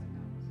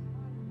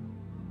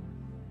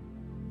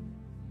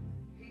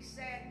 He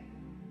said,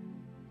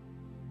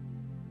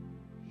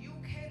 you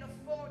can't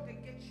afford to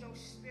get your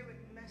spirit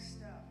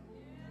messed up,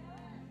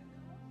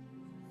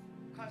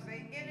 because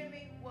the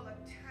enemy will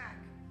attack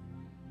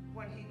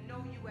when he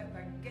know you at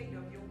the gate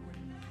of your grave.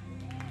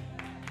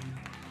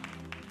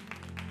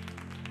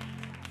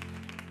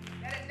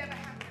 That had never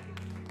happened to me.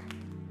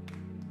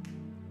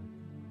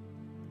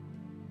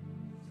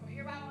 So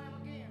here I am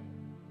again,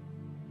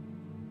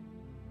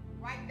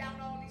 writing down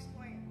all these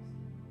plans.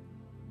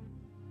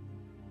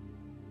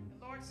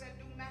 The Lord said,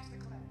 do master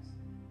class.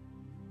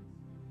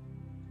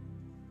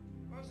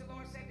 First the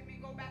Lord said to me,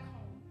 go back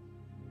home.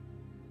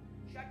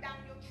 Shut down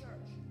your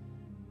church.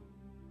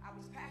 I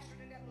was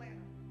pastoring in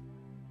Atlanta.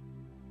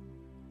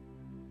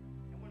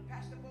 And when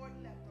Pastor Boyd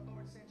left, the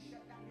Lord said,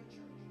 shut down your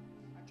church.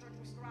 Our church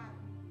was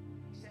thriving.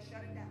 He said,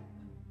 shut it down.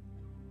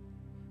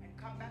 And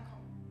come back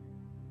home.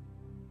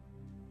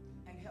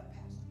 And help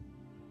pastor.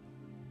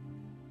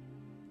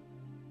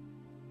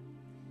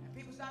 And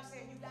people start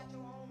saying, you got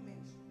your own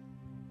ministry.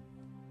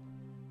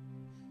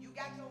 You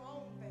got your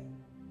own thing.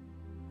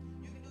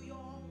 You can do your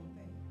own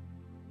thing.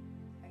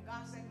 And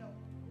God said, no.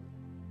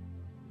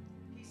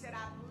 He said,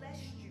 I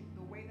blessed you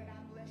the way that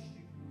I blessed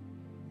you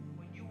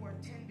when you were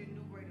attending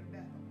New Greater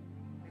Bethel,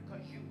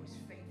 because you was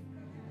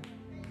faithful.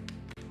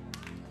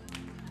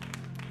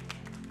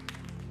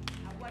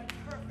 I wasn't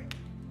perfect,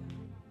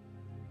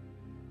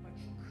 but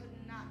you could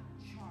not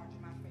charge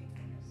my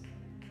faithfulness.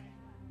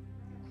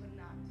 You could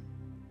not.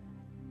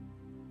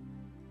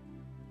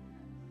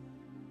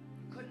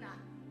 You could not.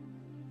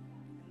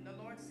 And the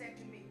Lord said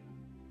to me,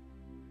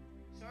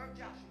 serve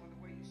Joshua the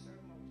way you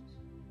serve Moses.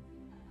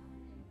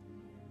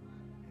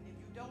 And if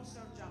you don't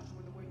serve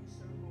Joshua the way you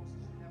serve Moses,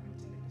 you never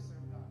intended to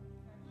serve God.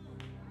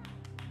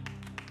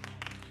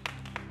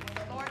 When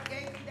the Lord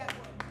gave me that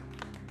word,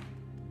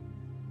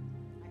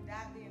 I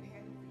dived in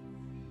hand and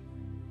feet.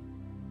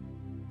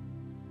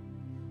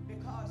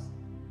 Because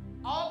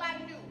all I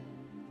knew,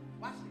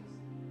 watch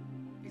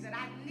this, is that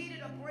I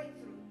needed a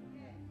breakthrough.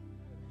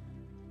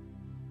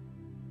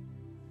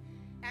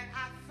 And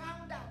I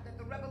found out that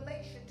the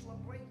revelation to a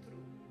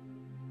breakthrough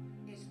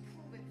is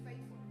proven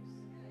faithfulness.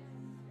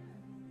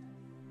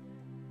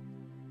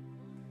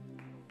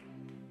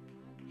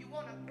 You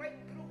want to break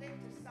through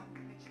into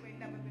something that you ain't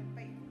never been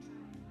faithful to.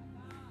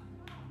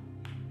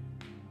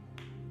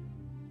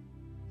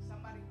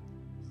 Somebody,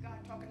 is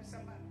God talking to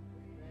somebody?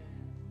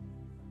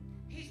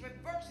 He's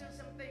reversing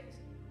some things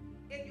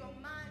in your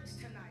minds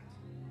tonight.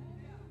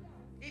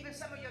 Even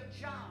some of your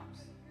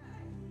jobs.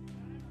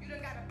 You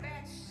done got a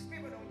bad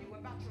spirit on you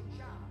about your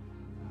job.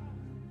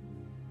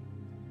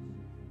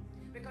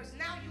 Because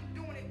now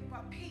you're doing it for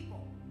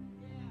people.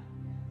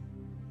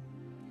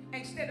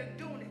 Instead of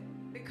doing it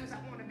because I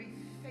want to be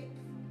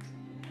faithful.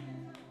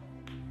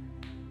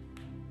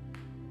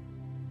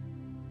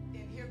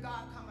 Then here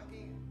God come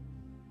again.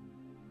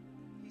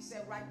 He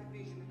said, write the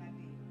vision, and I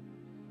did.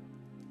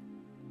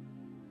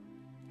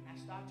 And I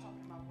started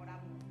talking about what I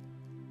want.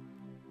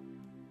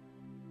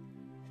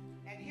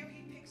 And here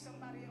he picked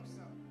somebody else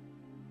up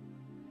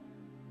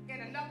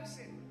in another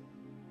city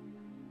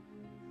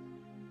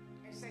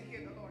and said,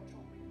 here, the Lord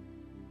told me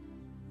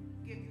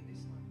to give you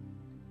this money.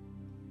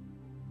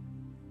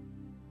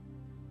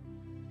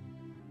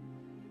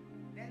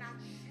 Then I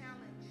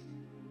challenged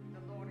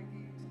the Lord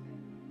again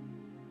today.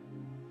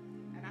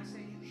 And I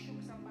said, you shook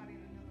somebody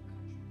in another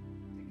country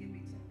to give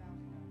me $10,000.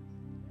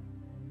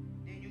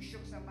 Then you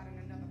shook somebody in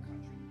another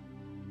country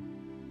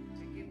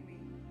to give me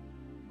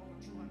over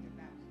 $200,000.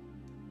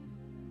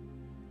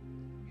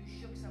 You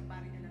shook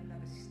somebody in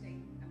another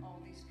state. And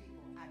all these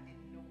people, I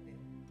didn't know them.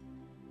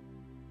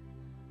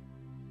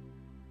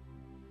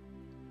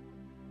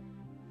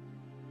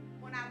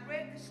 When I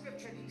read the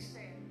scripture, he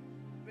said,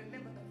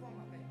 remember the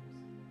former things.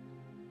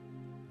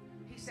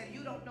 He said,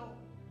 you don't know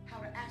how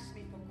to ask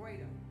me for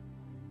greater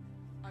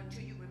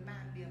until you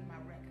remind me of my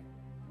record.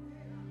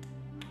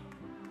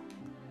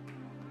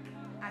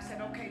 I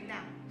said, okay,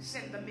 now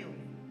send the $1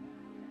 million.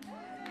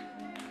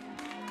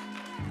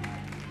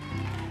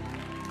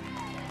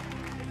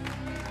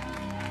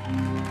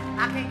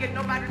 I can't get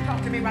nobody to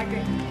talk to me right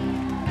there.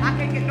 I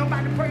can't get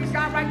nobody to praise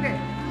God right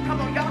there. Come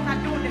on, y'all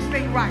not doing this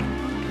thing right.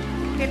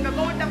 If the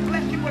Lord done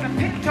blessed you with a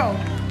Pinto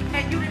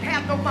and you didn't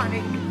have no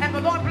money, and the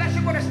Lord blessed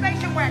you with a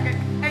station wagon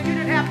and you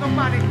didn't have no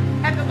money,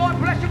 and the Lord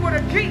blessed you with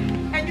a Jeep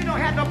and you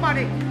don't have no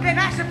money, then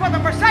ask him for the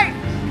Mercedes.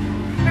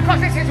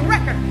 Because it's his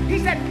record. He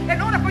said,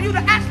 in order for you to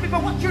ask me for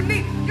what you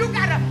need, you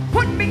got to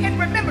put me in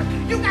remembrance.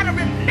 You got to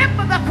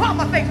remember the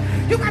former things.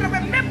 You got to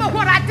remember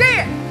what I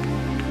did.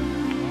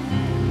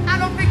 I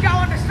don't think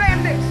y'all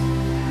understand this.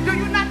 Do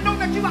you not know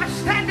that you are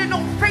standing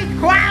on faith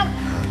ground?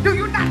 Do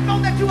you not know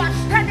that you are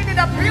standing in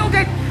a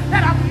building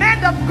that a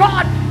man of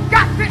God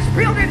got this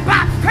building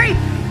by faith?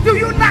 Do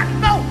you not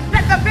know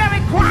that the very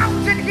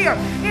grounds in here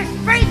is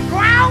faith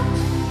grounds?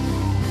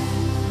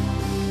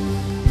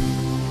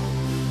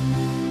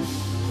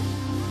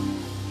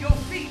 Your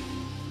feet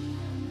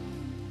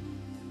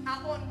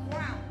are on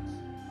grounds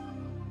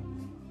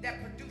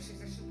that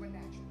produces a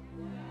supernatural.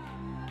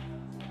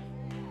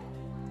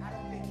 I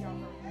don't think y'all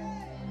heard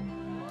that.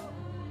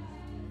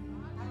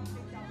 I don't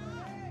think y'all heard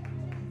that.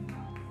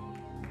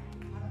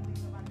 I don't think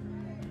somebody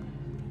heard that.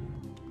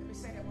 Let me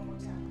say that one more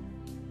time.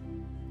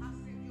 I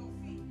said your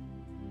feet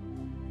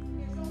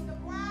is on the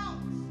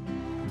grounds.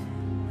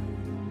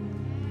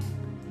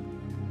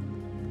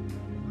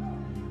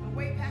 The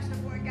way Pastor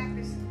Boy got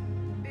this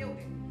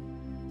building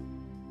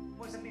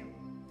was a miracle.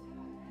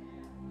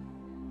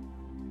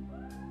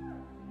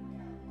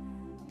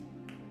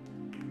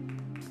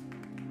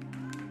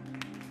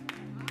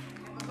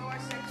 And the Lord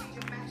said, teach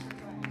a master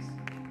class.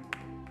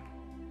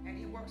 And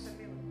he works a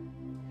miracle.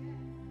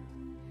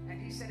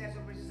 And he said, as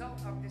a result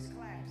of this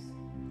class,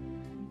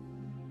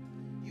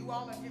 you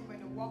all are getting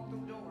ready to walk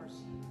through doors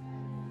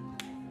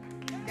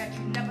that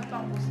you never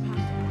thought was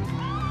possible.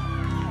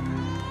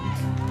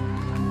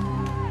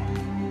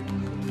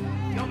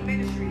 Your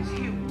ministry is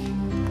huge.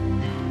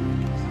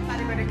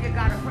 Somebody better give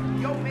God a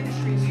praise. Your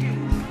ministry is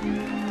huge.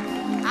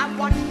 I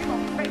watched you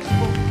on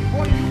Facebook.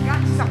 Boy, you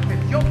got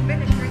something. Your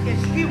ministry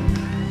is huge.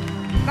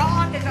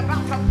 God is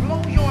about to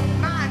blow your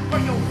mind for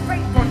your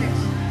faithfulness.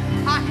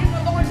 I hear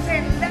the Lord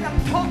saying, let them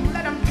talk,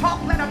 let them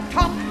talk, let them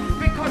talk,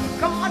 because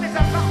God is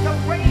about to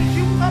raise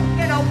you up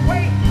in a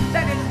way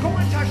that is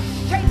going to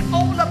shake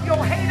all of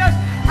your haters.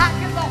 I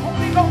hear the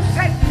Holy Ghost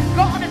say,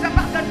 God is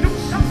about to do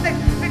something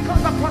because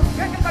the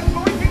prophetic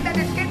anointing that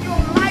is in your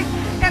life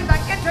and the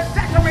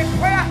intercessory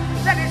prayer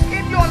that is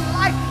in your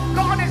life,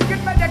 God is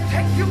getting ready to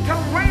take you to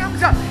realms.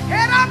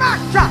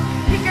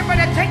 He's getting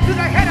ready to take you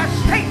to head of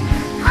state.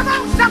 Come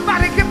on,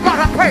 somebody give God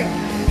a praise.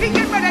 He's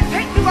getting ready to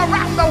take you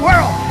around the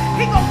world.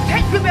 He's going to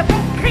take you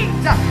before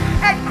kings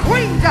and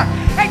queens,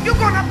 and you're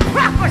going to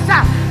prophesy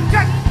to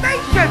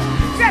nations,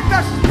 said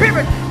the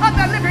Spirit of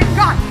the living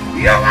God.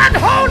 You're on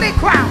holy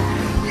ground.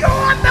 You're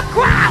on the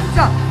grounds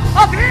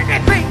of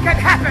anything can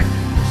happen.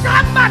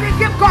 Somebody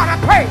give God a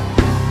praise.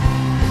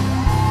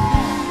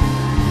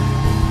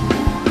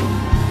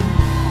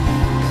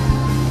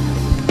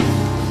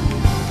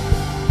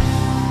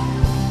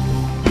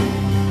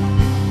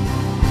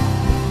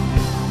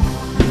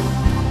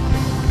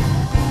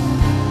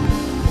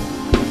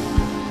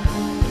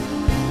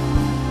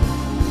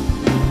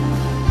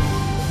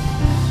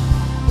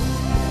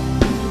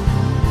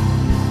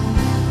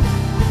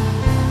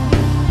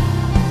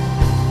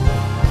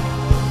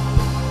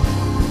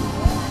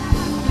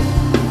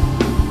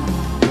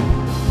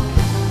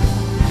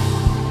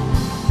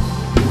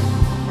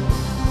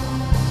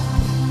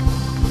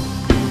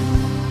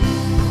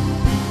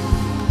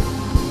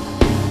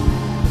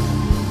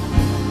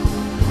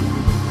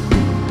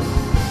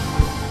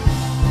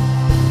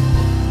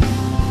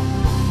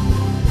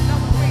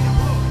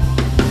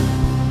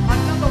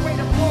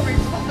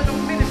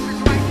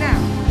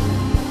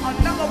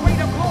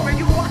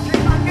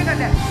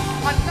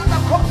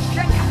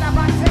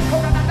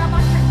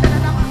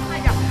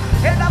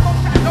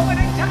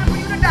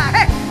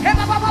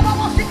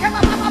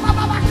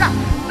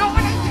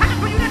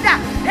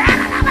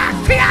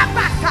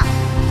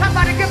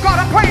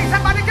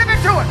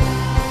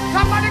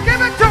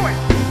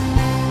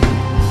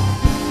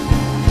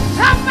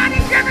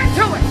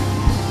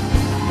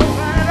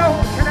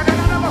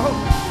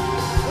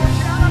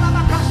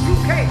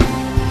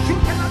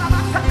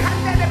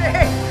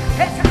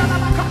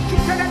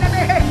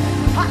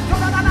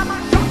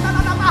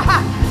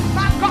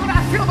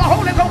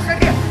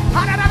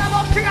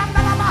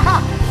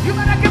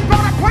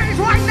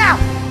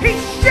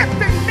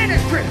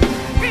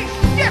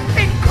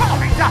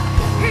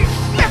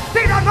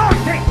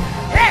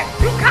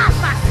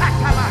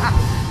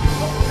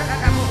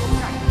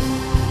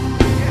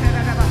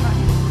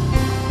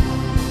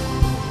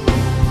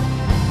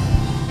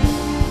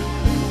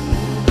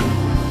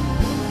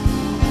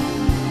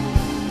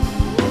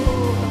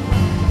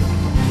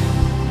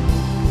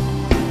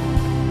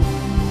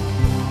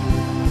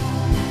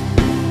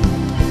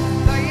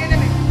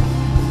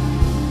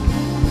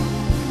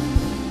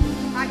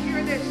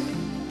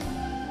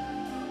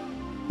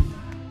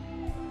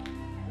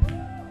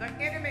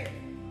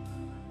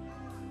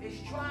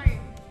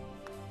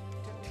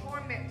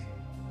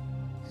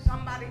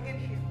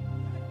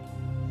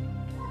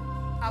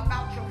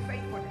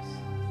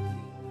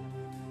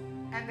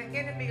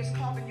 is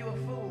calling you a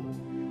fool.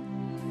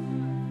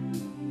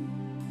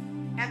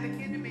 And the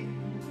enemy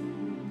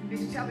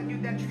is telling you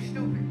that you're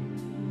stupid.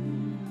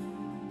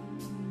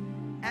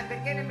 And the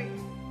enemy,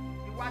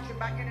 you're watching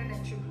by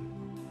internet too,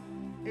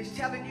 is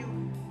telling you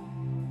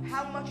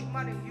how much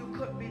money you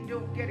could be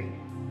getting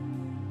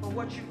for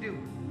what you do.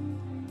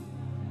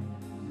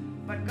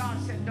 But God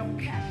said, don't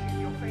cash in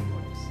your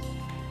faithfulness.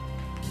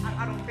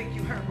 I don't think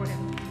you heard what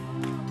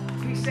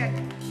he said.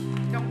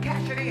 Don't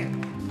cash it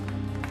in.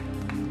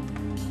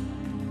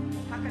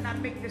 How can I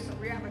make this a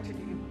reality to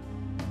you?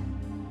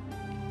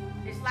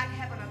 It's like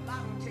having a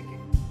lotto ticket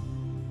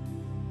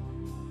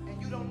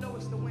and you don't know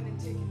it's the winning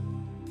ticket.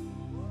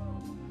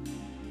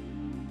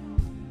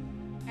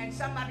 And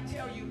somebody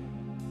tell you,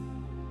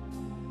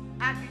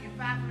 I'll give you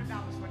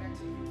 $500 for that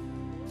ticket.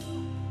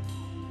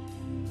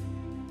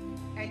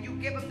 And you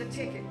give them the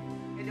ticket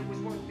and it was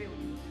worth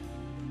billions.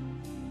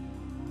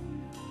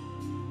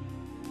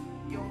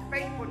 Your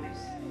faithfulness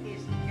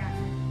is got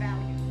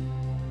value.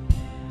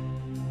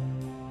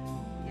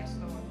 Yes,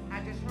 Lord.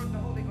 I just heard the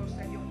Holy Ghost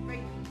say your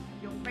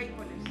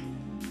faithfulness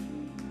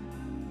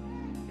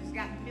has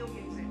got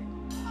millions in it.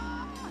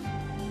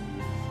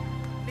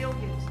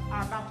 Millions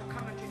are about to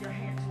come into your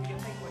hands for your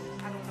faithfulness.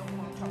 I don't know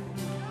who I'm talking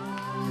to.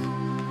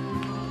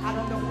 I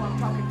don't know who I'm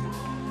talking to.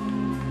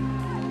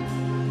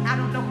 I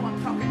don't know who I'm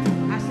talking to.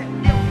 I said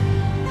millions.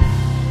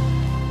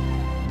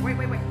 Wait.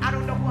 I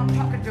don't know who I'm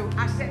talking to.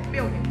 I said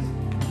millions.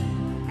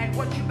 And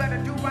what you better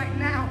do right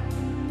now,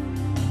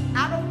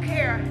 I don't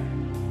care,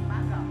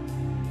 my God,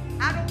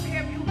 I don't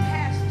care if you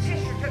pass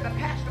tissue to the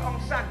pastor on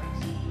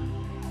Sundays.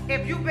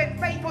 If you've been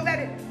faithful at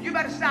it, you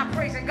better start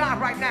praising God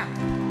right now.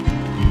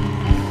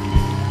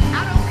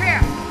 I don't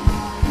care.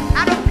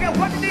 I don't care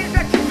what it is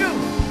that you do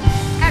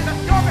as a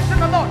service of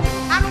the Lord.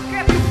 I don't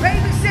care if you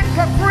babysit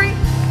for free.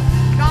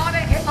 God,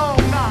 oh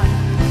God,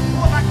 who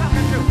am I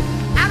talking to?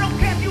 I don't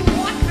care if you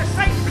watch the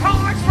same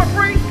cars for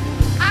free.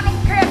 I don't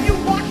care if you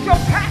watch your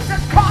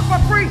pastor's car for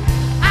free.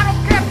 I don't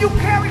care if you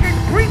carry his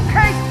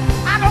briefcase.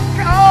 I don't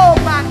care. Oh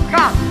my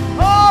God.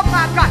 Oh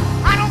my God.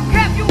 I don't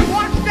care if you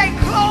watch their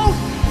clothes.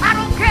 I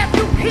don't care if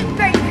you keep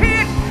their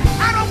kids.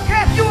 I don't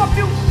care if you're a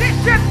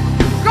musician.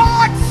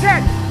 God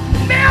said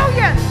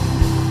millions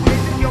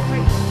is in your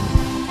face.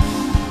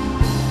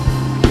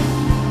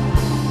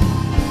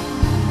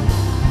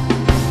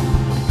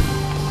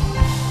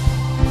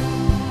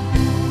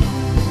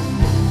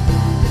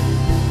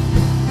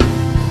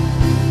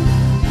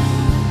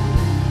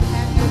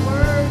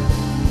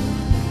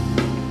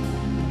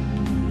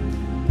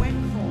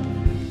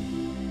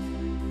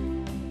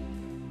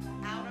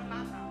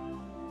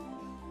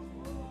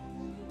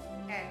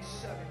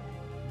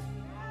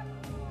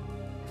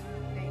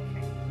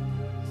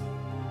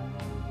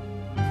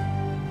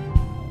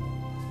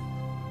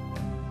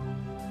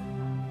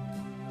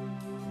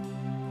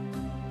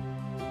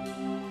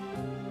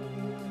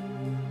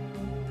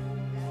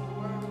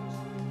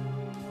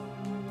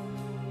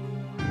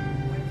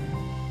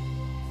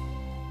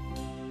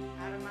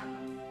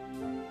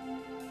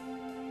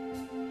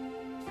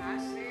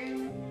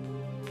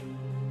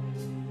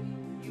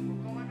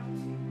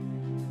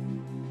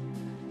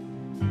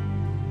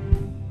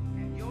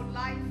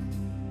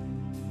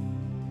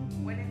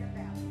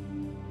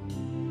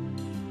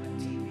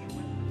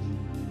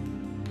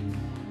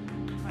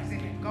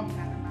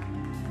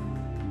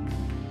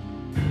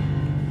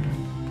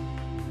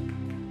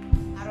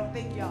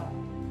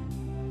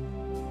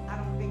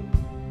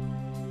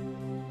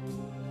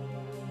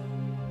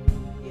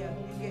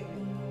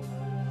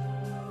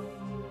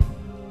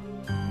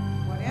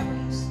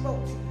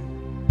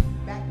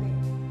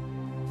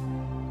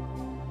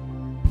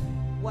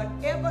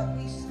 Whatever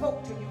he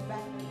spoke to you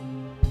back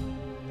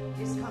then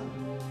is coming.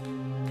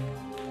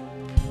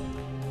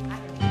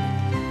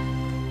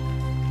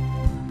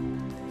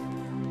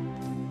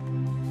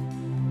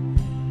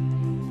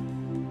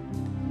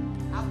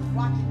 I was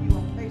watching you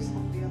on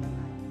Facebook the other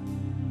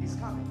night. It's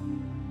coming.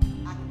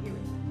 I can hear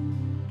it.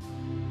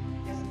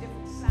 There's a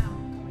different sound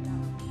coming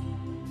out of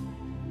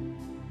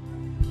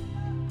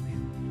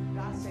you.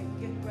 God said,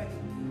 get ready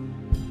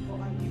for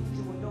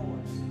unusual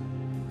doors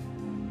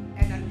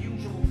and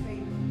unusual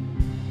favor.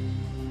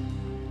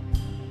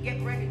 Get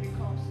ready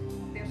because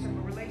there's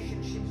some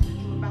relationships that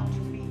you're about to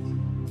meet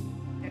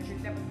that you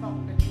never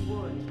thought that you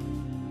would.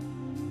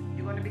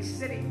 You're going to be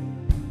sitting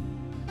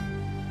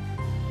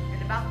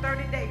in about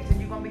 30 days and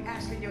you're going to be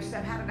asking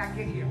yourself, how did I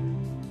get here?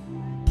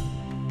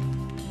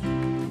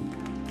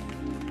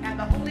 And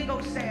the Holy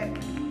Ghost said,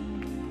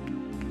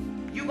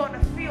 you're going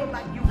to feel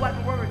like you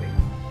wasn't worthy.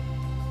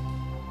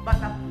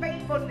 But the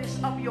faithfulness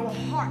of your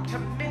heart to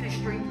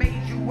ministry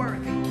made you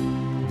worthy.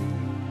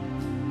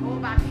 Oh,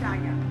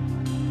 Bashaya.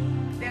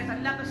 There's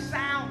another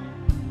sound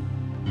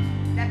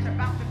that's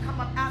about to come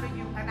up out of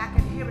you, and I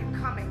can hear it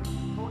coming.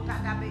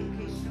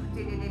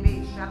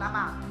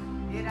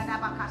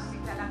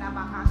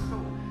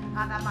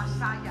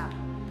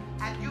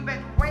 And you've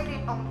been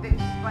waiting on this,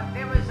 but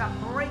there is a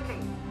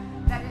breaking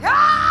that is.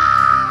 Oh!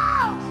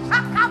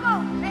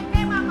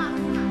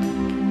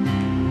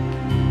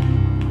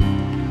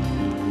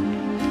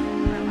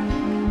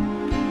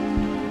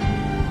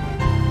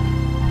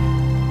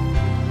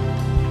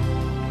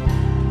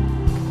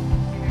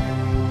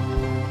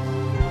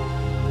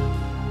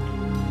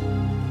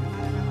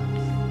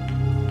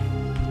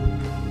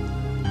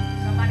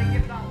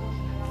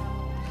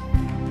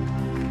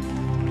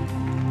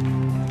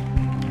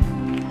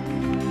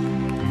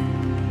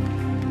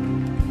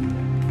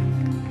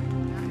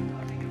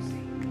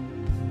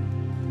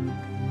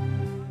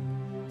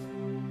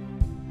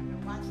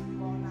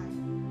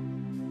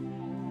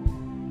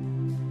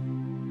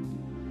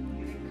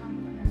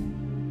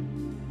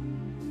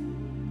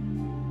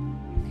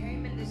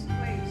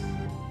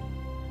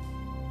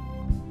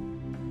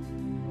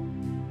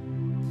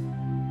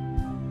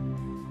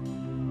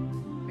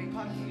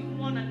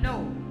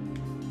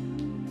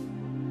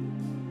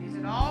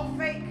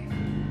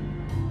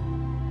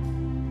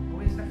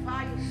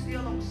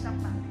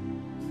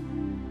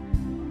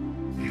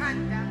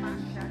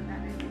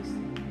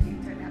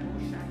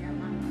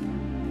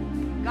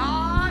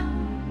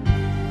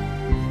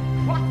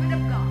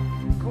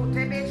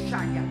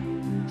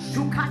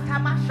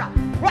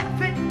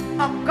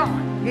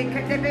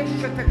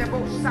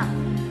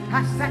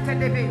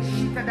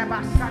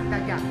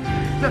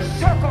 The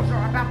circles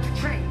are about to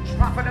change,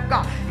 prophet of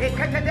God.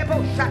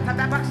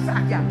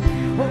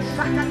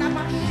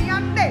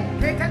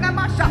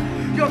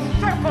 Your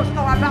circles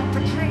are about to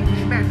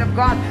change, man of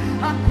God.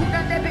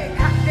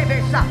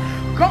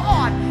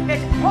 God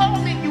is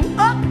calling you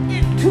up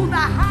into the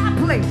high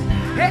place.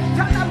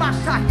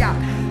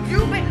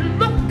 You've been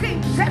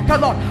looking, said the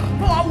Lord,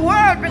 for a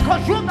word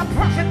because you're the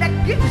person that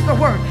gives the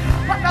word.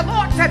 But the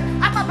Lord said,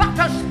 I'm about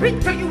to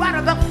speak to you out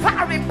of the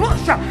fiery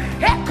bush. You're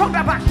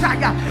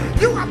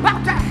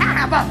about to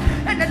have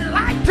an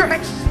Elijah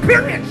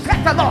experience,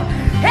 said the Lord.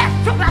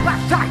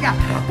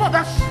 For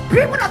the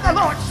Spirit of the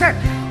Lord said,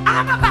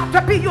 I'm about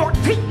to be your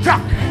teacher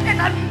in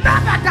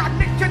another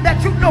dimension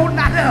that you know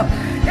not of.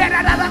 And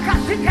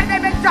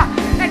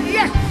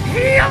yes,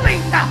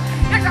 healing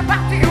is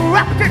about to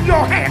erupt in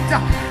your hands.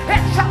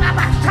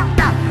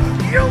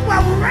 You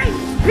will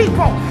raise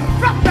people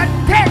from the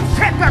dead,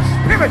 said the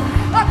Spirit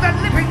of the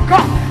living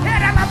God.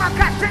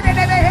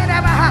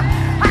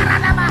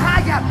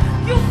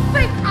 You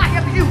think I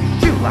have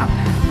used you,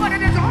 but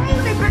it has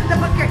only been the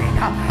beginning.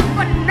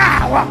 But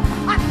now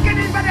I'm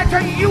getting ready to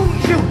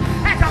use you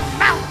as a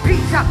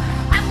mouthpiece.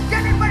 I'm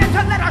getting ready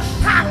to let a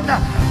sound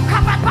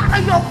come up out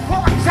of your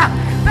voice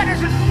that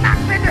has not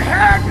been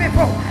heard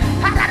before.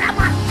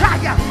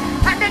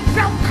 And it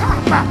shall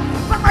come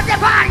from a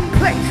divine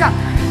place.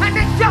 And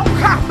it shall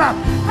come from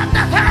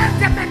the third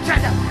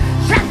dimension.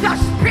 Said the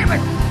Spirit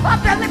of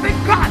the living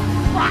God.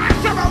 For I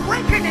shall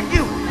awaken in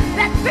you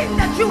that thing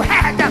that you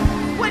had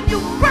when you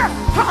first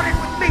started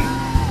with me.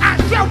 I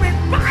shall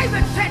revive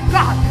it, said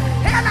God.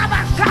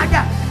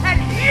 And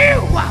you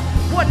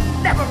will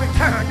never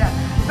return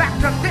back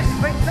to this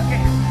place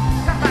again.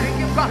 Somebody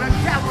give God a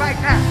shout right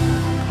now.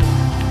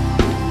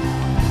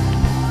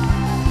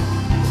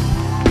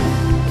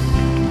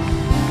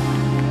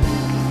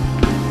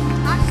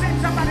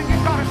 Somebody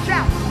give God a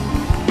shout.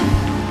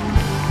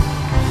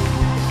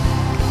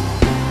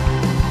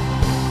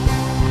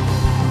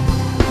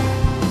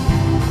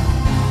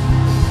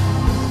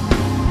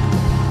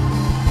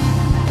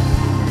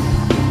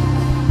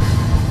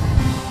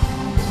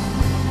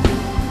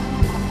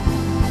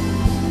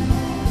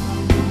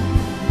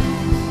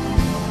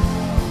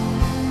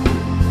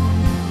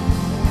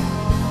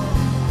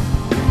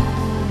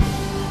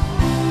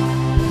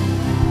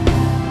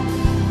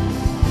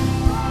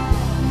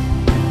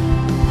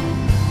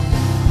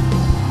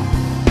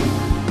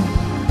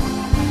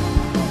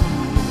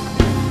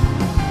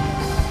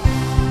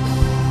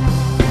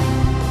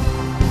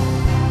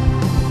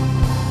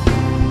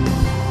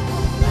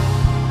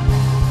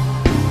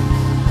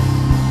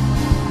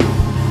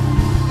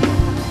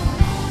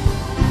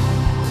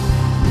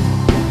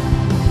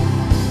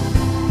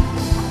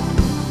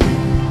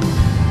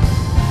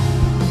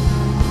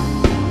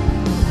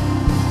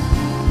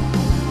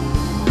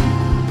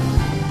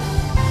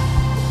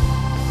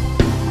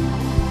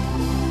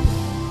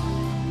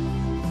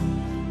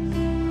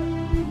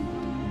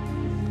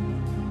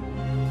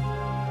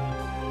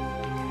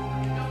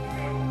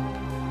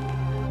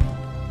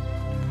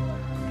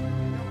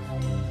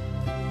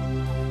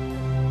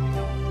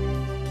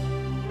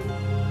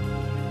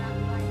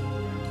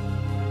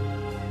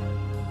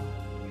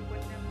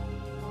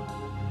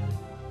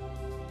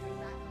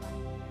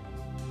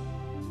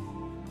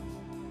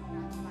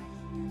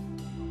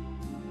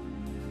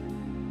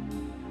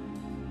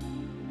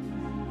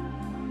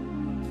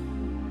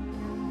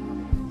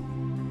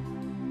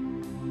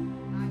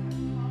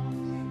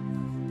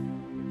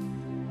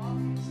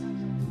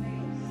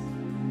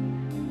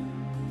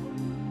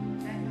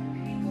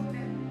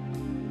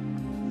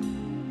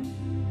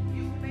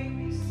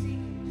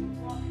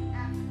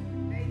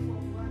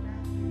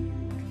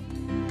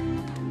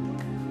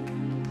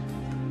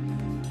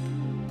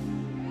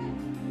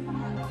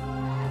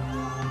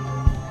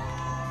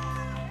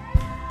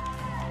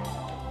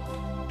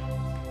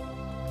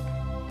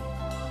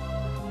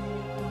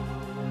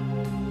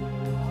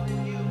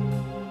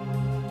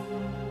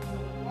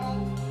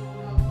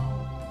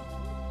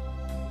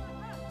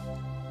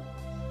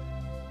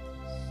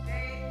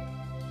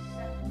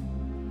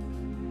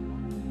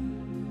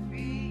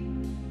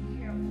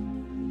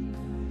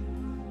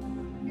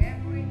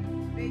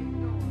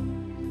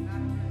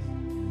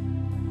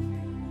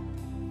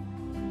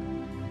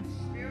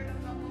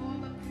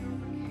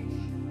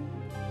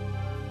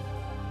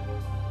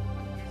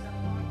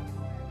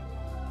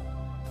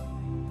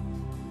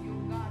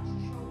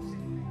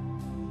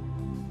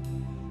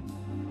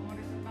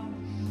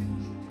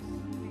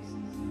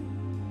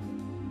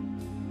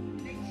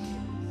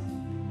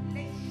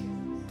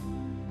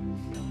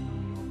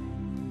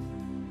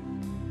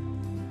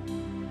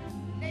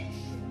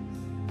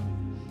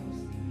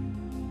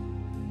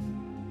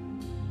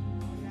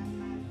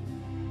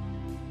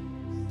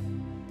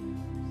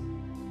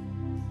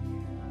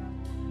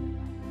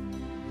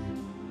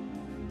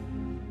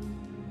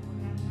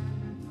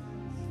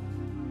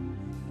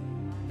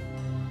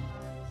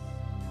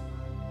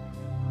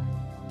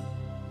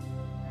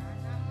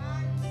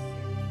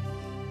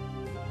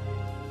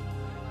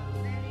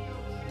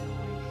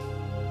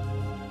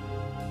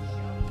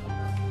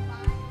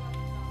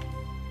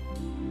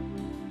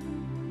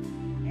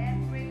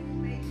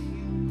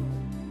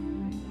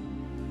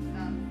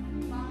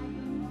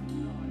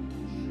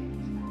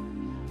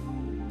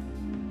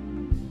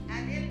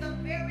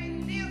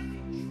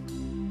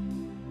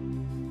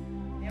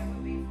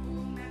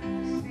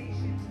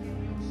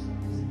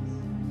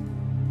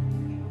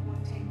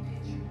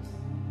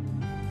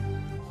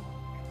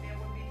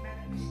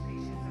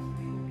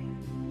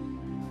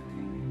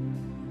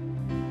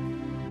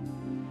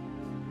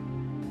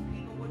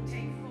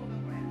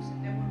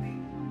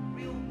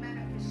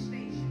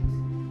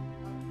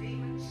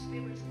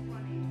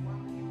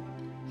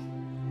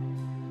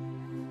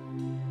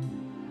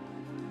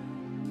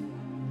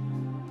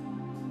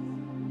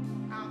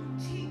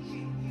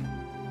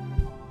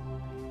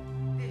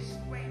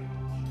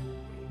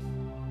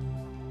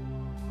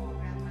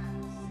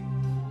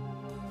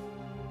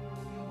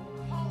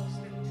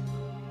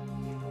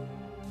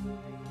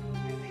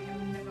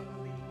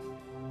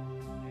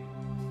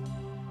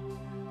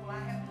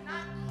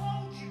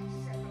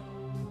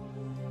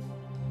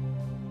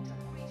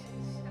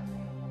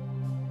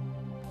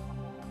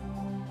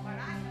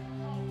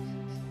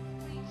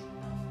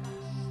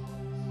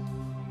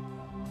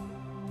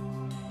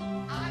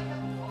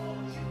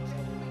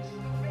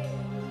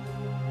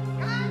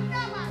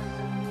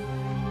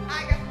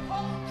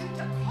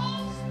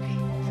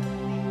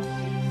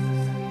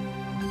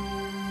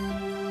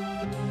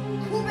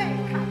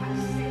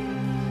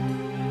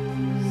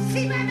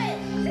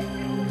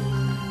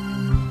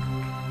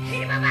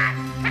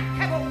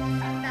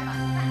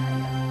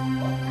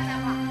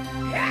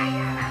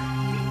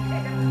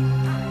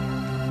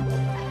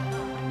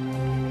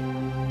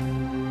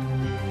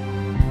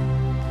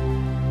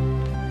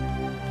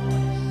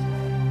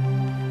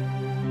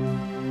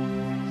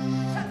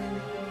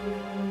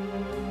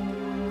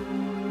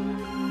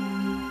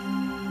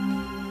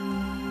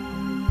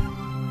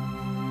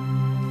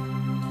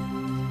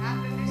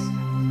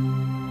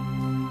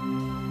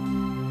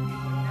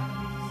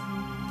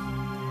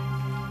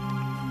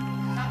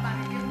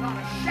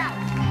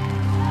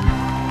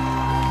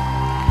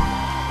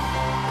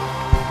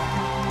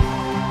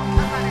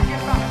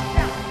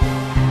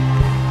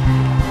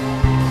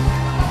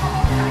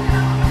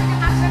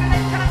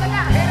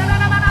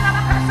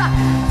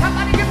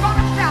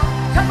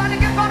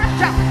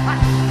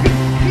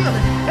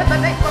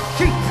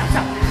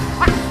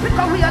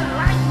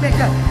 alignment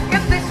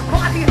in this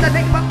body in the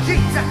name of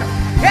Jesus.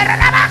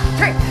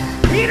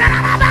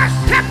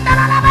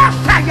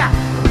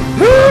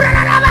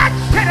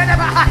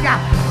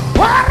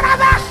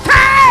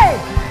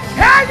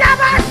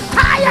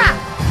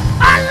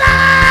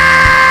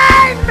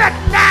 Alignment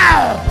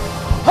now.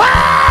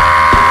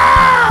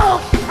 Oh,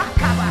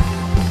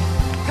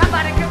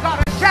 somebody give God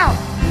a shout.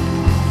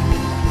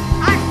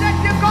 I said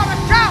give God a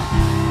shout.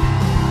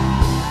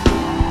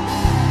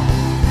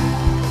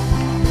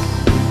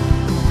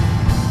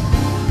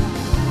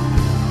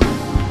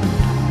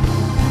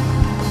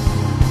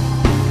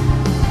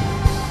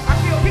 I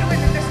feel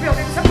healing in this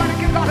building. Somebody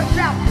give God a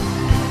shout.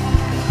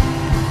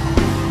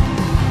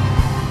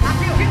 I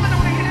feel healing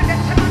on the internet.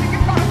 Somebody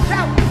give God a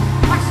shout.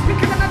 I speak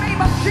in the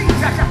name of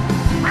Jesus.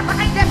 I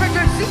bind every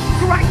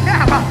disease right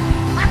now.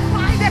 I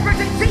bind every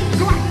disease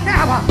right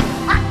now.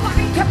 I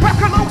bind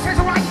tuberculosis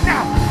right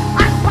now.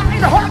 I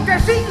bind heart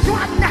disease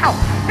right now.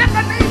 In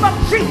the name of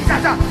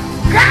Jesus.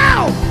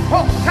 Go!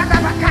 Oh,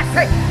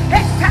 Shadabakase.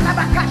 Hey,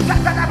 Shadabakasa.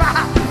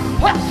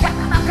 Oh,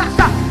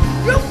 Shadabakasa.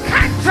 You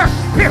cancer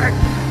spirit.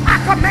 I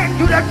command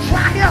you to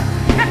dry up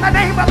in the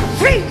name of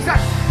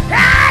Jesus.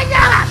 Hey,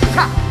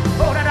 Yabasha.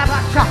 Oh,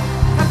 Shadabasha.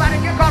 Somebody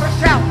give God a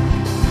shout.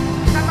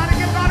 Somebody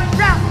give God a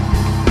shout.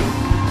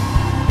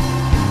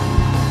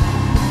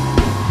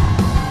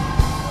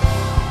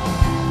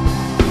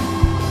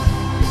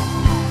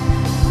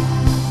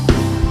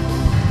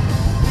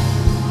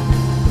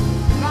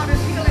 God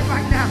is healing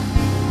right now.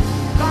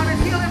 God is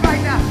healing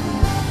right now.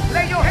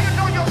 Lay your hands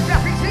on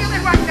yourself. He's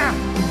healing right now.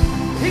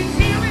 He's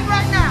healing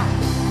right now.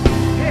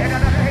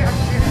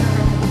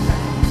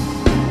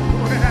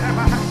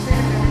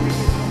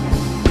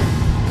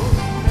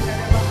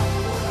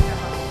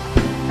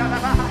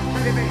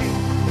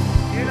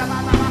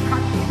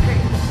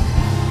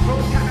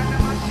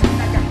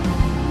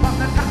 From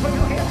the top of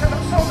your head to the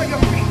sole of your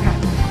feet.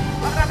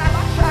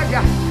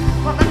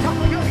 From the top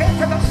of your head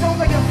to the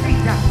sole of your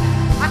feet.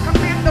 I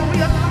command the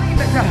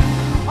realignment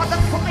of the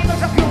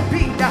fibers of your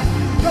being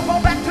to go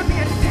back to the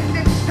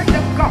intended state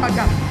of God.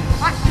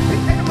 I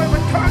speak that it will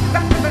return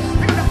back to the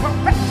spirit of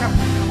perfection.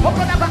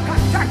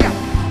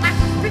 I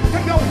speak to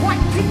your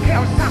white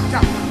details now.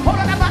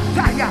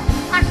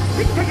 I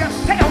speak to your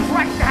cells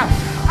right now.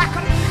 I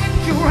command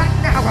you right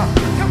now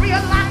to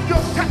realign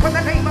yourself in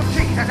the name of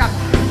Jesus.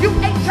 You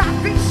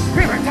HIV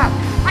spirit,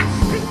 I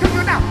speak to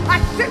you now. I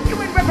send you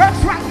in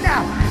reverse right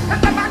now. In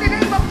the mighty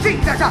name of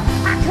Jesus,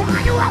 I draw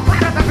you up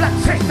out of the blood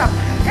system.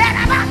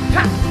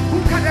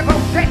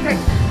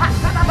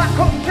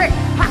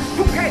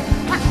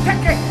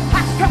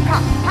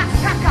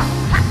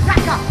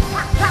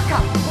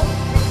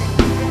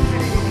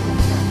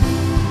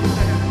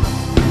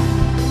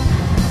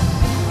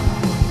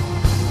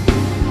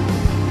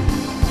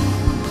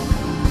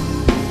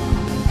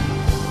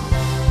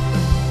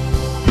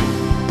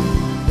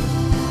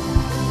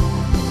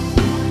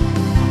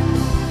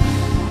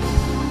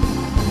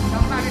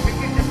 Somebody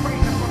begin to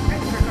praise him for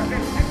victory, because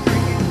there's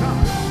victory in God.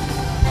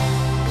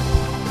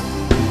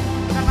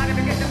 Somebody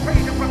begin to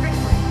praise him for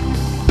victory.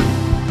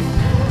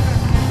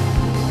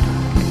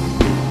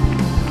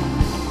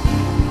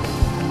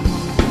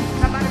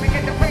 Somebody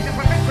begin to praise him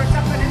for victory.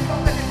 Something is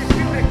spoken in this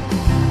building.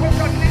 Put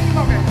your name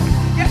on it.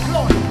 Yes,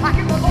 Lord. I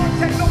hear the Lord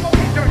say no more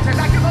hindrances.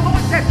 I hear the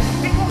Lord say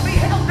it won't be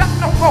held up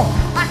no more.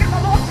 I hear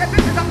the Lord say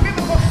this is a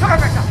miracle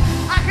service.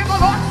 I hear the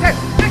Lord say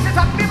this is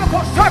a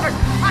miracle service.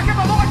 I hear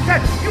the Lord say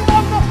you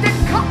almost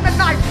didn't come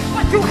tonight,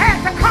 but you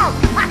had to come.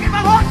 I hear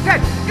the Lord say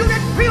you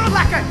didn't feel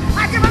like it.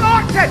 I hear the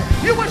Lord say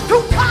you was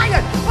too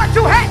tired, but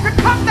you had to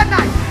come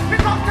tonight,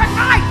 because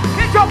tonight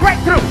is your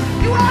breakthrough.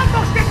 You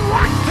almost didn't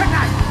run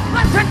tonight,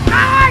 but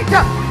tonight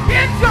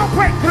is your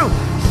breakthrough.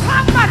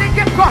 Somebody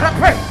give God a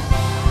praise.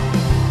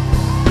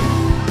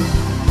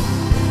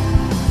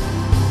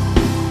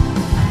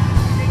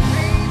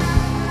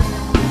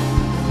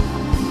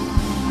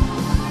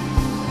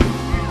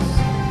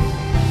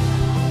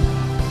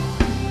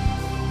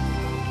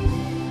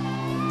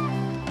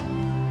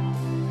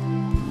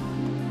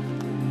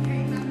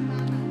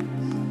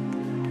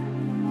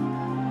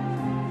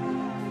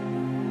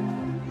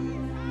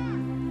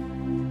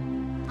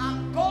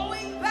 I'm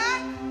going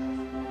back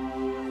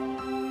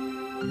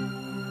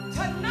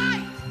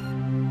tonight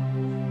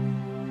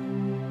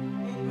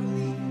and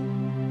believing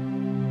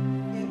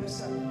in the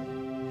Son.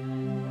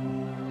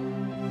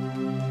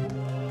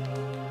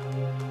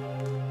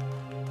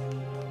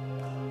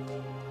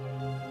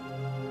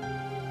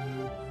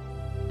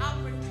 I'm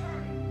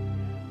returning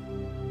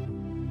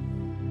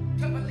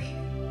to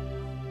believing.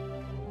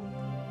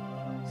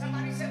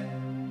 Somebody said,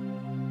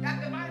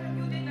 Dr. Bynum,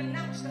 you didn't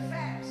announce the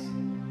fast.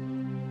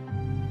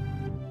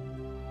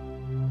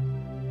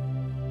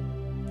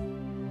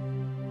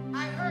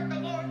 I heard the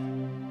Lord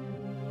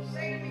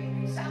say to me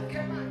in South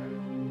Carolina,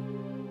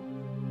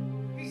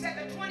 he said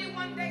the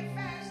 21-day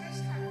fast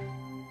this time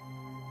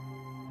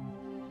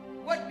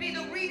would be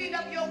the reading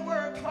of your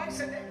word twice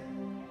a day.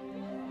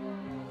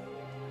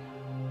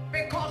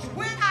 Because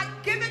when I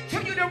give it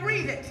to you to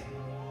read it,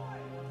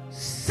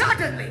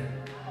 suddenly,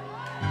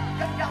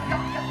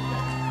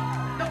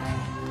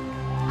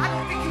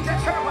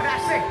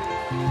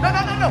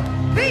 no.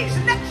 These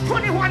next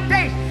 21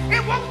 days,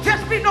 it won't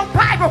just be no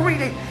Bible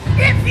reading.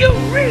 If you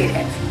read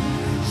it,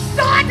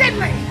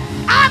 suddenly,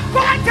 I'm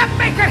going to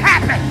make it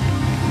happen.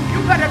 You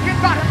better give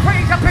God a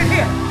praise up in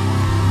here.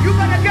 You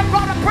better give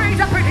God a praise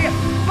up in here.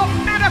 The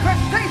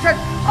manifestation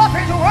of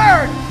his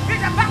word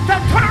is about to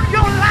turn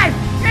your life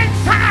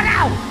inside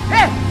out.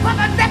 And for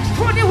the next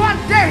 21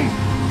 days,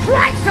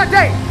 twice a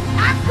day,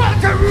 I'm going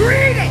to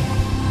read it.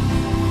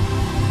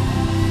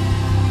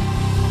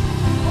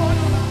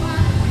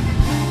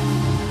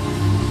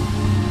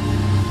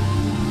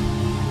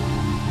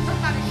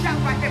 Somebody shout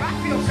right there, I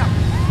feel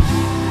something.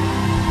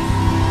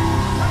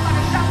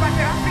 Somebody shout right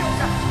there, I feel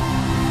something.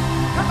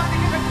 Somebody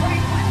give it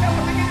praise right there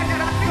with the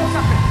internet, I feel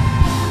something.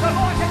 The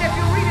Lord said if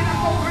you read it, I'm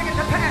going to bring it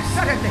to pass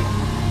suddenly.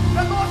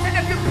 The Lord said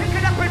if you pick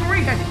it up and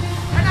read it,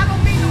 and I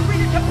don't mean to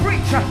read it to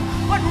preach,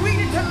 but read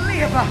it to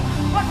live,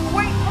 but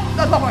wait on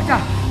the Lord,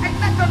 and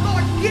let the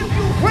Lord give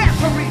you where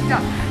to read.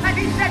 And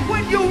he said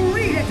when you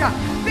read it,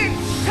 then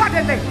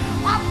suddenly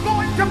I'm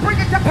going to bring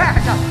it to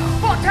pass.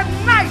 For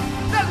tonight,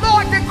 the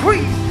Lord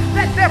decrees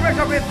that there is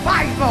a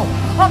revival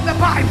of the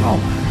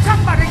Bible.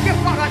 Somebody give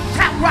God a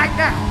shout right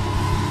now.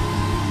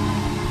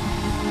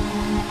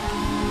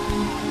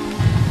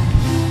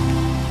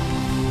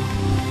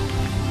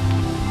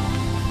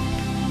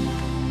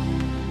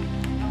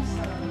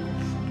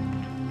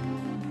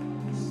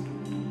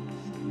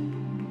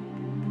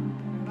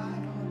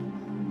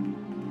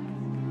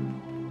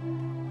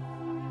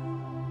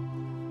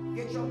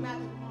 Get your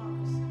magic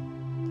markers.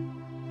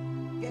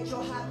 Get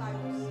your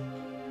highlighters.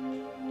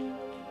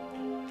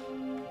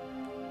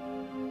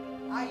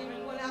 I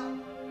even went out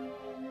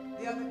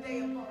the other day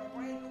and bought a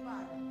brand new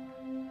Bible.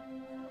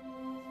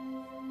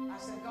 I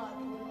said, God,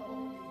 do it all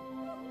over me.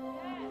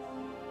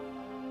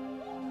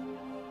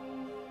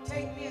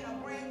 Take me in a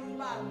brand new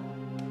Bible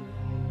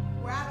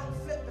where I don't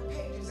flip the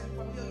pages in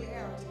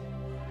familiarity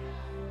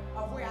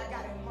of where I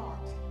got it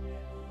marked,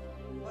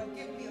 but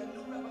give me a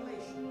new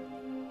revelation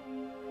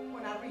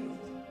when I read it.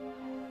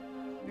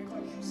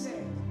 Because you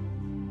said,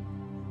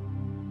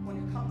 when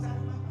it comes out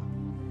of my mouth,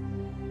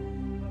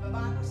 when the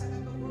Bible said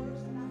that the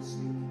words that I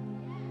speak,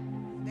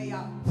 they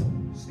are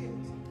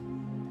spirit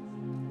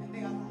and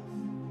they are life.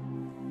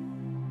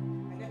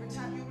 And every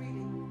time you read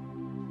it,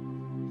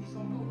 he's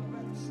going to blow the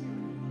breath of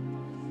spirit.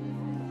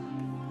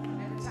 And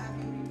every time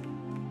you read it,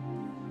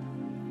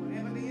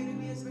 whatever the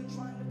enemy has been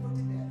trying to put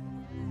to death,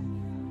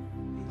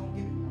 he's going to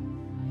give it back.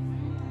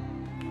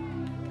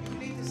 You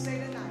need to say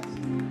tonight,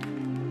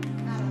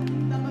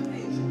 another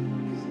vision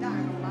is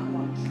dying on my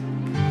watch.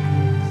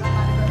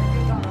 Somebody better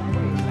give God a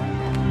praise right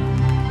now.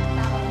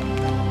 Not another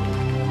vision.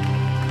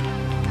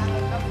 Not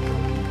another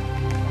vision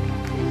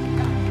is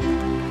dying.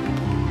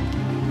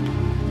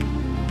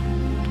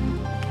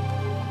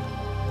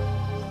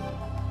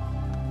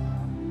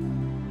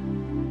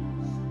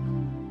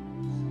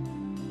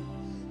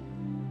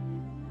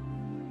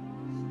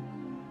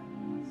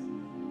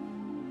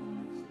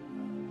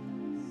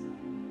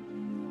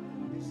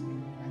 This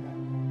thing, I got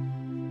it.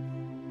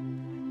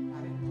 I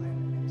didn't plan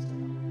to minister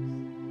like this.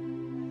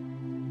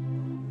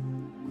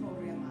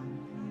 Koreaman.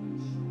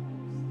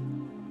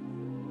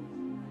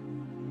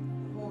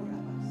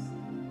 Korabas.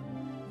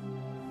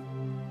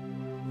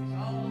 It's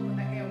all over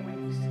the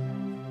airwaves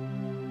tonight.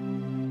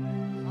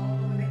 It's all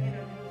over the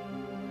internet.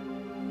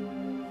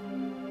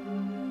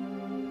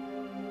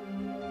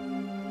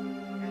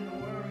 And the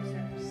words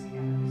that proceed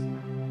out of his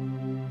mouth.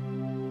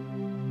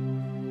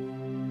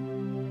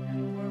 And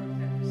the words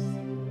that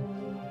proceed.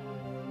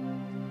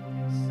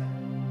 And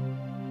suddenly,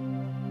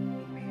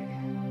 he made it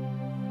happen.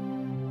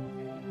 And he brought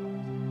it to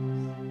pass.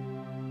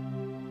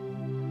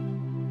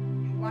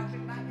 You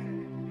watching my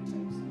internet, let me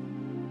tell you something.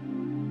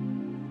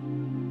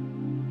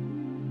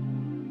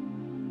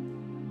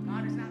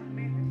 God is not a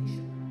man that he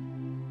should lie.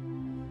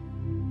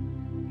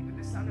 Even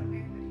the Son of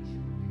Man that he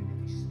should repent. If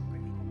he spoke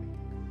it, he gonna make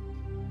it good.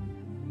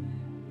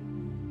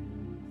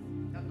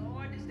 The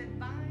Lord is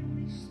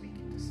divinely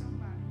speaking to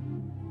somebody.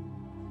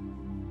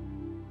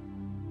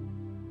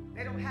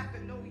 They don't have to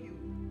know you,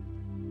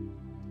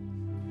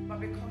 but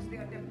because they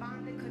are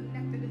divinely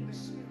connected in the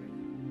spirit,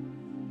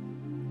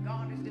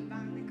 God is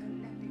divinely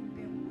connecting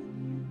them with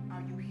you.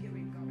 Are you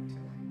hearing God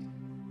tonight?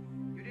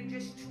 You didn't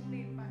just tune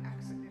in by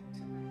accident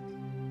tonight.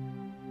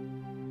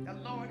 The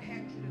Lord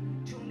had you to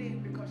tune in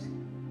because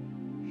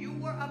you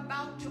were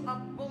about to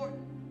abort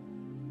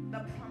the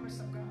promise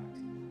of God.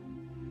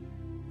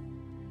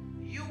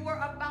 You were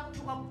about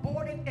to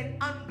abort it in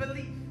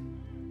unbelief.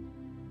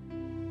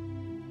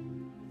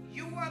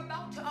 You were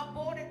about to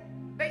abort it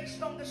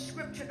based on the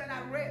scripture that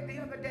I read the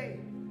other day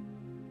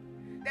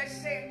that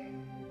said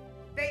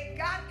they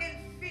got in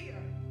fear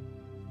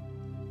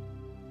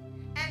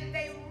and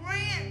they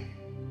ran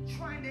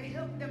trying to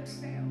help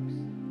themselves,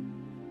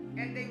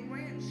 and they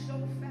ran so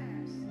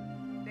fast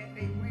that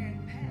they ran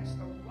past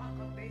the rock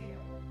of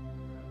Baal.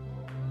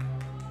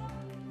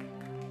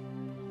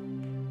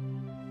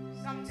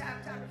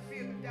 Sometimes out of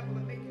fear, the devil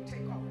will make you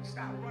take off and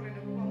start running in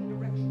the wrong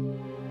direction.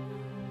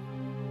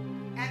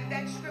 And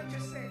that scripture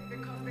said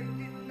because they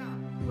did not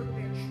put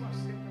their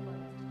trust in the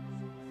Lord.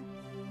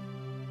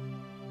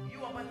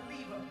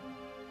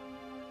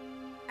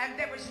 And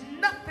there is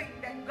nothing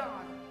that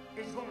God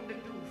is going to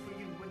do for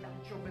you without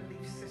your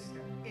belief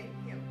system in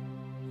him.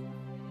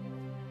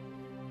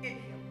 In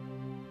him.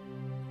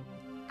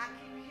 I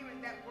keep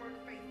hearing that word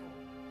faithful.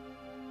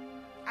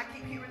 I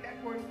keep hearing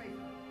that word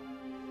faithful.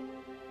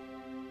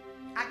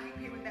 I keep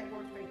hearing that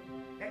word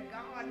faithful. That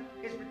God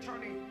is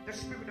returning the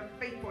spirit of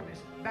faithfulness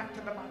back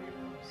to the body of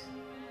Christ.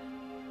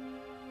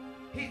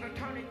 He's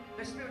returning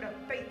the spirit of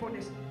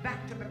faithfulness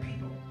back to the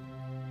people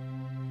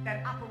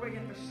that operate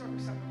in the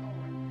service of the Lord.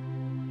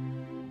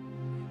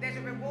 There's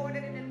a reward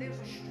in it and there's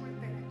a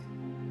strength in it.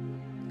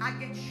 I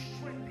get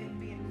strength in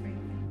being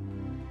faithful.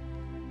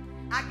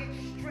 I get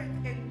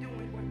strength in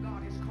doing what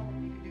God has called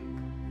me to do.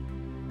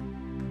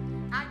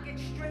 I get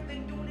strength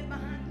in doing it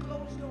behind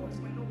closed doors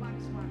when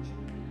nobody's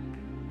watching.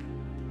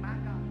 My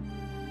God.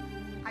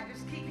 I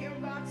just keep hearing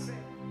God say,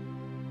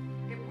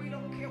 if we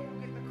don't care who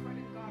get the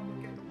credit, God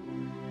will get the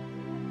glory.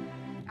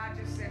 I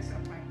just said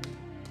something like that.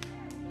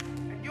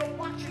 And you're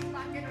watching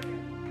my internet.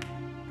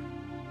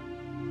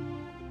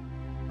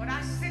 But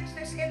I sense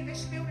this in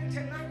this building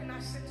tonight, and I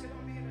sense it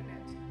on the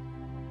internet.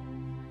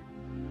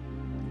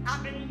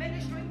 I've been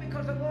ministering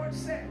because the Lord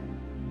said,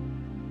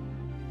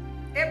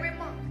 every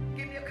month,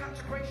 give me a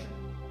consecration.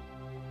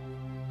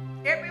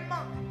 Every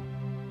month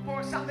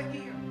for a solid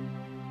year.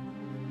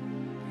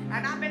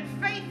 And I've been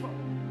faithful.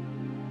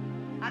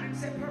 I didn't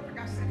say perfect,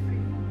 I said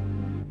faithful.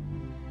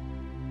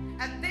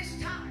 And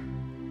this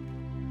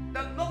time,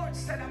 the Lord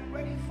said, I'm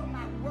ready for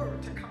my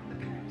word to come to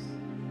pass.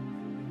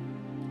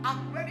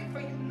 I'm ready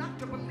for you not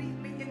to believe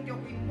me in your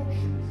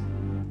emotions,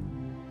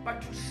 but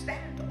to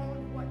stand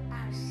on what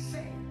I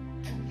say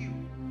to you.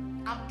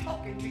 I'm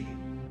talking to you.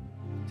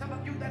 Some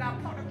of you that are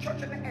part of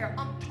Church in the Air,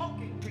 I'm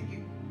talking to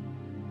you.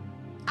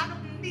 I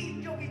don't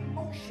need your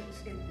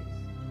emotions in this.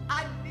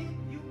 I need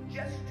you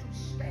just to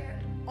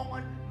stand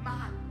on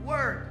my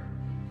word.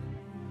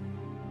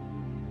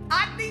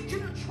 I need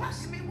you to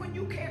trust me when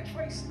you can't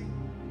trace me.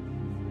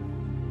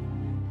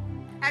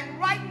 And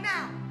right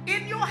now,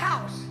 in your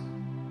house,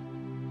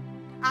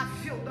 I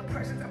feel the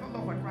presence of the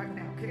Lord right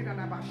now.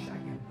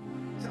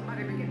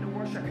 Somebody begin to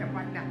worship him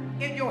right now.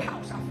 In your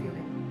house, I feel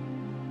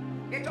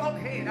it. It's all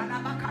here.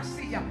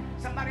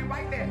 Somebody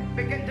right there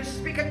begin to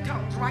speak in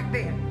tongues right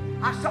there.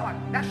 I saw it.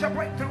 That's your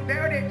breakthrough.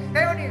 There it is.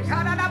 There it is.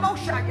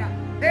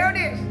 There it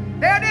is.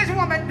 There it is,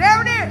 woman.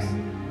 There it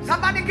is.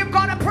 Somebody give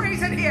God a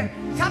praise in here.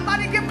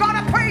 Somebody give God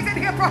a praise in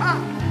here for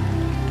her.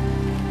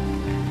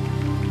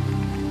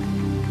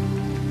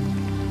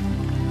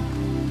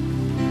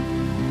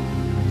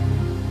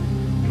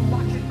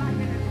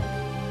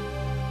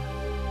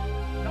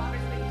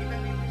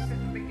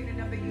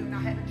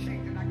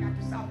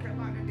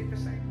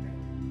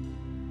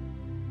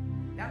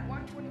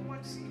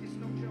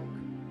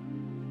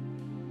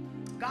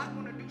 God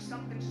want to do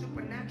something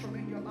supernatural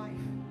in your life.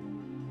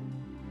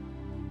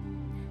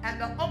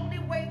 And the only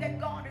way that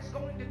God is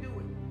going to do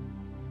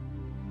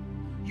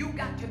it, you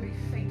got to be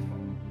faithful.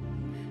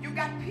 You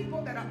got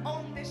people that are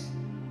on this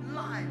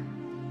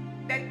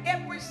line that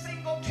every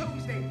single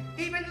Tuesday,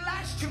 even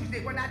last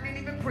Tuesday when I didn't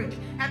even preach,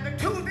 and the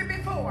Tuesday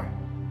before,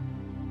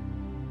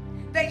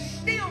 they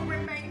still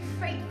remain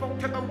faithful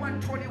to the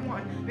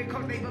 121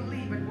 because they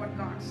believe in what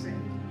God said.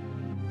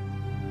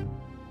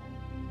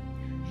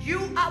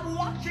 You are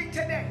watching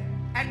today,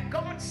 and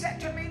God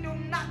said to me, do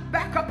not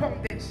back up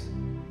on this,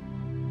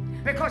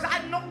 because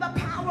I know the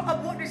power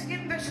of what is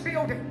in this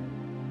building,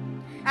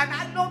 and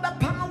I know the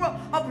power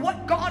of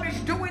what God is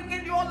doing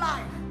in your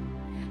life.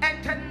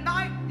 And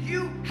tonight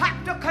you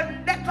have to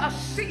connect a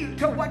seed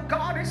to what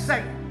God is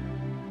saying.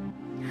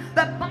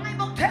 The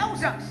Bible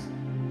tells us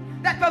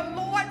that the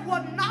Lord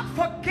will not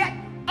forget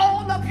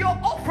all of your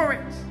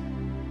offerings,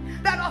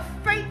 that a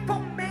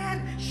faithful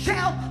man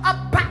shall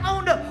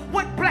abound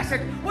with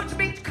blessing, which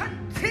means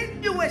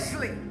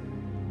continuously.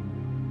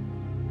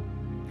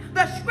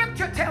 The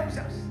scripture tells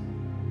us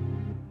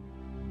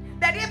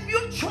that if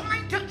you're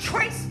trying to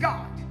trace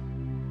God,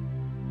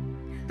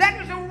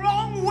 that is a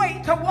wrong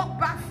way to walk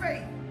by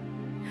faith.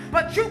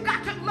 But you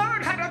got to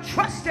learn how to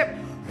trust him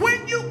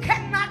when you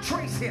cannot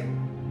trace him.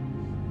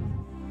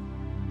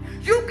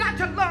 You got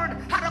to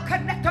learn how to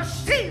connect a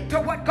seed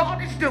to what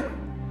God is doing.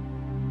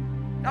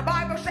 The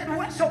Bible said,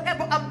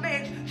 wheresoever a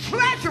man's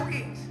treasure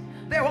is,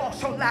 there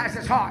also lies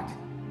his heart.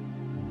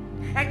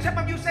 And some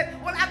of you said,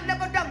 well, I've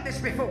never done this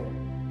before.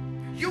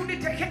 You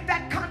need to hit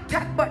that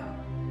contact button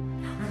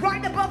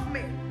right above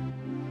me.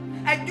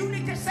 And you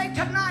need to say,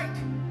 tonight,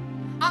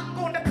 I'm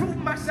going to prove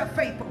myself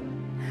faithful.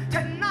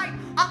 Tonight,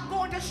 I'm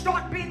going to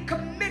start being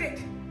committed.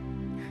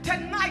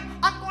 Tonight,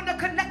 I'm going to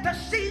connect a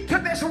seed to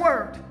this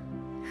word.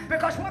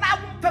 Because what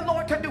I want the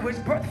Lord to do is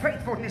birth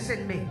faithfulness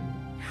in me.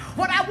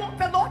 What I want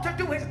the Lord to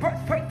do is birth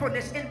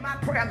faithfulness in my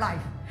prayer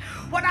life.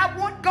 What I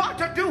want God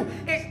to do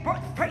is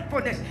birth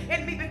faithfulness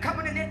in me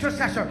becoming an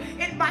intercessor,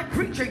 in my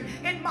preaching,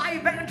 in my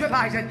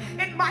evangelizing,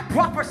 in my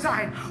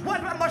prophesying,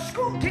 whether I'm a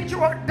school teacher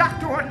or a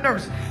doctor or a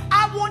nurse.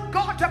 I want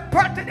God to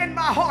birth it in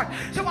my heart,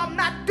 so I'm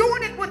not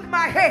doing it with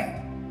my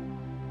head.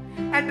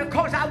 And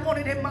because I want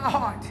it in my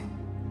heart,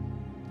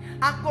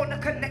 I'm going to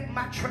connect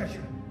my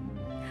treasure.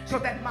 So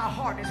that my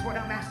heart is what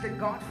I'm asking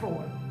God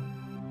for.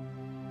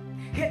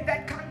 Hit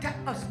that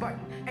contact us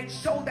button and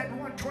sow that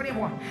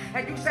 121.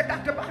 And you said,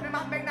 Dr. Bynum,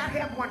 I may not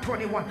have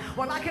 121.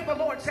 Well, I hear the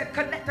Lord said,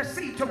 connect the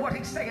seed to what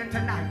he's saying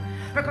tonight.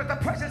 Because the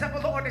presence of the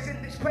Lord is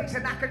in this place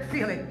and I can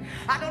feel it.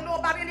 I don't know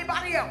about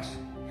anybody else.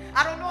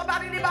 I don't know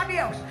about anybody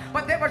else,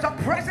 but there was a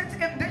presence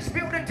in this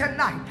building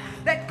tonight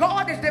that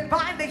God is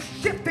divinely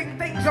shifting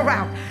things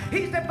around.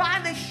 He's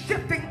divinely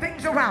shifting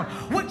things around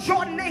with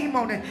your name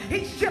on it.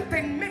 He's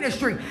shifting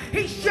ministry.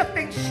 He's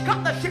shifting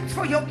scholarships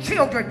for your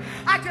children.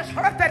 I just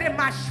heard that in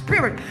my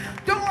spirit.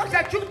 Doors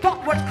that you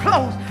thought was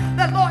closed,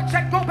 the Lord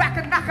said, go back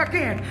and knock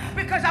again,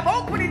 because I'm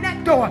opening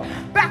that door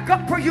back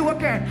up for you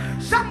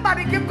again.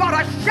 Somebody give God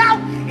a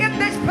shout in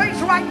this place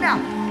right now.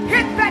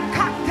 Hit that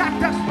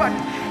contact us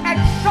button and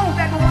sow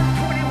that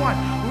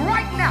 121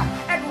 right now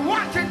and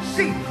watch and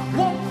see.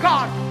 Won't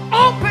God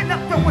open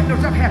up the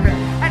windows of heaven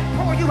and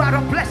pour you out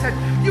a blessing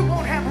you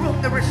won't have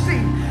room to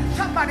receive?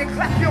 Somebody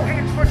clap your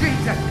hands for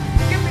Jesus.